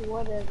 500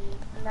 wood and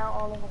now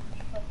all of them are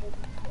 500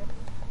 wood.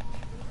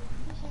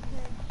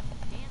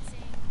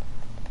 Dancing.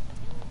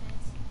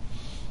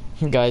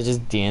 Deal with it. Guys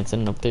just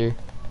dancing up there.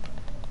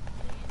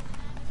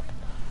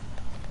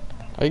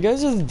 Are you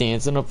guys just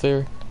dancing up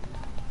there?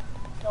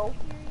 No.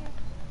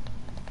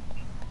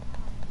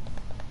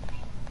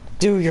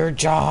 Do your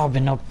job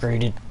and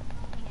upgrade it.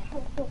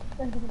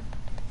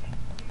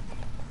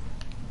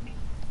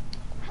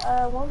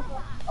 One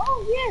more.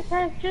 Oh yes, I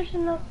have just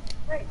enough.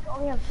 Right.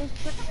 Oh yeah, 6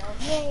 foot now.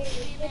 Yay!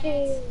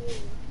 Yay!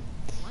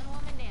 One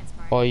woman dance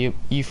party. Oh,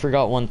 you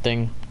forgot one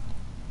thing.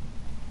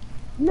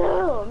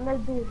 No, I'm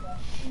not doing that.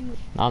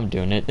 I'm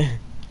doing it.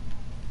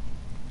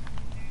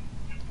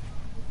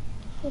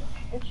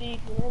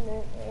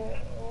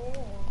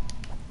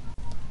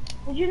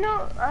 Did you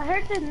know? I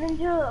heard that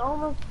Ninja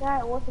almost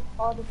got what's it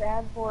called, the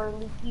ban for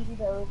Luigi,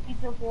 the Luigi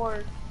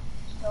for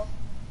stuff.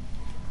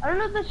 I don't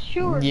know if that's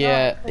true or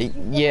Yeah, not. 'Cause he's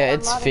done yeah, it a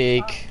it's lot of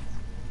fake. times.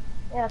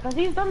 Yeah, because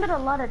he's done it a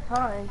lot of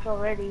times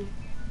already.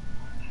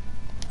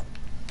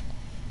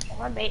 Oh,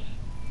 my bait.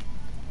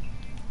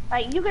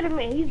 Like, you gotta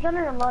admit, he's done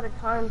it a lot of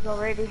times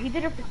already. He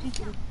did it for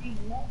season 3,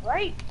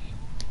 right?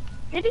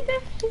 Did he do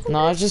it for season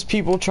No, 3? it's just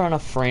people trying to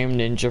frame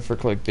Ninja for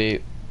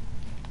clickbait.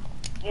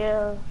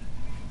 Yeah.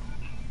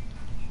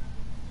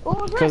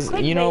 Well, it's not Cause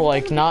you know, clickbait,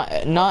 like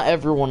it's not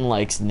everyone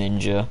likes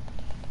Ninja.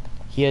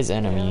 He has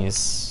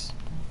enemies.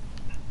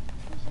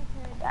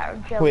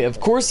 Wait, of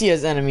course he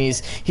has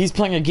enemies. He's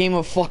playing a game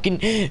of fucking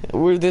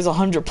where there's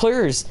 100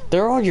 players.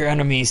 They're all your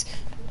enemies.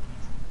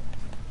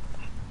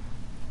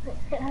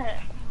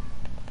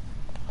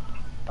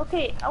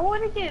 Okay, I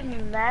want to get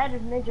mad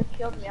if Ninja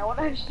killed me. I want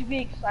to actually be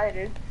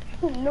excited.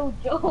 No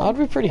joke. I'd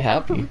be pretty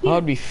happy.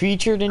 I'd be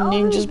featured in I would be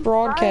Ninja's excited.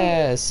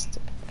 broadcast.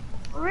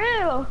 For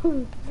real.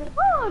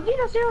 Oh,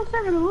 Gino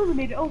 07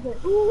 illuminated. Okay.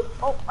 Ooh.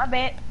 Oh, my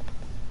bad.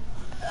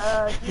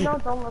 Gino,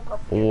 don't look up.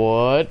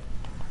 What?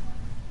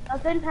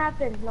 Nothing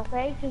happened,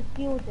 okay? Just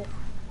deal with it.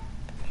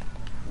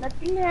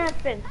 Nothing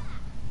happened.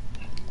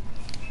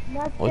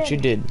 Nothing. What you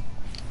did?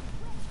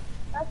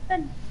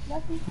 Nothing.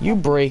 Nothing. You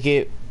break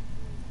it.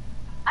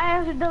 I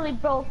accidentally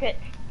broke it.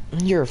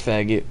 You're a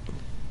faggot.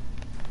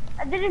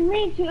 I didn't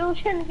mean to. I was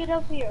trying to get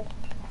up here.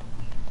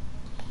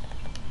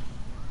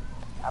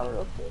 I will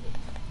okay.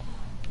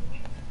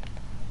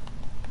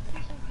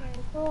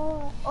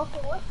 Okay,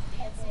 what's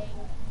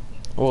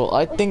Well,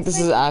 I think this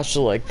is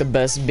actually like the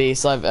best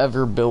base I've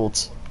ever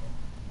built.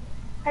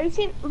 Have you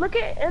seen? Look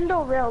at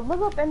Endo Rail.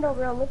 Look up Endo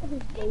Rail. Look at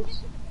his base.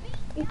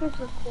 He's just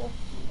so cool.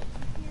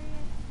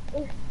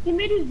 He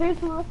made his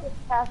base look like a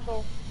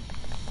castle.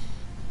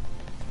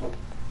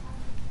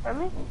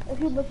 Remember? If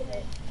you look at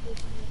it.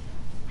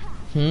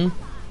 Hmm?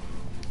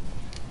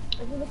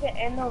 If you look at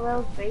Endo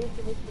Rail's base,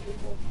 it looks really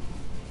cool.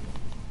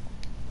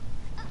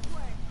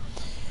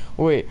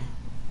 Wait.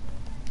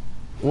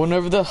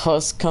 Whenever the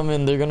husks come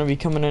in, they're gonna be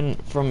coming in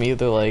from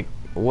either like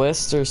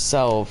west or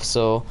south.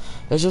 So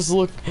let's just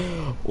look.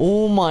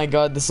 Oh my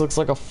god, this looks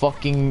like a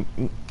fucking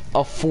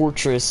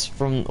fortress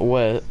from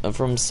west,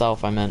 from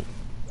south. I meant.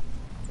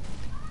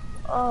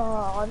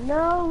 Oh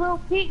no, Lil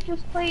Peak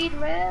just played,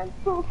 man.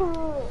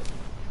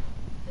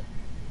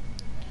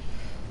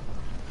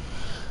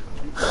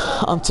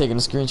 I'm taking a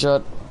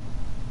screenshot.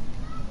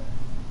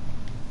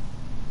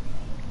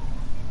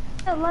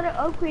 A lot of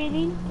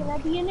upgrading. Can I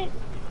be in it?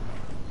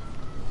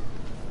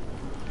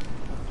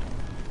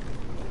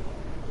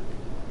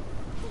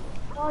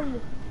 Are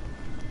you?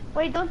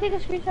 Wait, don't take a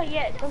screenshot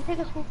yet. Don't take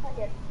a screenshot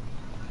yet.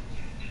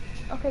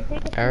 Okay, take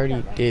a screenshot. I already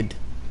now. did.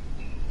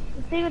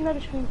 Let's take another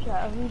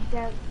screenshot of me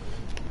down.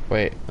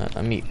 Wait,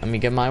 let me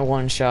get my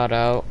one shot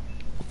out.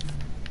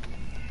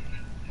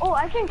 Oh,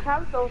 I can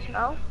craft those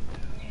now.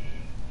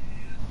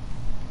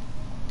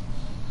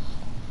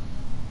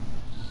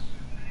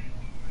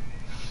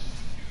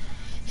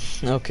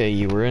 Okay,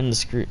 you were in the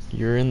screen.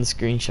 You're in the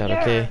screenshot.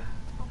 Yeah. Okay.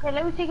 Okay,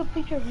 let me take a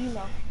picture of you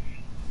now.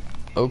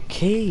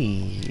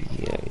 Okay.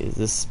 Is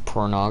this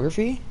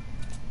pornography?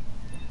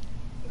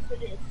 Yes,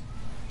 it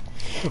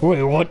is.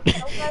 Wait, what?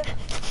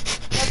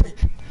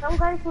 Some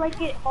guys like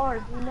it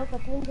hard, you know,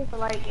 but some just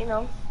like, you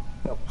know,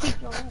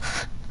 peek your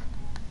ass.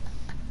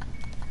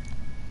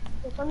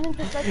 So some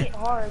just like it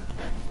hard.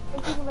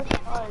 Some people like it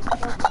hard.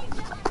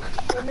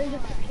 And then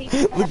just peek.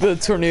 Look at the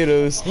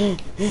tornadoes.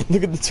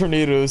 Look at the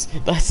tornadoes.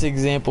 That's the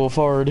example of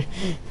hard.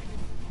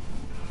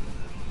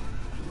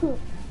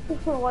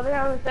 While they're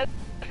having sex.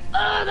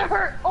 Oh, that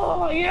hurt.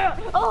 Oh yeah.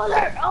 Oh,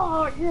 that.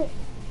 Oh yeah.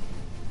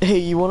 Hey,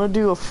 you wanna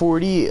do a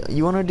 40?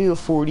 You wanna do a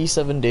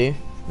 47-day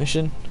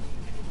mission?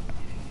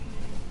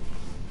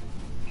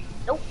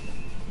 Nope.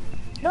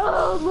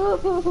 No,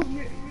 move.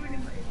 You're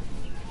ruining my.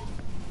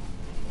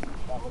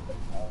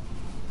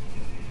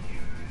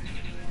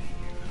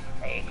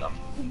 There you go.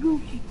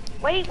 Gucci.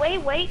 Wait.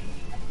 I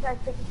gotta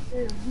take a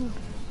picture of you.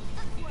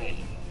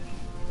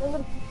 I'm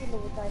gonna put you in the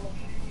vagina.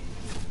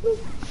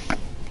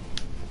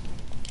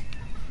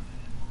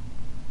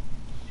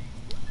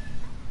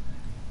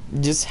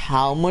 Just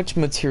how much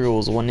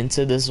materials went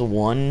into this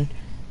one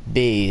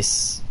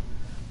base?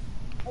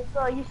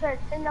 So you said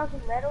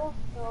 10,000 metal,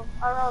 so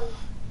around.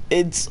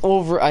 It's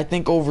over. I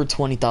think over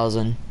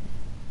 20,000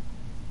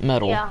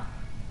 metal. Yeah.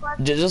 Plus,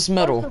 Just plus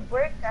metal. the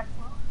brick, that's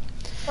all.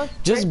 Plus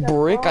Just that's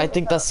brick. all I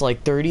think about- that's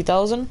like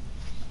 30,000.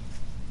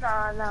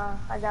 Nah,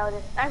 I doubt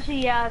it.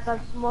 Actually, yeah, because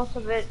most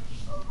of the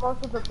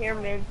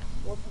pyramids,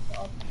 most of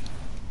the.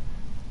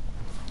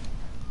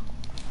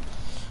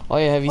 Oh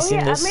yeah, have you Oh, seen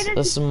yeah, I this? made it-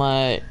 This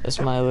is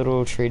my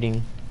little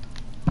trading.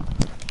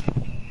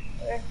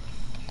 Where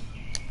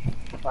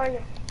are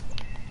you?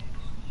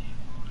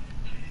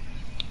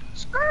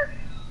 Skirt.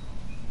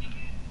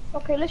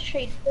 Okay, let's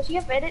trade. Does he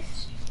have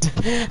edits?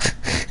 I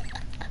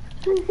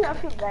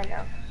feel bad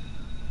now.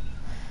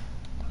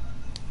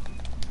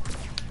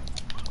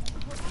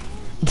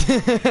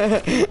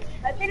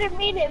 I didn't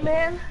mean it,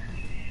 man.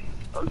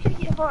 Don't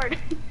take it hard.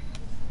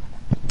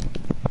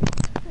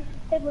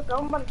 Hey, look,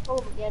 I'm about to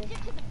pull him again. Get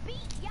to the beat,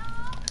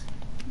 y'all.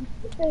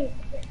 Okay.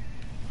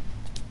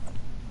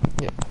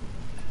 Yep.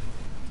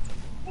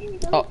 Hey,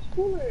 that Oh. looks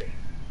cooler.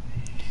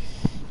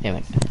 Damn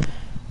it.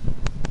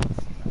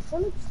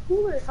 That looks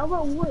cooler. How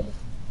about wood?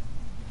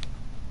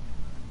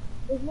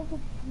 There's no good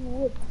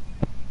wood.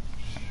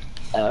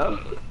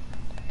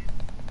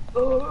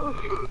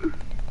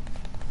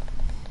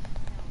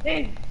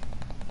 Hey.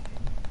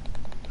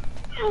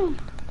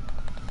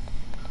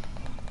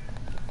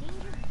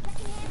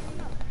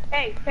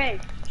 Hey,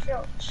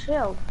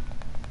 chill.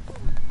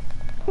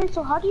 Okay,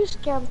 so how do you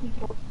scam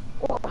people?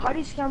 Or how do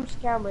you scam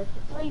scammers?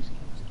 How do you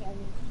scam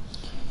scammers?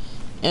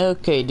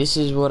 Okay, this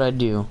is what I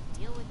do.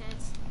 Deal with it.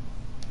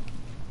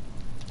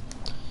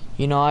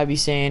 You know, I be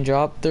saying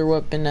drop their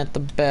weapon at the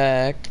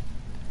back,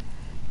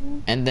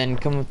 and then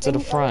come up to the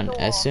front.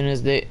 As soon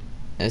as they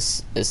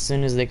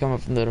come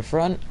up to the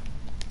front.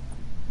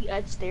 You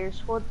add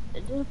stairs. Well,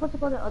 they're supposed to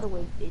go the other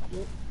way,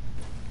 idiot.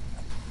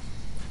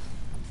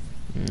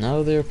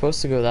 No, they're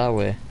supposed to go that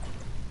way.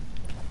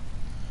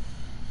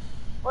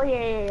 Oh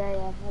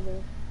yeah.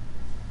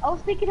 I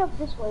was thinking of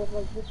this way,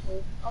 like this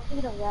way. I was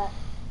thinking of that.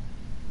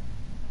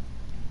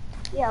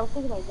 Yeah, I was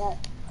thinking like that.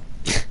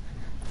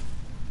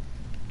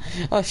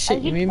 Oh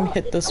shit, you made me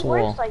hit this It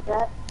wall. works like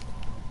that.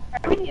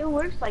 I mean, it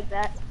works like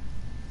that.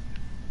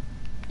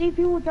 See,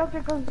 people drop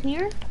their guns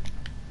here.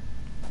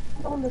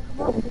 Oh, no,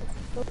 come on.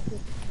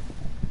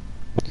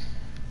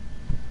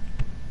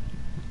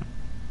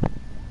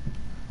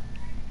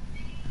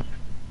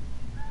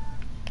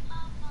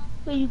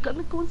 So you got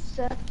me going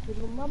south to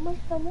the mama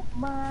son of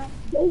my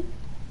day.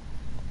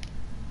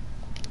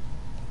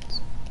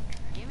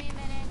 Give me a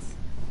minute.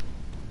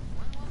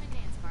 One woman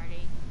dance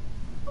party.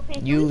 Okay,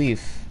 You please.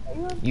 leave. Are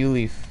you on? You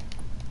leave.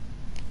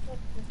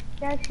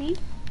 Can I see?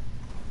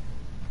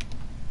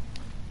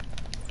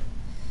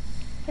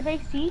 Can I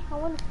see? I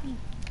want to see.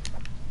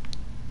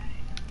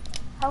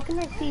 How can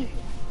I see?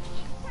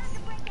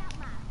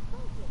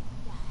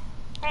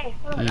 Hey,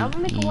 hold on. I'm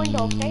gonna make a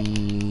window, okay?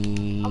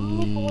 I'm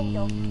gonna make a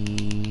window.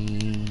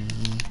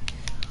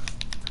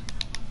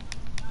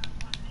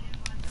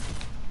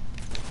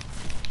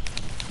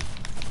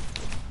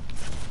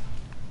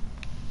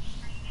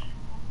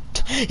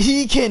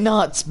 He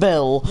cannot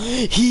spell.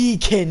 He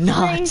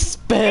cannot Hey,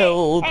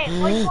 spell.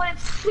 Hey, what do you want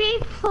to see?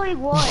 Play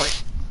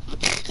what?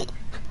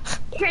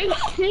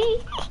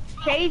 Tracy?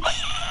 Try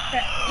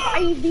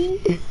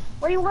D?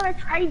 What do you want to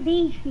try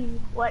D?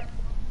 What?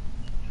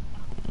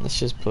 Let's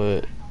just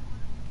put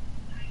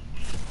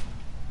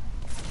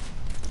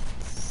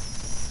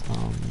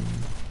some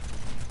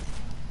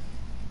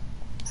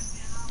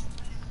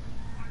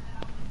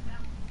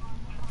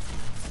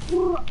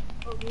Oh,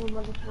 you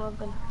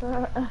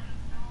motherfucker.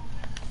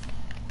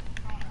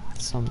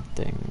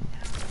 something.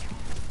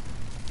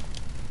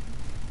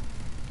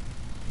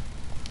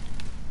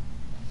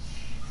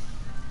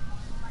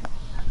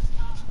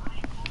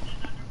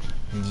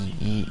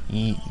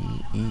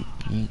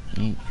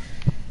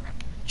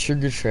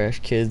 Sugar trash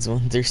kids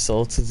want their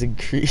salt is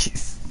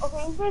increased. Okay,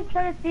 I'm gonna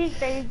try to see if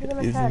they're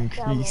gonna Is try to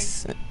download.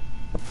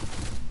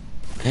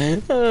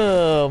 increase.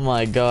 Oh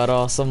my god,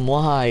 awesome.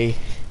 Why?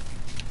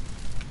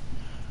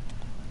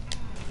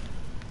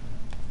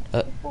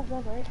 Full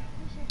gun, right?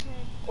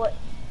 What?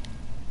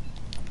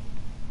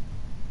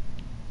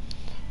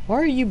 Why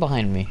are you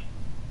behind me?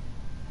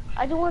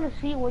 I don't want to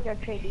see what you're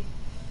trading.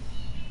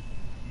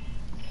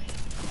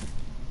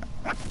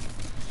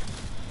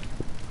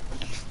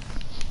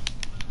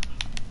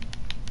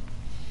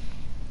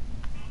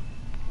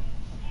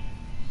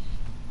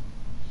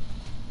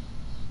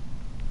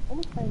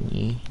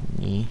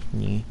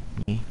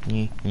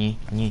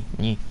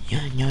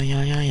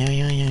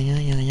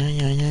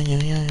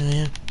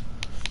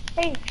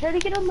 Hey, try to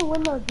get on the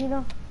window,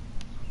 Gino.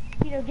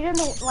 Gino, get in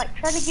the, like,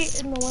 try to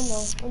get in the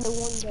window,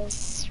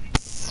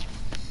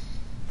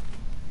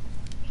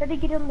 Try to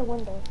get in the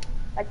window.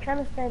 Like, try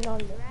to stand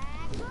on it.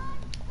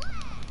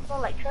 No,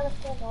 like, try to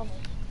stand on it.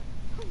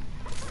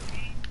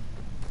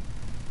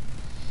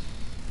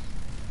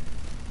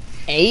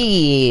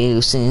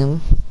 Hey,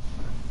 Sam.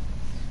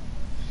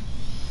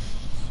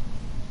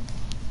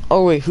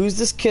 Oh wait, who's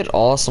this kid?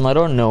 Awesome, I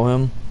don't know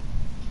him.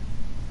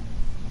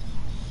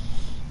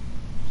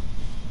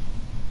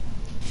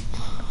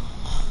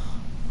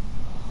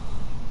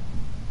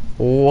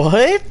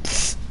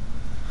 What?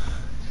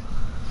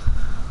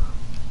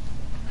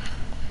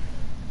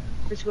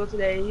 For school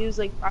today, he was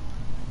like,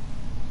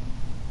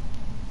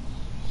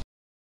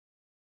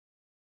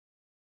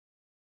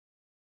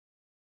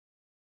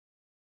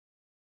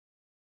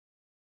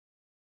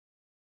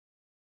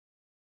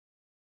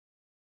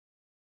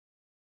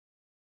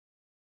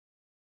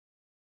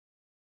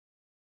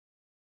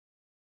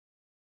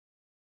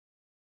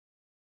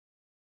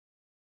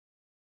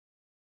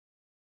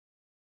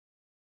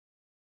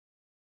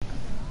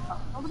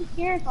 nobody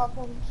cares about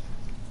them.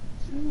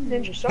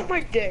 Ninja, suck my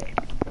dick.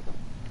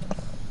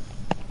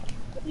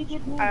 What do you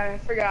get me? I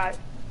forgot.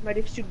 My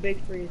dick's too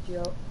big for you,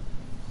 Joe.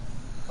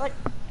 What?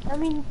 I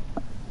mean,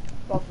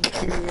 Fucking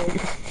 2-year-old.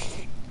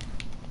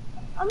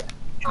 I'm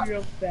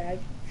 2-year-old bag.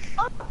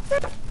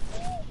 13.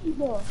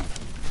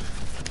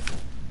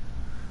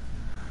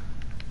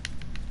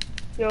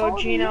 Yo,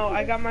 Gino,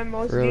 I got my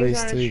most views Release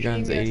on a 3 stream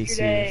guns, 82,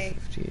 yesterday.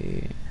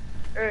 50.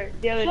 Or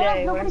the other Shut up,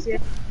 day. When I nobody-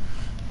 said,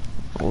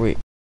 Oh, wait.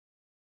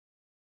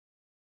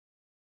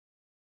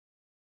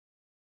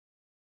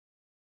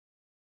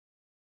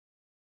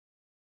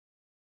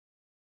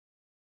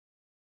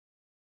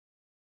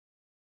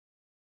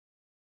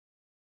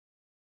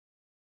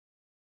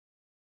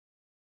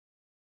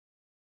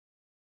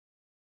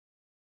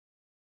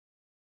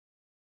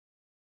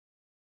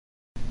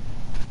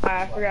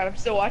 I forgot, I'm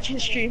still watching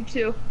the stream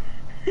too.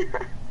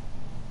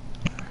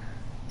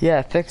 Yeah,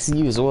 it affects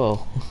you as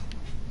well.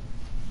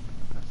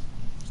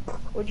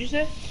 What'd you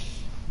say?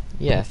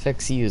 Yeah, it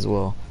affects you as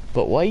well.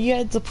 But why you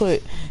had to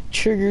put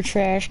trigger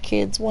trash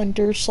kids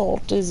winter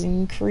salt is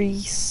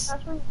increase?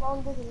 That's what's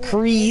wrong with me.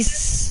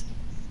 Crease.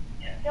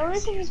 The only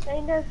thing he's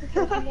saying that is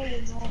because you know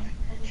you're wrong.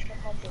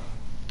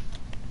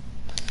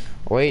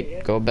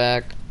 Wait, go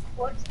back.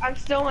 What? I'm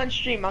still on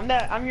stream.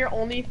 I'm your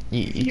only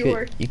You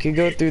viewer. could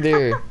go through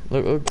there.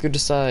 Look to the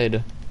side.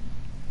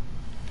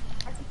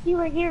 I can see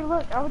right here,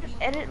 look, I would just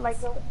edit like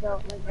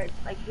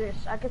this.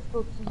 I can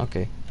still see.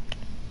 Okay.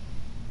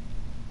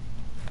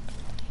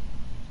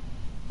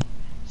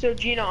 So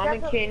Gino,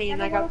 I'm in Kenny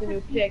and I got the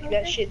new pick.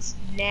 That shit's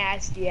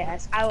nasty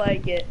ass. I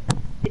like it.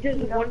 It does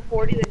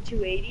 140 then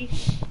 280.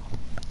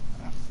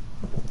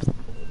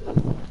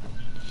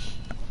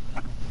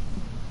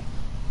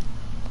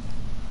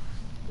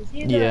 Is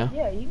he in the- Yeah.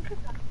 Yeah, you can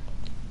cook that.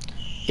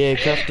 Yeah, it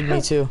crafted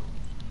me too.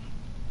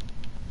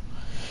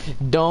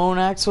 Don't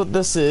ask what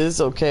this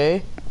is,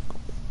 okay?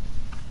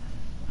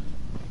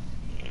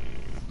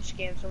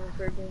 Scam someone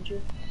for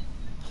adventure.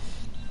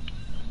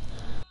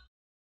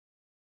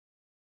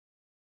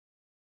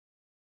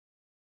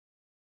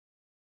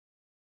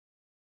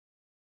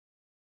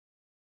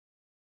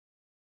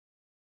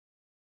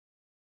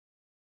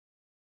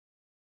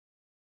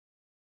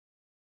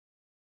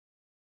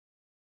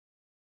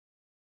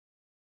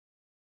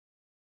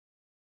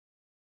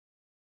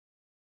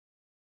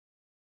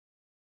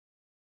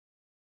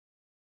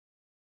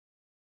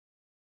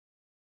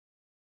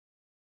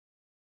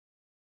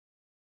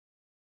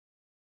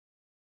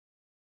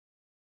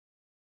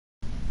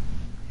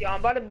 Yeah, I'm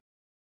about to.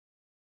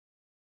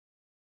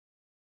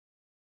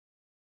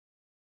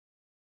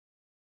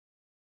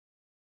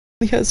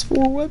 He has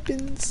 4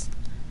 weapons.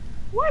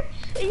 What?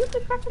 Are you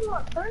expecting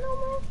Nocturnal,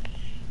 man?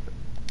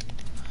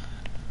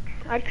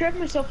 I'd craft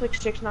myself like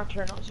 6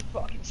 Nocturnals. You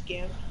fucking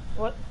scam.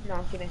 What? No,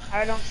 I'm kidding.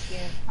 I don't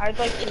scam. I'd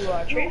like to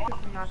trade for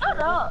some Shut Nocturnals.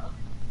 up.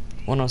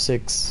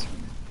 106.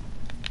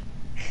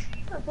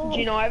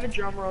 Gino, I have a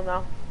drum roll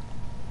now.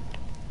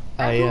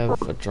 I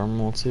have a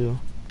drum roll too.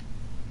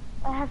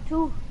 I have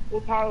 2.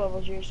 What power level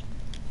is yours?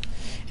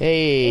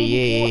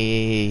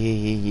 Hey.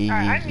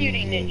 Alright, I'm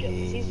muting Ninja.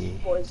 His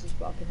voice is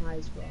fucking high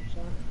as fuck,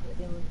 so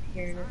I'm not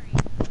hearing it.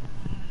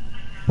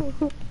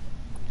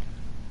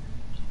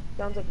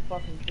 Sounds like a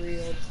fucking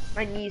 3-year-old.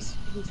 My niece,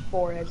 who's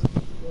 4, has a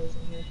voice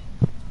in here.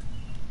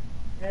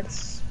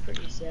 That's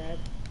pretty sad.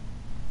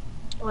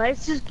 Why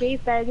is this gay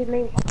faggot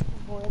named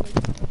Boy?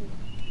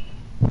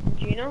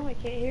 Gino, I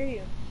can't hear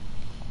you.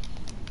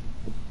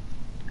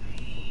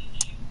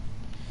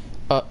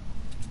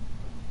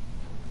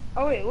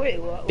 Oh wait,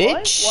 what?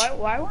 Bitch.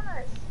 Why would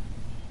I?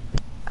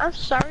 I'm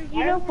sorry,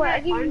 you know, but I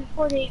give you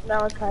 48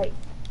 malachite.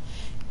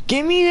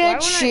 Give me that Why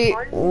would I shit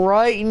argue?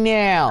 right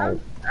now.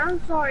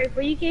 I'm sorry,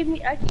 but I gave you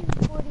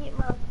 48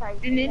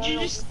 malachite. Did Ninja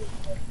just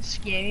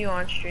scam you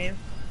on stream?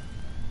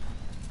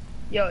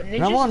 Yo,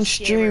 Ninja's I'm on a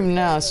stream scammer.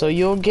 now, so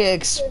you'll get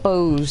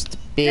exposed,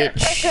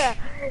 bitch.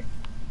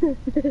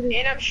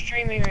 And I'm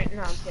streaming right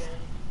now.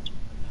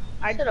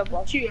 I'm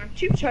kidding. I'm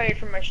too tired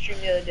from my stream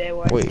the other day.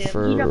 Where I Wait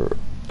scammed-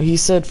 for. He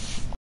said.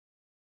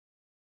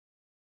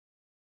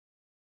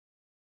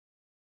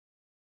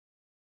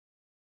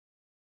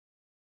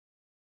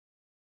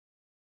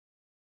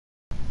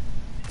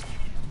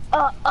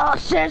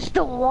 Says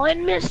the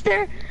one,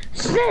 mister?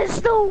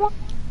 Says the one.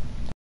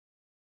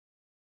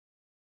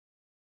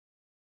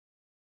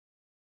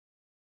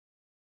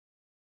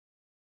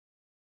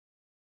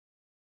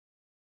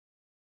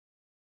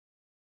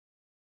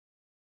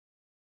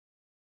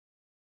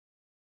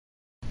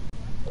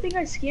 I think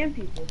I scam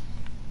people.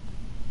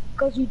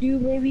 Cause you do,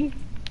 maybe.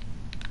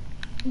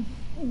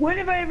 When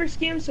have I ever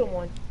scammed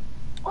someone?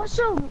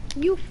 Also,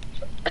 you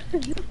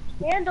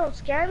handle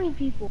scamming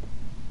people.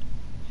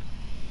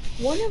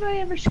 When have I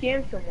ever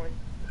scammed someone?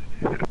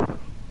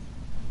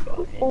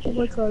 Oh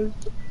my god.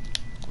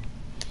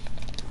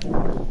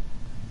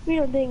 We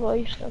don't think why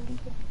you scam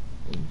people.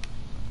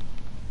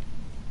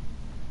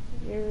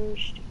 You're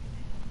stupid.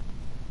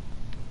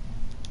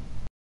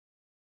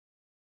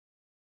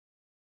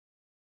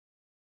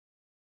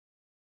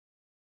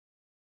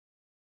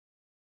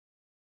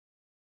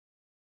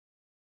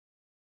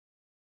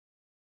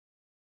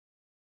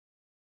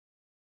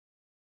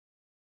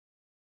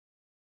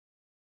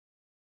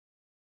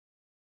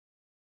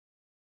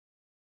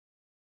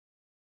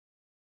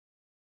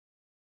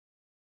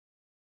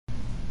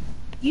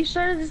 You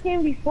started this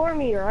game before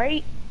me,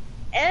 right?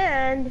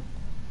 And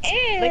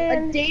Like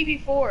a day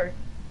before.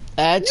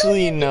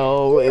 Actually,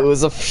 no. It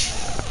was a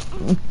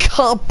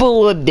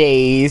couple of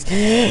days.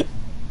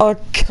 A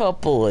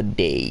couple of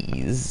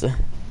days.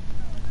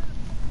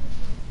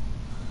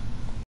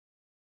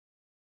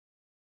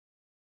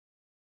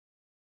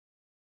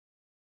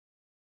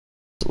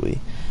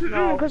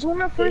 No, Because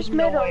when I there's first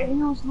no met way. him,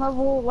 he was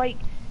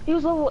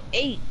level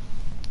 8.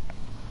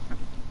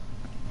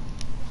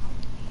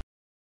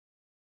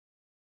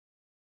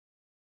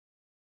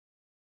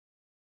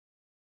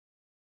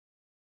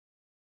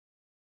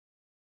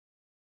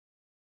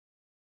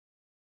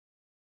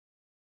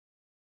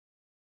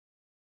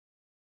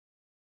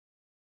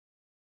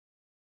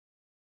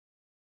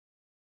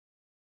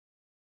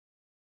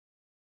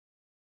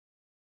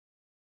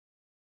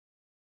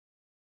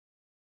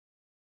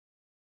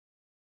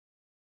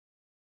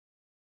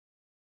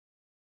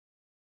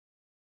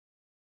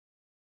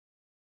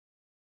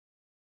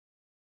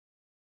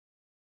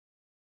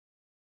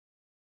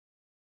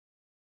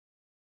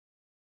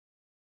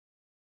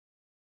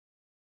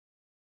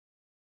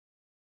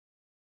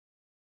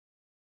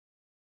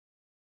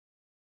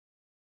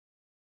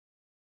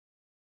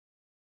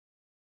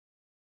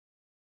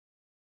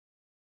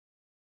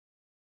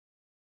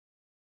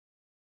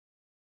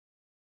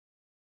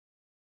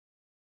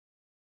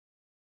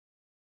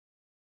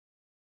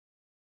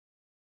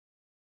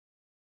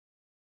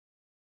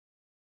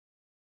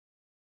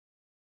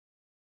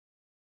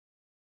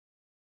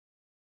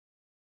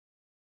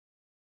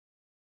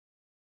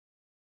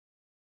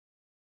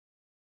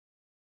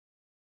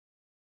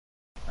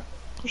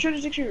 I'm sure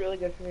this is actually really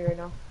good for me right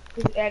now.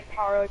 Because add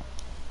power.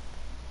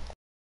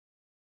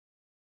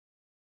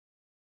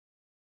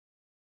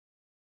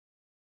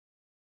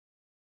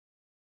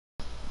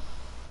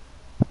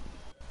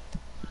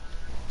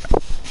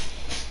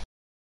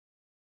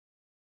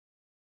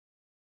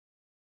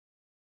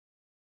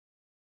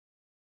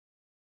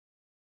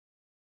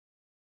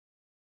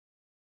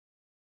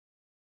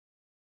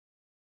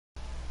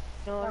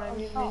 No, what I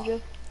mean,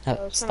 Ninja?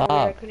 That was kind of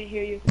weird. I Stop. couldn't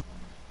hear you.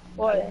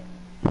 What?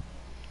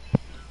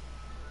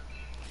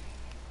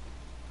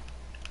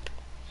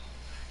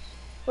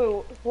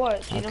 Wait,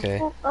 what? Gino? Okay.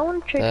 Oh, I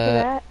want to trade for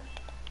that.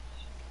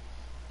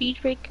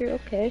 Speedbreaker,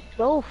 okay.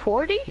 Level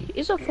 40?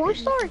 Is a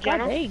 4-star? God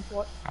Gino? dang.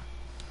 What?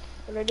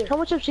 What did I do? How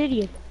much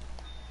obsidian?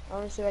 I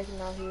want to see if I can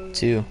now hear you.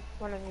 2.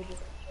 When I need you.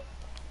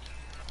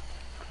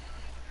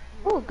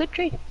 Oh, good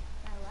trade.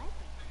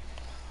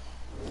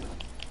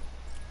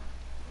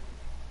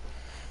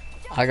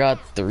 I got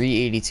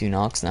 382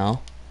 knocks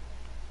now.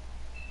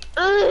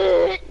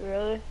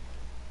 Really?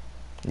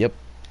 Yep.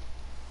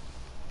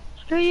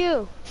 Screw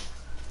you.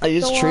 I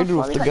just traded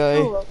with the guy.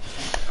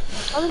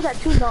 I only got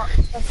 2 knocks.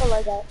 That's all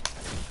I got.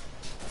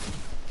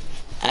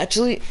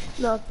 Actually,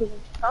 No, I'm kidding.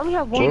 I only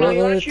have 1 what knock. are you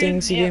wanna the shoot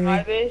things he at gave my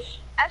me? base?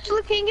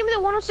 Actually, can you give me the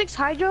 106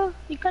 Hydra?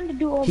 You kinda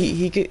do all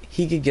He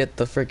could get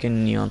the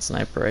freaking neon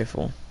sniper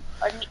rifle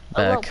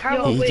well, back.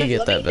 power He wait, could get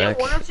let me that get back.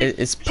 106.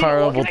 It's Gino, power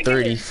what level can I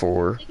get it?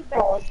 34.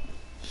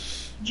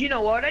 Do you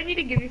know what I need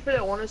to give you for that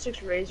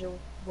 106 Razor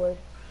wood?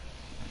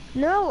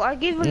 No, I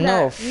gave him that.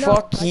 No, No,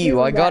 fuck I you. gave him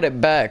I got that.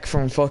 it back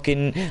from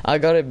fucking. I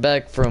got it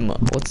back from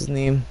what's his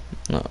name?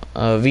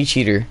 V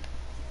Cheater.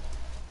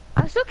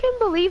 I still can't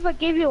believe I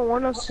gave you a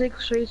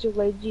 106 Razor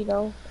Blade,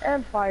 Gino,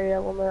 and Fire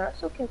Element. I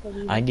still can't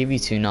believe I it. give you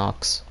 2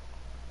 knocks.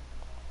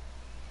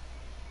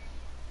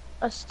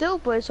 Still,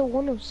 but it's a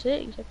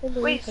 106. I can't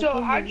believe Wait, I so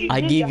gave how'd you?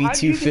 I Ninja, gave you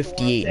how'd you get the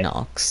 258 106?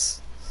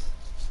 knocks.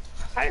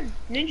 How did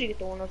Ninja get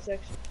the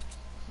 106?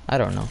 I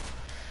don't know.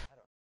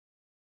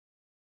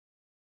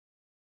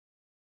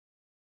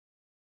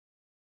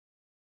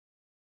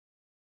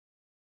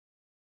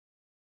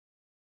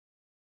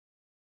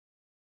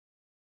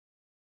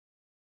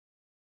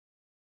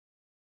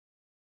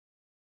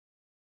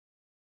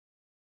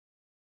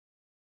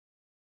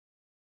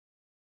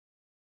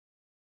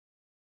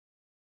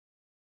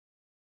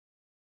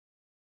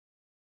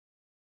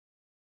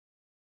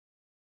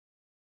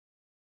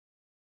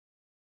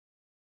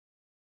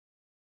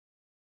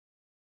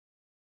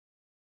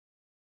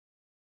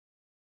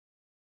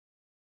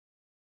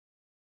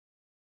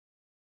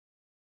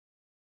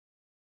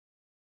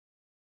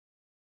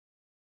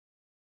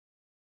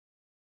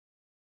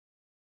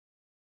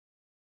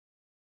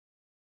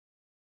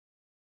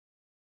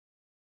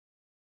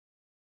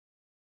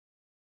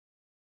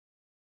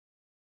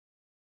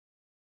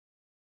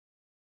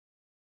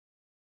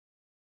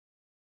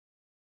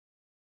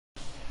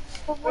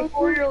 My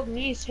 4-year-old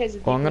niece has a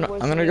Well, I'm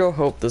gonna go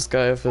help this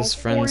guy with his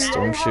friend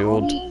Storm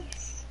Shield.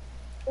 Does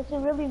it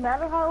really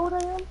matter how old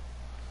I am?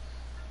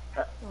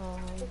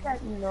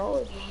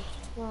 No,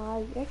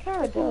 I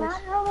kind of Does it does.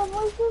 matter how my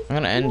voice is? I'm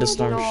gonna end the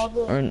storm No,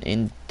 or an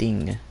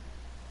ending.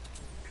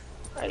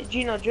 Alright,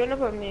 Gino, join up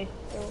with me.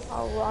 I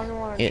don't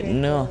want to Yeah,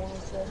 no.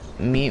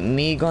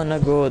 Me gonna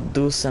go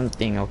do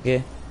something,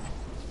 okay?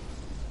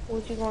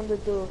 What you going to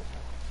do?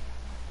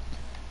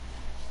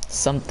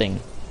 Something.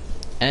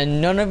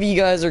 And none of you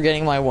guys are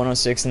getting my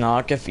 106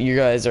 knock if you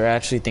guys are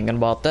actually thinking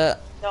about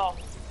that. No.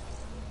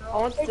 I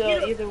want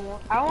the either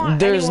one. I want.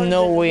 There's anyone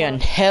no that way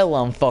wants- in hell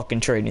I'm fucking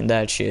trading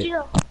that shit.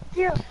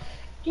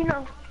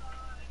 Gino,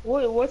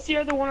 What's the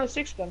other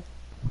 106 gun?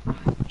 A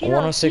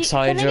 106 can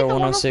I get Hydra, the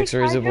 106 106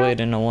 Razor Hydra? Blade,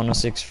 and a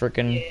 106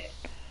 frickin'.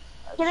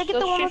 Can I get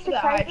the Let's shift to 106 the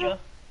Hydra?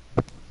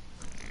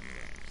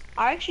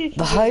 I actually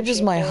The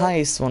Hydra's my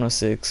highest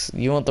 106.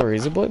 You want the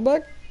Razor Blade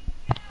back?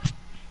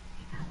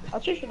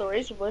 I'll switch for the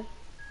Razor Blade.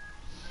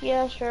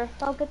 Yeah, sure.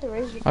 I'll get the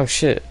razor. Oh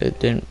shit, it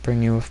didn't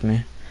bring you with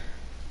me.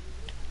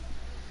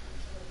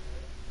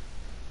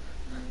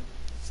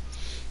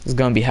 It's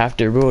gonna be half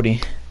their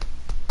booty.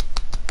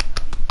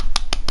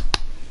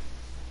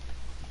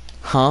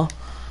 Huh?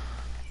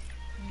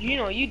 You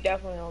know, you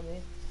definitely owe me.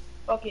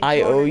 Fucking I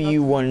 200 owe you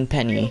nuts 1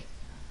 penny.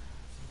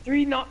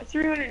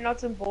 300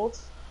 nuts and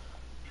bolts.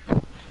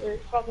 Or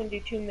fucking do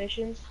 2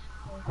 missions.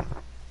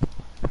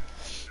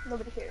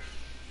 Nobody cares.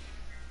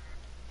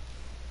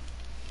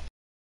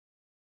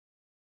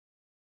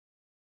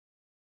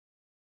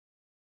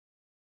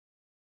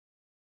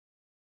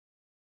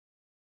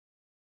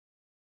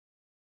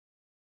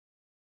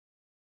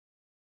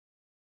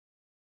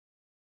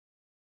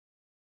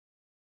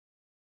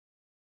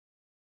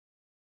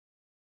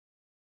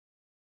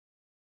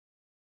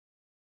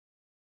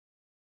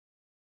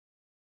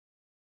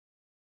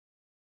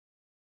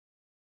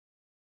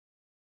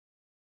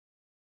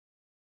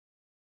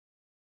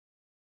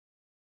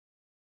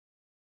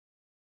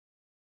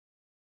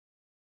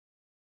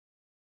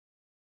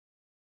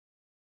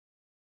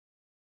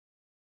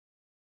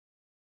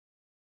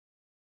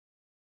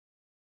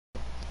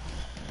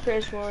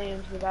 Chris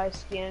Williams, the guy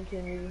scammed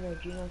him even though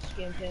Gino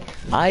scammed him.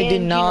 I did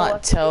And Gino not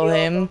left the tell video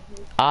him. up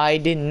on- I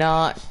did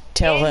not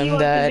tell and you him left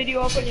the that.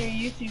 video up on your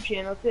YouTube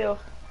channel too.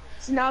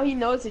 So now he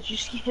knows that you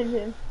scammed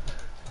him.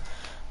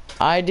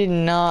 I did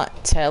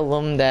not tell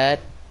him that.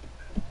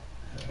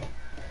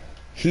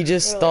 He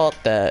just Really? thought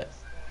that.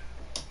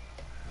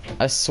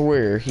 I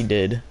swear he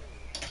did.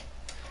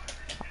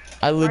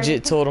 I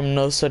legit told him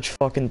no such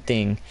fucking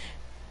thing.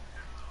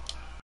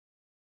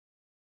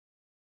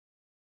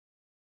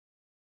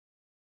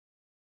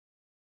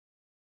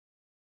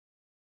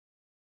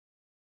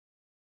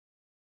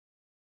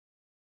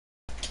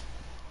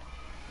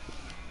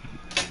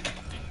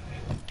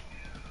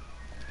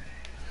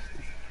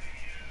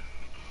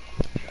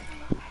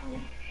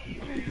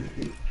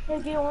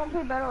 Hey, do you want to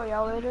play Battle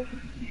Royale later?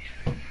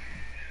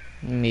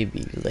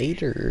 Maybe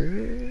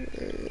later.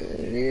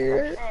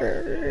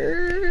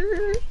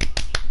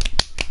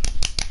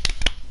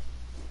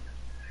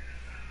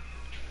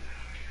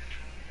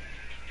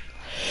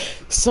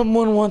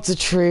 Someone wants a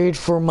trade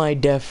for my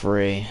Def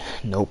Ray.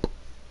 Nope.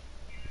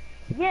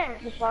 Yeah,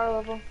 the fire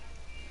level.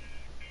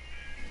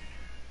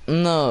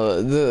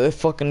 No, the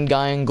fucking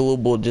guy in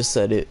Global just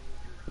said it.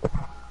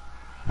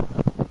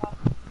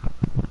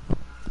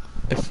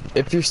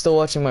 If you're still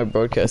watching my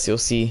broadcast, you'll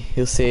see.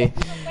 He'll say,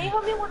 Can you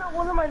help me with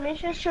one of my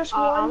missions? Just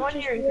one. I'm on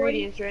just your one.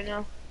 ingredients right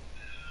now.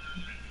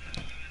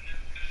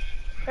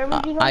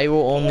 I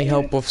will only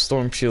help with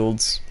storm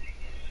shields.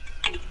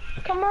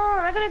 Come on,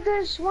 I gotta do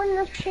this one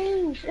that's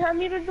changed. I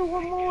need to do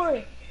one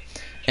more.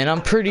 And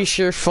I'm pretty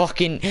sure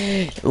fucking,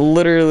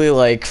 literally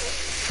like,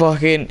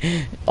 fucking,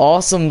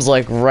 Awesome's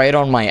like right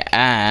on my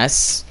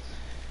ass.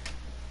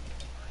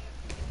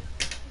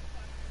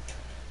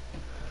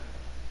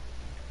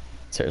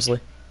 Seriously?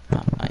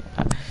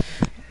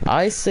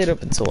 I stayed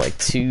up until like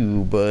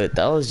 2, but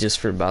that was just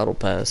for Battle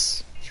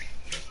Pass.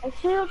 I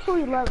stayed up till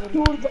 11.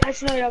 Dude,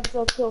 last night I was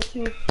up till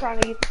 2 trying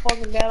to get the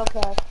fucking battle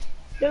pass.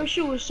 That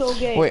shit was so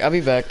gay. Wait, I'll be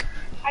back.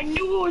 I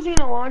knew it was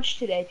gonna launch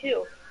today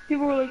too.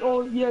 People were like,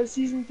 "Oh yeah,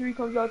 season 3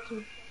 comes out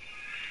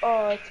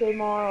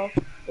tomorrow."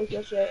 Like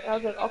yesterday. And I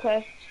was like,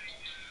 "Okay."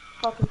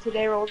 Fucking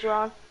today rolls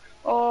around.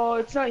 Oh,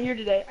 it's not here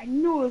today. I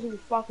knew it was gonna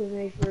be fucking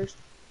May 1st.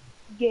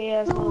 Gay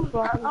ass I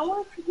motherfuckers.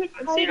 want to get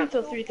I'm staying Titan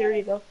until so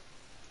 3:30 though.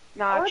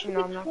 Nah, I want actually to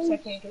no, get I'm not. 'Cause I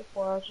Titan. can't get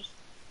 4 hours. Just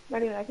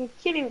not even.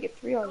 Can't even get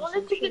 3 I hours.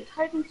 wanted to get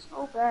Titan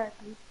so bad.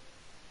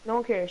 No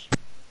one cares.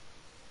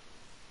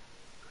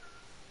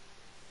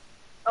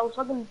 I was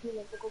talking to you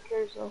like, who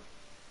cares though?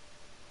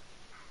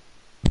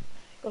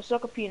 Go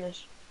suck a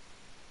penis.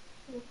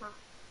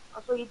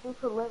 That's what you do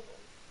for a living.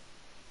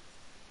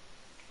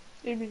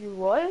 Dude,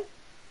 what?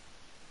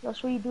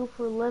 That's what you do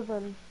for a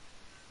living.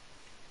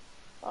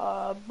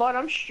 But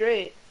I'm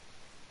straight.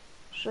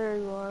 Sure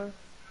you are.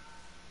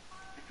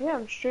 Yeah,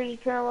 I'm straight as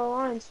parallel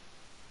lines.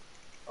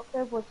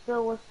 Okay, but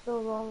still, what's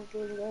still wrong with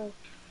doing that?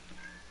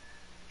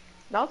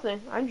 Nothing.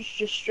 I'm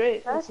just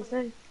straight. That's the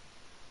thing.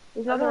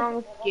 There's nothing wrong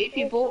with gay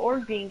people or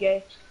being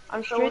gay.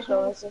 I'm straight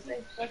though. That's the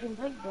thing.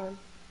 Second big then.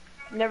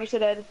 Never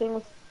said I had a thing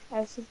with.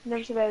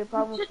 Never said I had a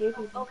problem with gay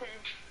people. Okay.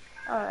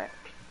 Alright.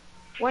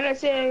 When I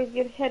say I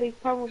had a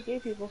problem with gay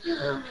people,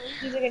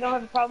 seems like I don't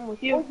have a problem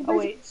with you. Oh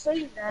wait.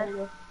 Saying that.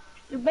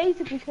 You're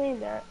basically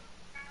saying that.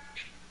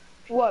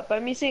 What? By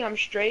me saying I'm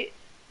straight?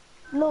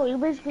 No, you're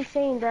basically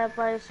saying that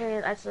by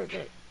saying I said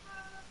that.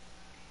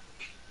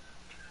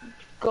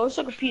 Go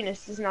suck a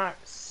penis does not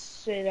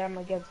say that I'm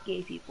against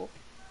gay people.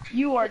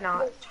 You are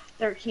not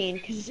 13,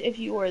 because if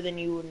you were, then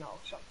you would know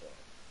something.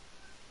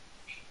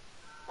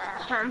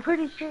 I'm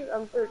pretty sure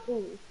I'm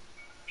 13.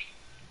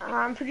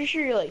 I'm pretty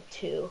sure you're like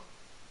 2.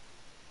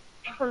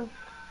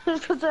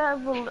 Just because I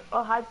have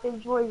a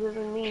high-pitched voice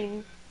doesn't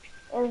mean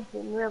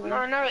anything, really.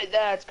 No, not really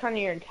that. It's kind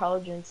of your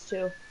intelligence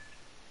too.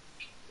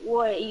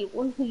 What? You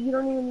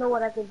don't even know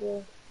what I could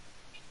do.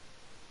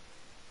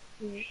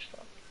 You're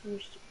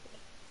stupid.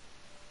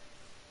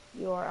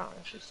 You are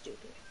honestly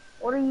stupid.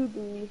 What do you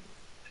do?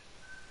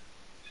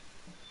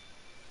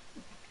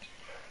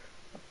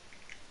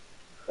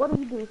 What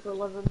do you do for a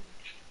living?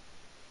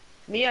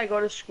 Me, I go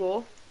to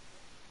school.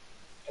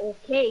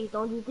 Okay,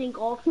 don't you think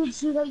all kids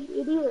do that,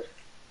 you idiot?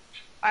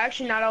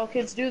 Actually, not all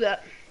kids do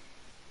that.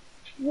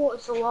 Well,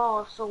 it's a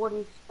law, so what do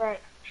you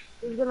expect?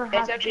 You're gonna have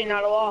It's to actually do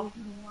not a it law. if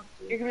you don't want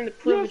to. You're given the Yes,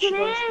 privilege it to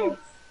go to school. is!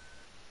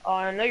 Oh,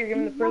 I know you're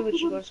given the You have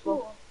privilege to go go to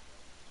school.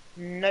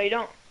 No, you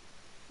don't.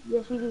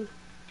 Yes, you do.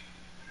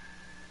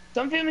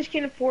 Some families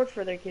can't afford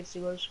for their kids to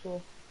go to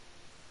school.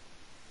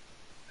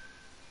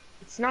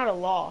 It's not a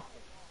law.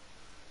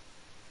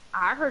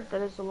 I heard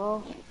that it's a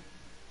law.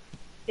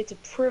 It's a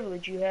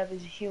privilege you have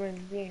as a human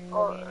being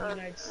living in the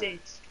United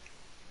States.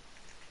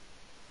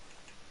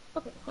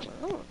 Okay,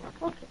 hold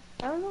on. Okay,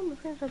 I don't know my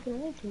friends are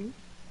gonna answer me.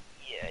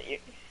 Yeah,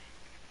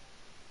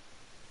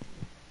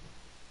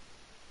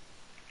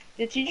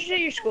 the teachers at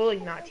your school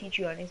like not teach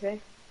you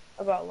anything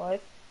about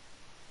life?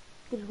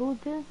 Did who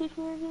didn't teach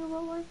me anything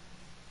about life?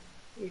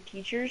 Your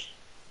teachers?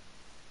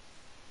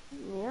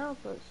 Yeah,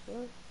 but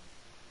still.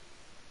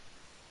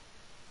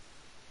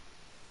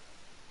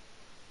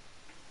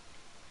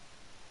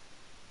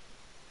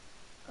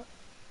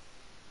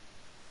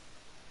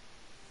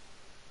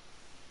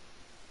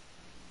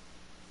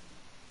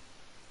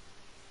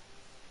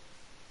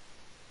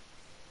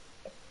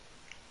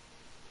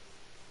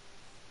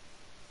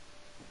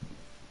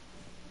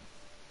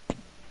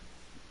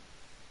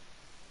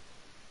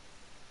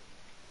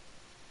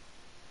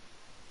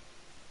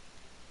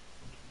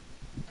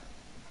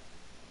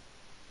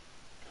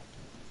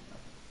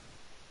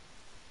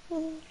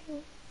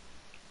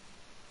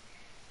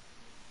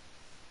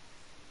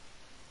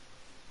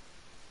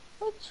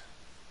 What?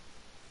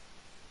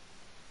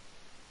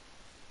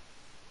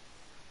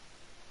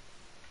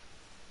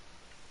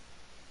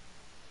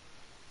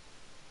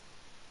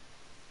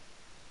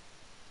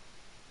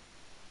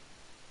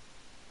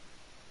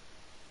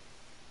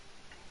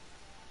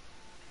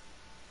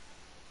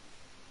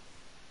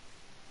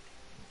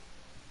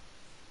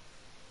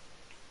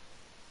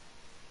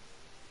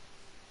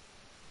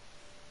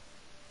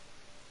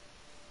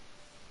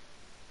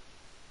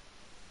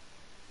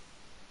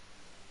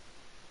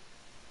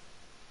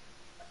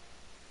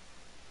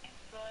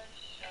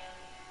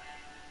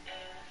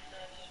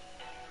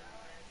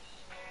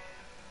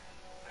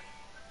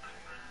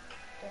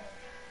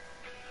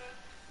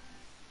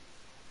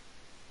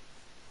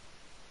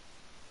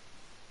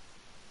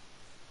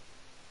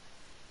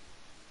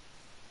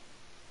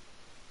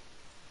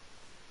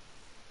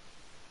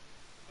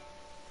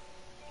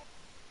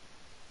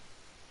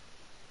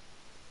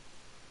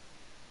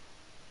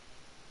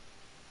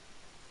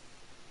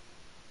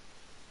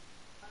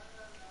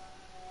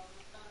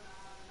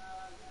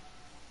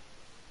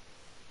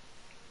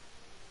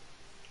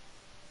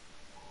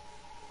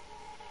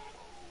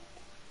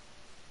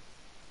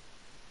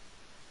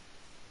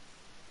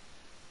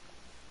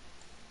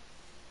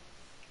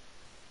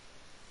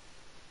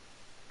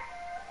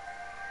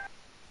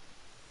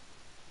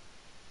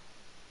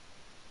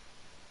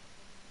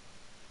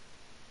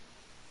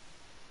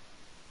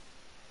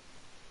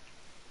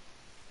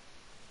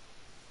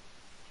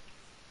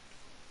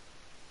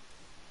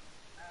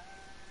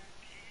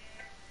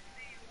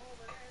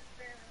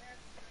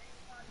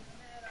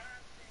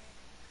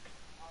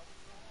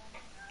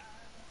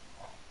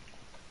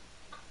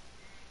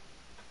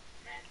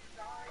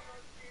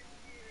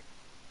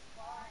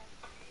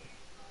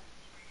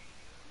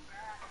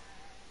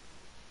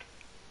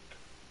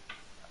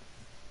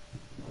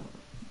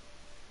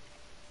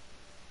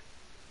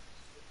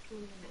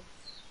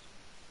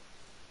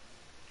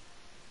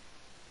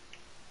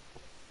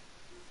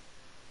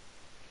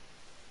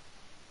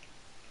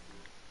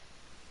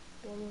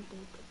 One more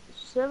thing.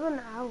 7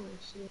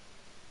 hours.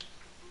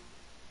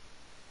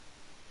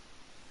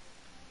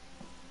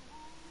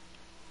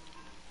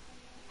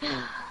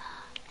 Yeah.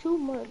 2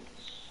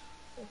 months.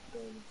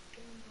 Okay.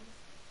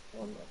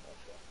 1 month.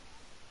 Okay.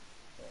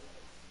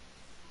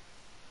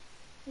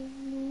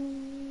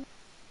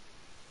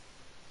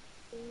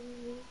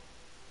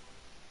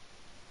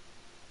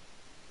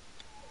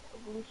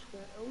 Blue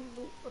square. Oh,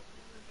 blue.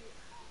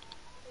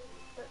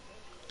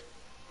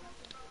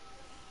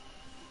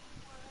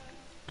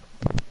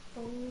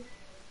 Okay.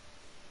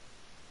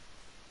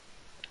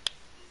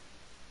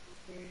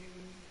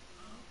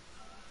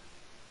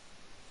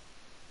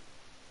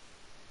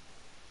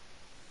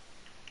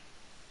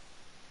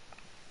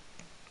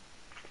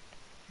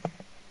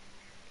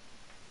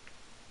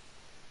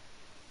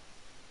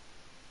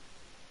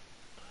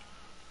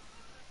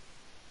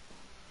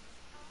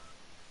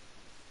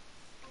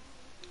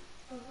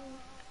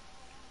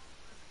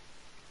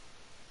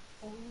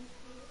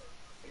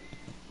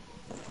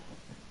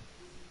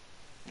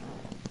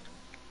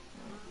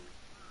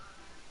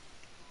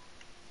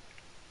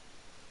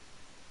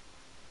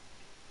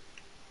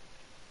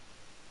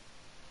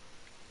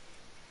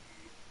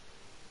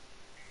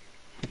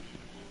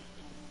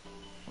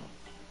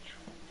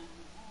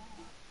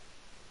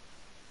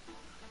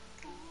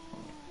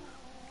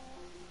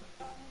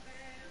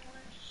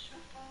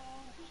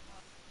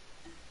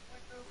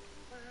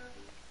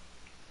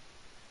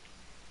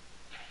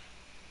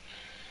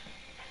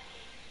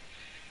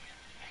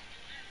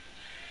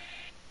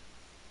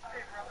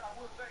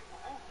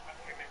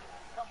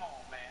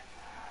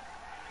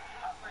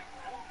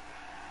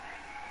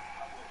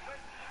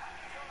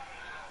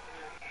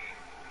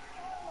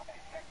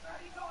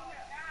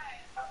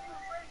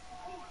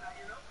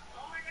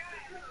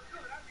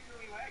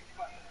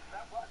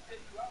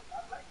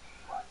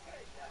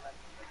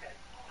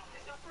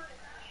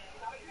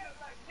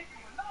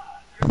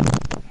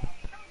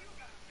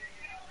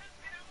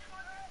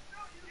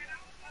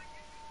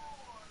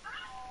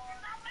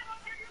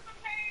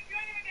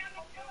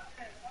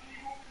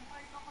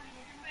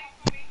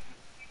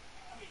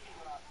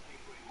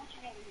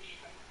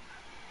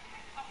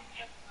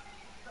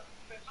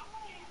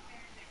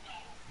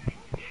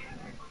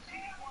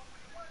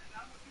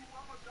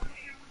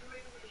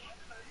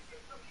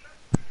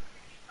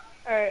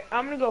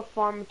 I'm gonna go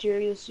farm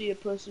materials, see you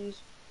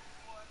pussies.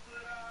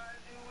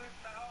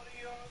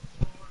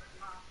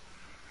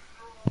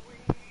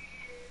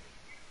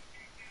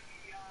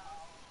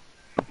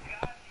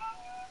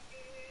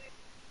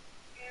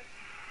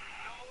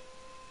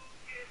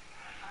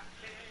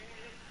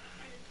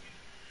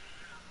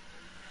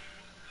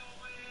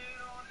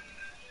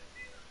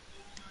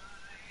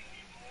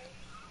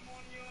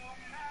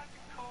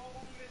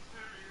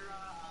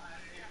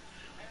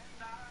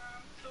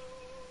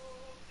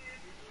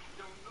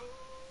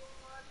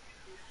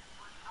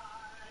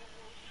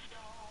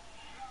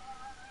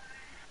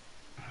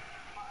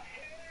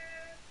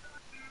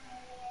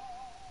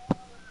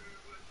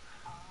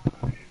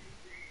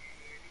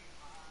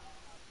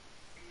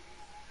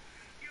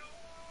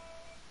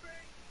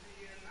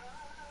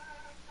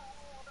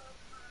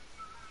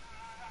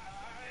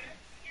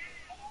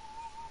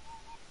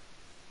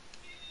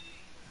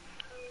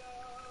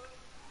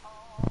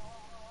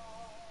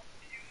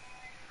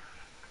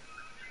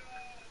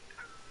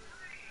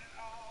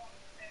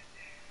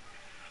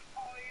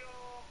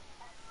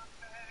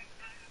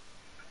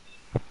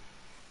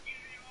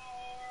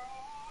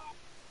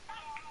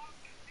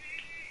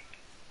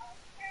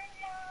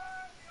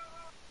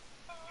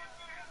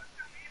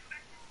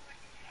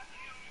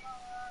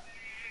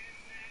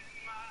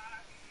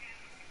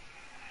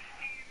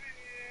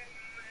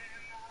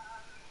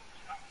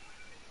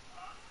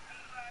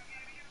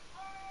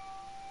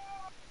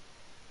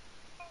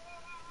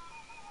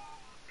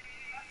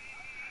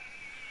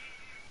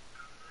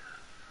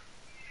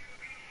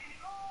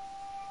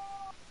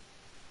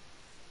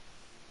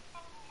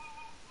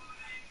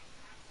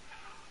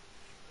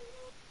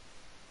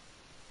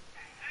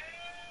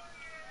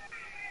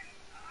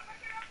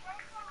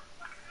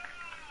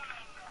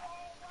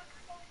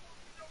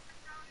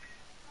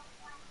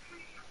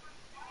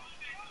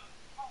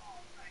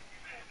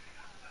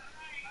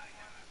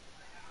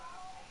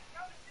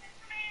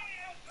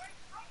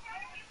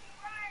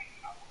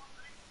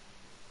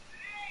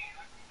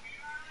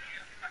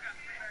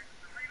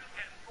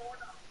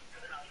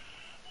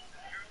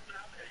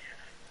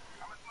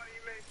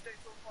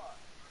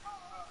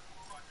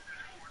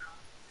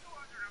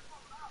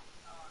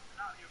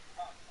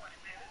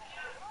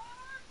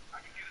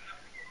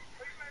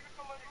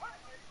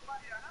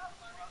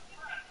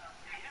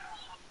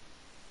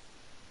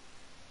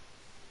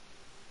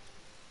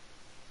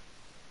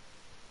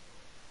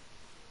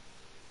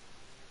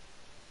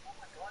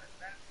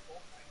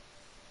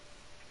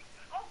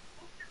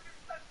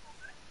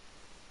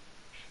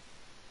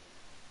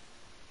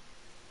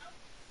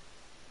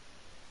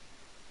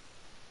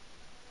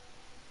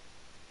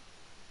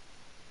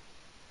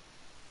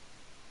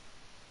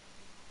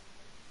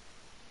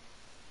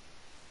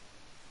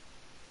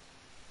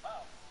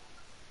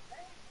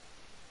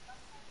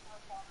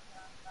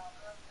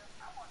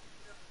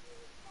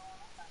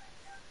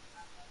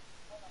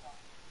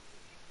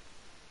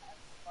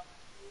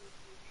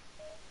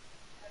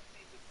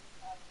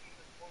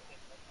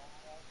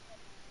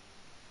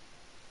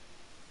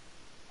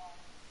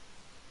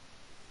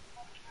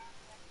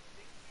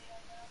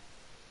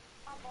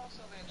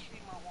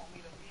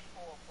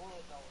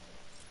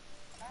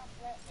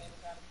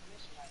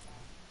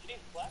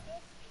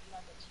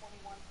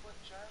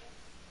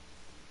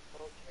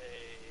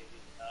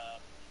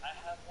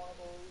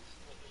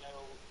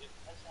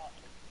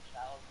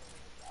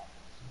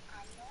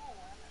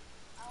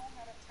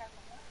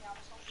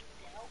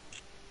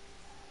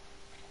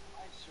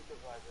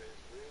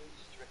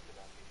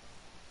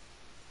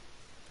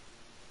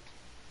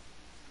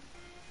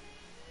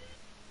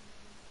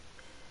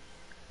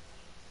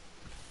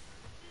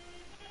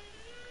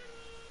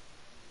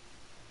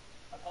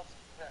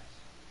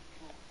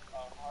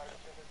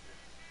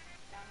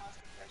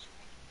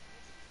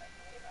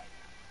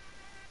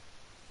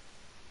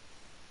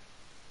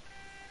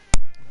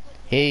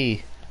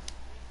 Hey,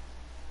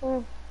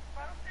 Mm.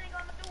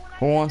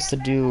 who wants to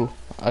do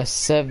a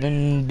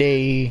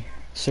 7-day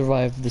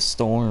survive the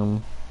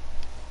storm?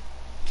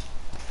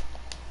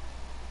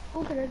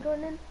 Oh, can I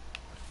join in?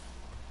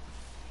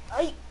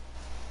 I.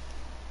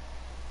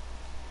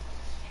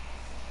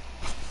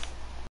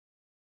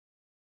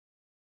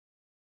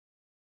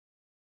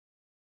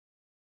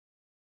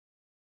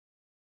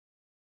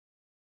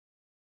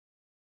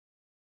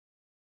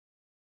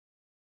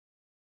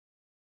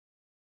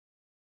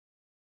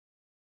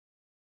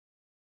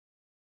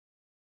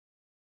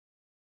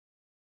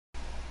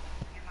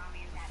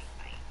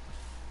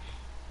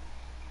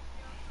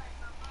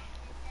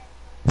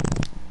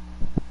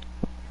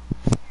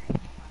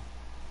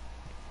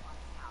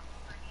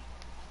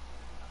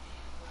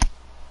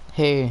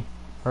 Hey,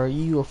 are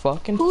you a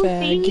fucking Poopy.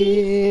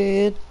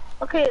 faggot?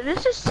 Okay,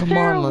 this is Come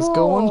on, let's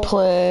go and terrible.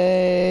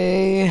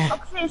 play.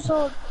 Okay,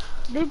 so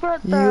they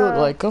brought You look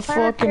the like a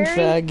fucking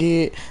planetary.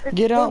 faggot.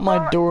 Get out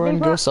my door They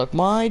and go brought suck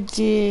my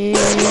dick.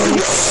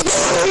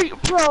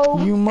 bro.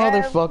 You We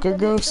motherfucker, got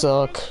go it.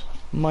 suck.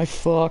 My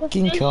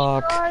fucking fish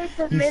cock. fry,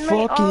 the You midnight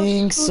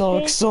fucking ox,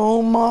 suck sushi,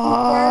 so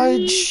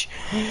much.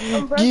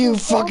 umbrella, You golden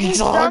fucking suck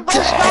jungle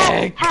salt,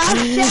 dick. half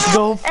shell,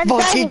 Go and fucking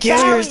bang kill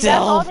salary. That's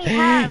all yourself. they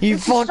have. You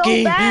This is so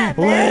fucking bad, man.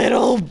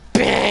 little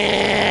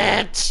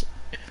bitch.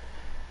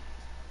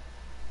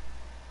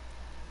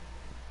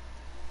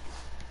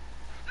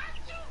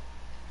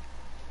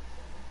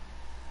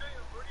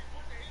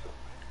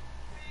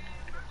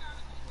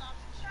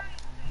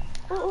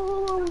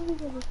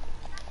 Oh,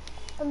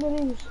 and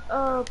then he's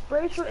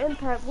Brace for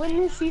Impact. When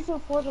is season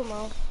 4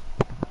 tomorrow?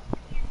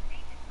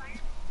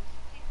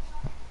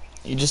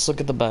 You just look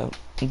at the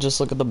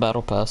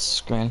battle pass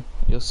screen.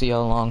 You'll see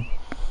how long.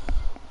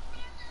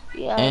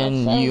 Yeah,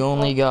 And same. you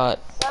only got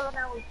 7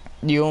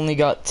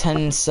 hours.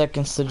 10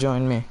 seconds to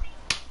join me.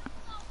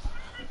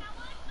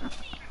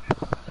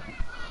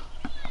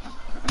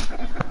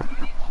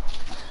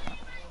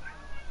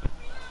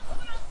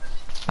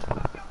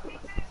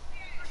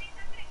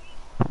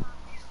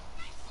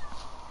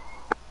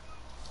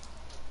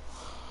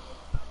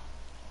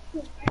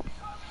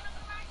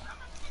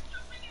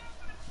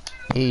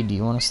 Hey, do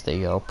you want to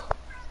stay up?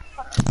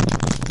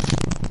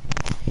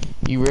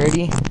 You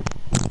ready?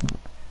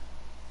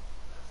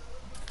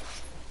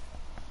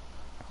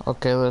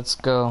 Okay, let's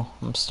go.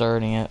 I'm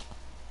starting it.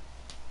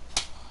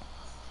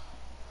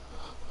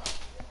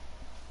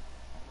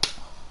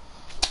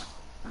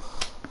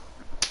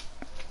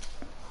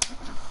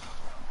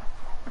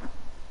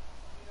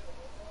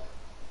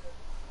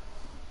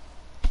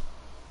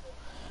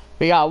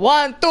 We got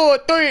 1, 2,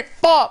 3,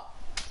 4.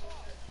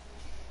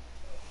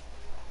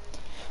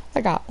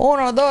 I got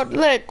 1, 2,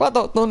 3, 4,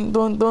 dun, dun,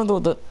 dun,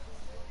 dun, dun.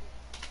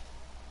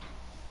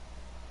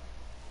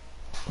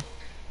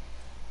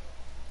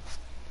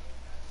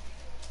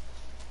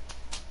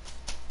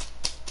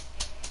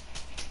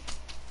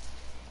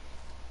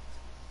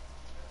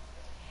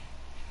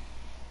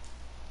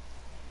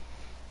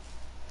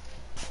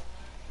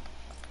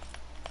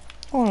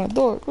 Uno,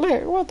 dos, tres,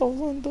 cuatro,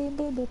 un, dos, dos, dos, dos. 1, 2, 3, 4, 1, 2,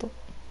 2, 2, 2.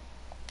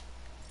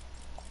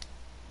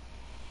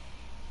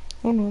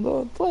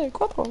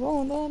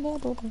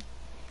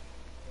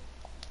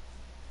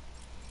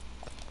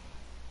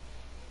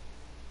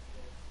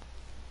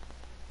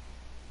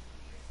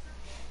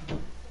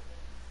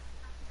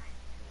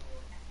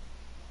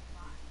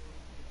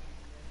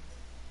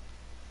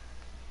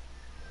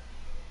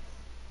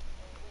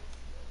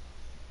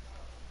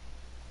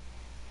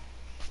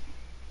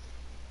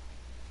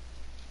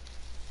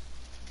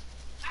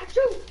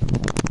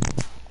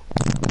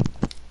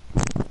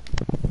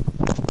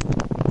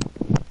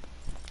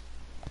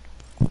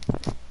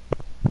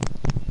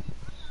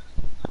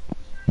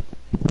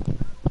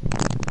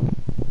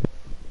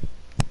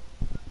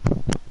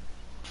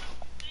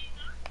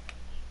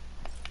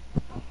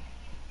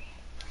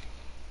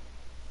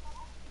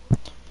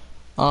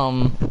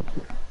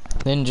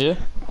 Ninja.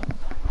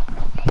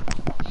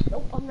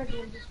 Nope, I'm not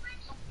doing this.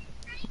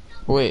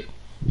 Wait,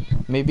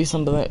 maybe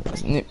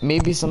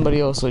somebody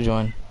else will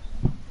join.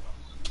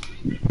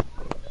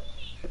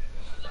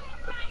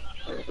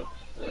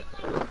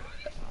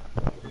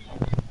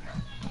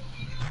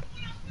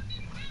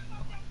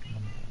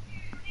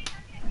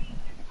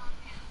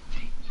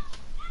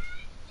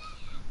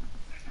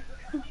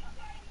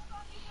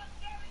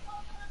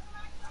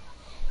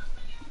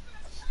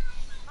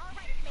 All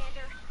right,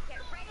 Commander. Get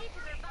ready to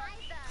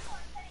survive the...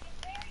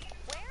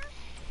 Where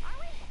are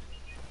we?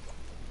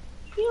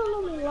 You don't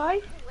know me,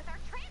 right? With our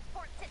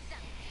transport system.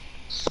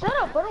 Shut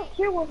up, I don't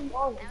care what we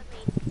are. That was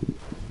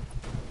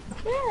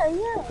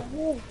me.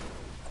 Yeah.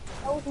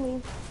 That was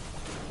me.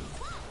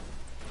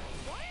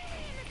 Why are we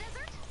in the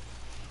desert?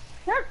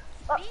 Shut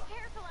up. Be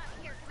careful out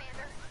here,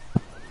 Commander.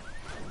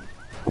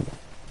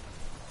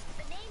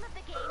 The name of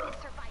the game is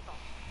survival.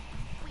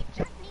 We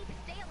just need to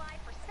stay alive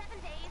for 7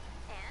 days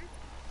and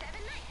 7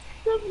 nights.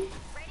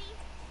 Ready,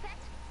 set,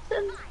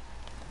 survive.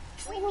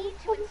 We need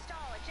to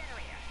install a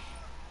generator.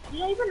 You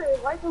don't even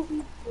realize what we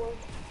do.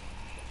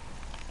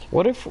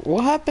 What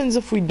happens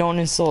if we don't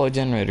install a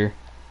generator?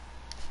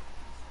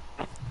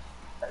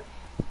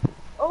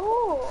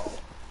 Oh.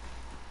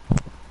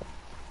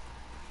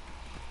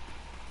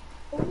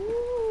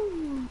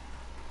 Ooh.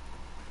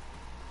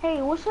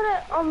 Hey, what should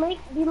I make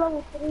be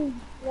level 3?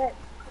 That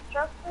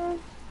constructors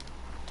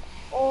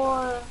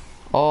or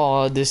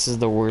Oh, this is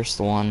the worst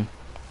one.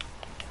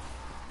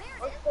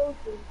 There it is.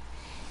 safety?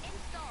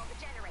 Install the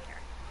generator.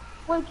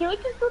 Wait, can we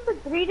just do the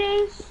 3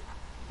 days?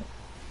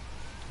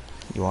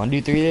 You want to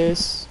do 3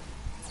 days?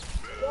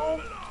 Yeah.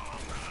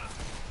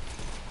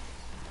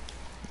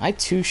 I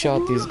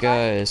two-shot these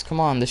guys. Come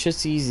on, this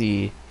shit's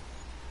easy.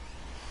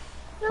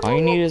 All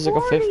you need is like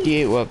a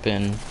 58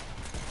 weapon.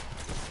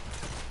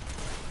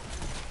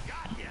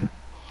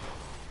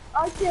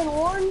 I can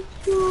 1,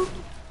 2.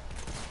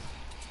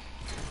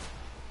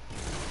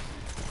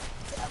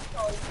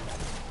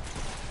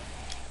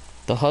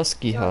 The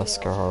Husky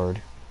Husk are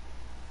hard.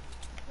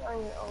 On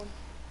your own.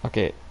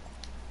 Okay,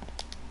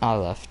 I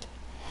left.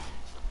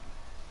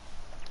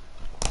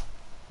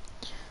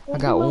 I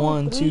got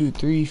 1, 2,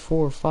 3,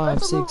 4,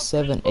 5, 6,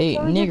 7, 8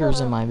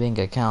 niggers in my bank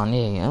account.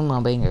 Yeah, in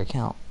my bank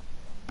account.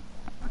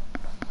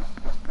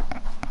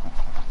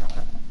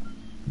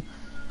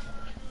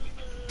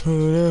 Okay,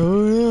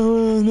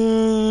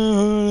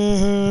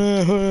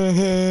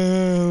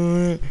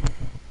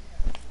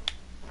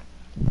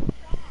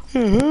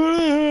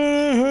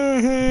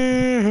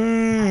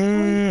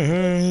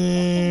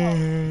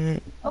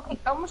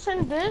 I'm gonna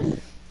send this.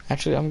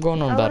 Actually, I'm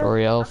going on Battle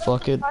Royale.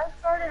 Fuck it.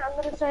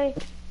 I'm gonna say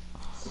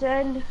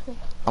send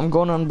I'm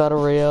going on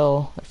Battle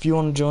Royale. If you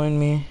want to join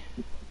me.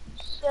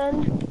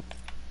 send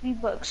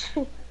V-Bucks.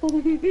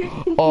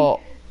 Oh,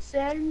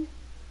 Send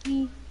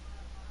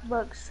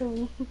V-Bucks to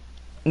me.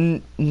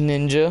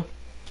 Ninja.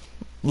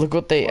 Look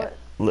what they What?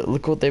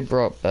 look what they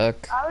brought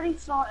back. I already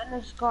saw it in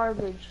this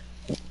garbage.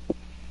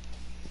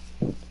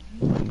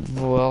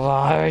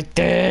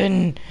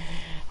 Barton,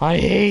 I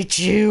hate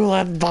you,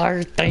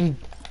 Barton.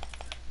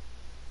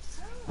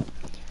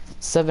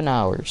 7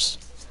 hours.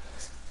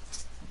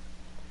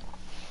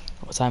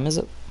 What time is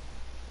it?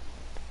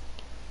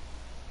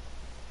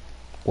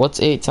 What's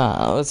 8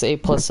 time? What's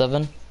 8 plus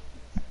 7?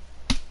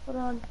 Hold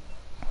on.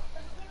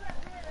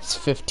 It's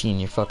 15.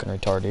 You're fucking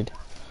retarded.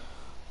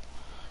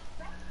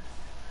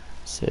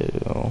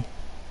 So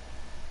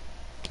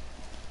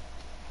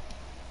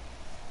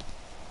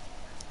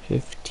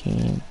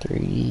 15,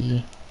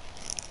 3.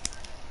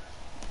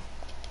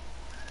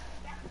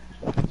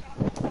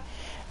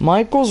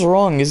 Michael's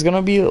wrong. It's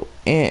gonna be at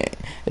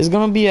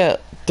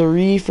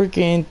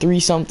 3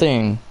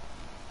 something.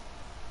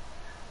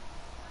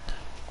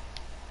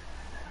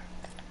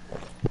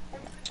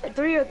 At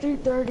 3 or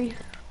 3:30.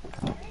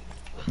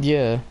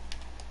 Yeah,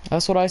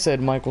 that's what I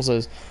said. Michael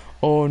says,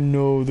 "Oh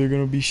no, they're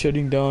gonna be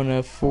shutting down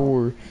at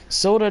 4."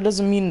 So that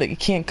doesn't mean that it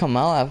can't come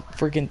out at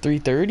freaking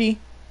 3:30.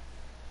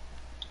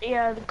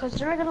 Yeah, because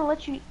they're not gonna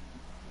let you.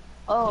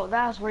 Oh,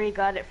 that's where you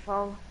got it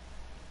from.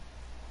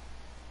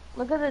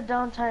 Look at the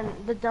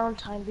downtime. The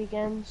downtime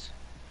begins.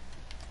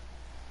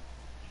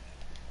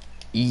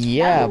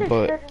 Yeah, That's when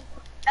but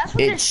that's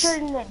when they're it's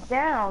shutting it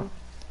down.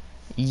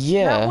 Not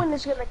yeah. when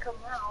it's gonna come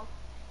out.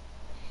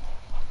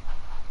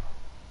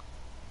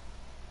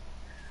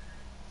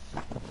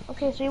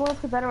 Okay, so you want to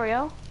play Battle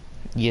Royale?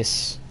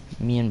 Yes,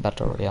 me and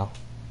Battle Royale.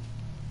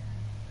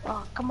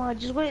 Oh, come on,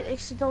 just wait.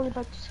 Accidentally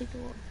back to save the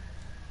world.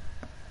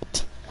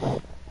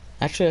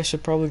 Actually, I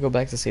should probably go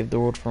back to save the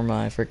world for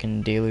my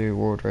freaking daily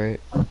reward,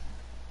 right?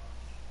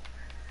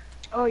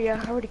 Oh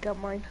yeah, I already got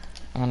mine.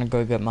 I'm gonna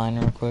go get mine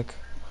real quick.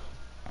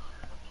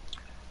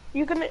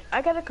 You're gonna.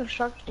 I gotta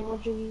construct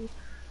energy.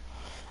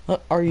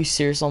 Are you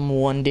serious? I'm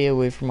 1 day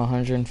away from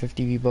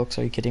 150 V-Bucks.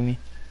 Are you kidding me?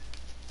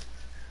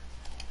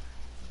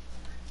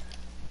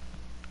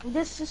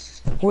 This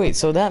is. Wait,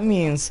 so that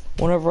means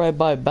whenever I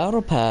buy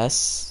Battle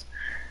Pass,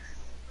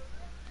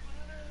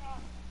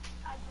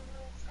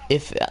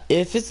 if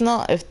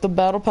the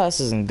Battle Pass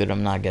isn't good,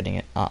 I'm not getting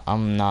it.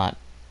 I'm not.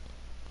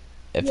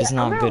 If it's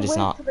not good, it's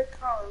not.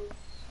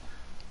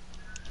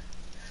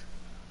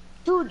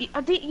 Dude,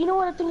 I think you know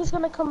what I think is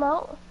gonna come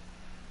out.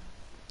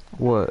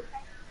 What?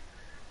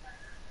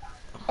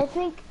 I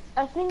think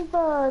the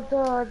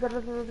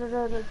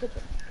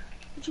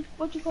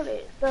what you call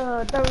it?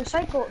 The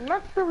recycle,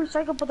 not the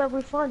recycle, but the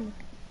refund.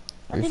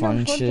 I think the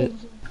Refund shit?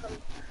 thing's gonna come.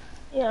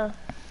 Yeah.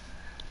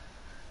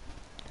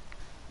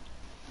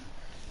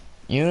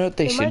 You know what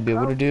they should be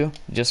able to do?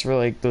 Just for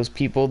like those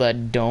people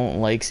that don't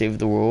like Save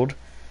the World,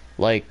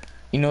 like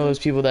you know those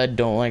people that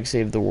don't like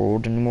Save the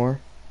World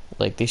anymore,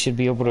 like they should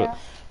be able to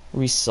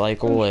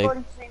recycle like.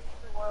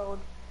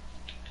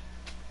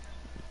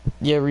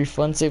 Yeah,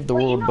 refund Save the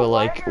World, but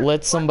like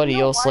let somebody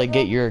else like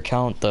get your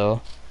account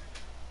though.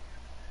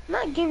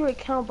 Not give your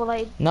account, but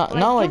like Not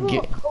like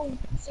give them a code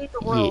to save the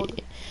world.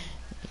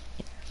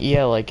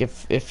 Yeah, like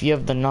if you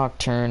have the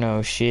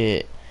Nocturno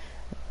shit,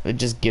 it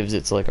just gives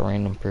it to like a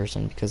random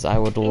person because I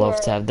would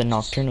love to have the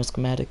Nocturno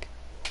schematic.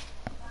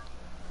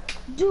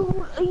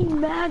 Dude,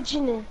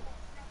 imagine it.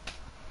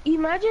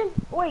 Imagine.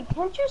 Wait,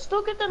 can't you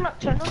still get the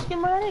Nocturno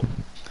schematic?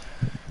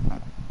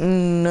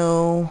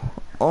 No,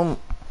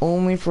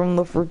 only from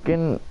the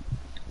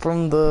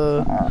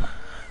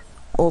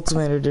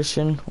Ultimate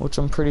Edition, which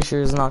I'm pretty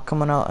sure is not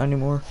coming out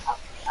anymore.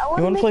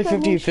 You want to play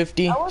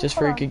 50-50 just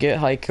for you could get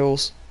high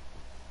kills?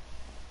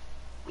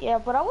 Yeah,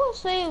 but I will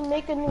say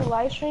make a new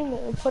live stream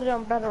and put it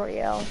on Battle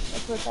Royale.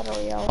 Battle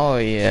Royale. Oh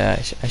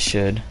yeah, I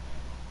should.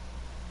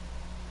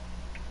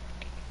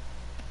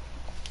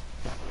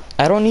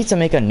 I don't need to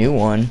make a new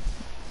one.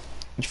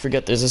 You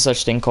forget there's a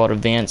such thing called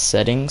advanced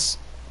settings.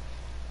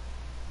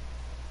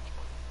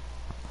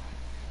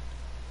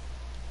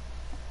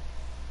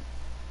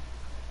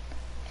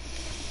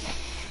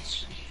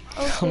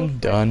 I'm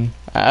done.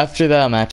 After that, I'm actually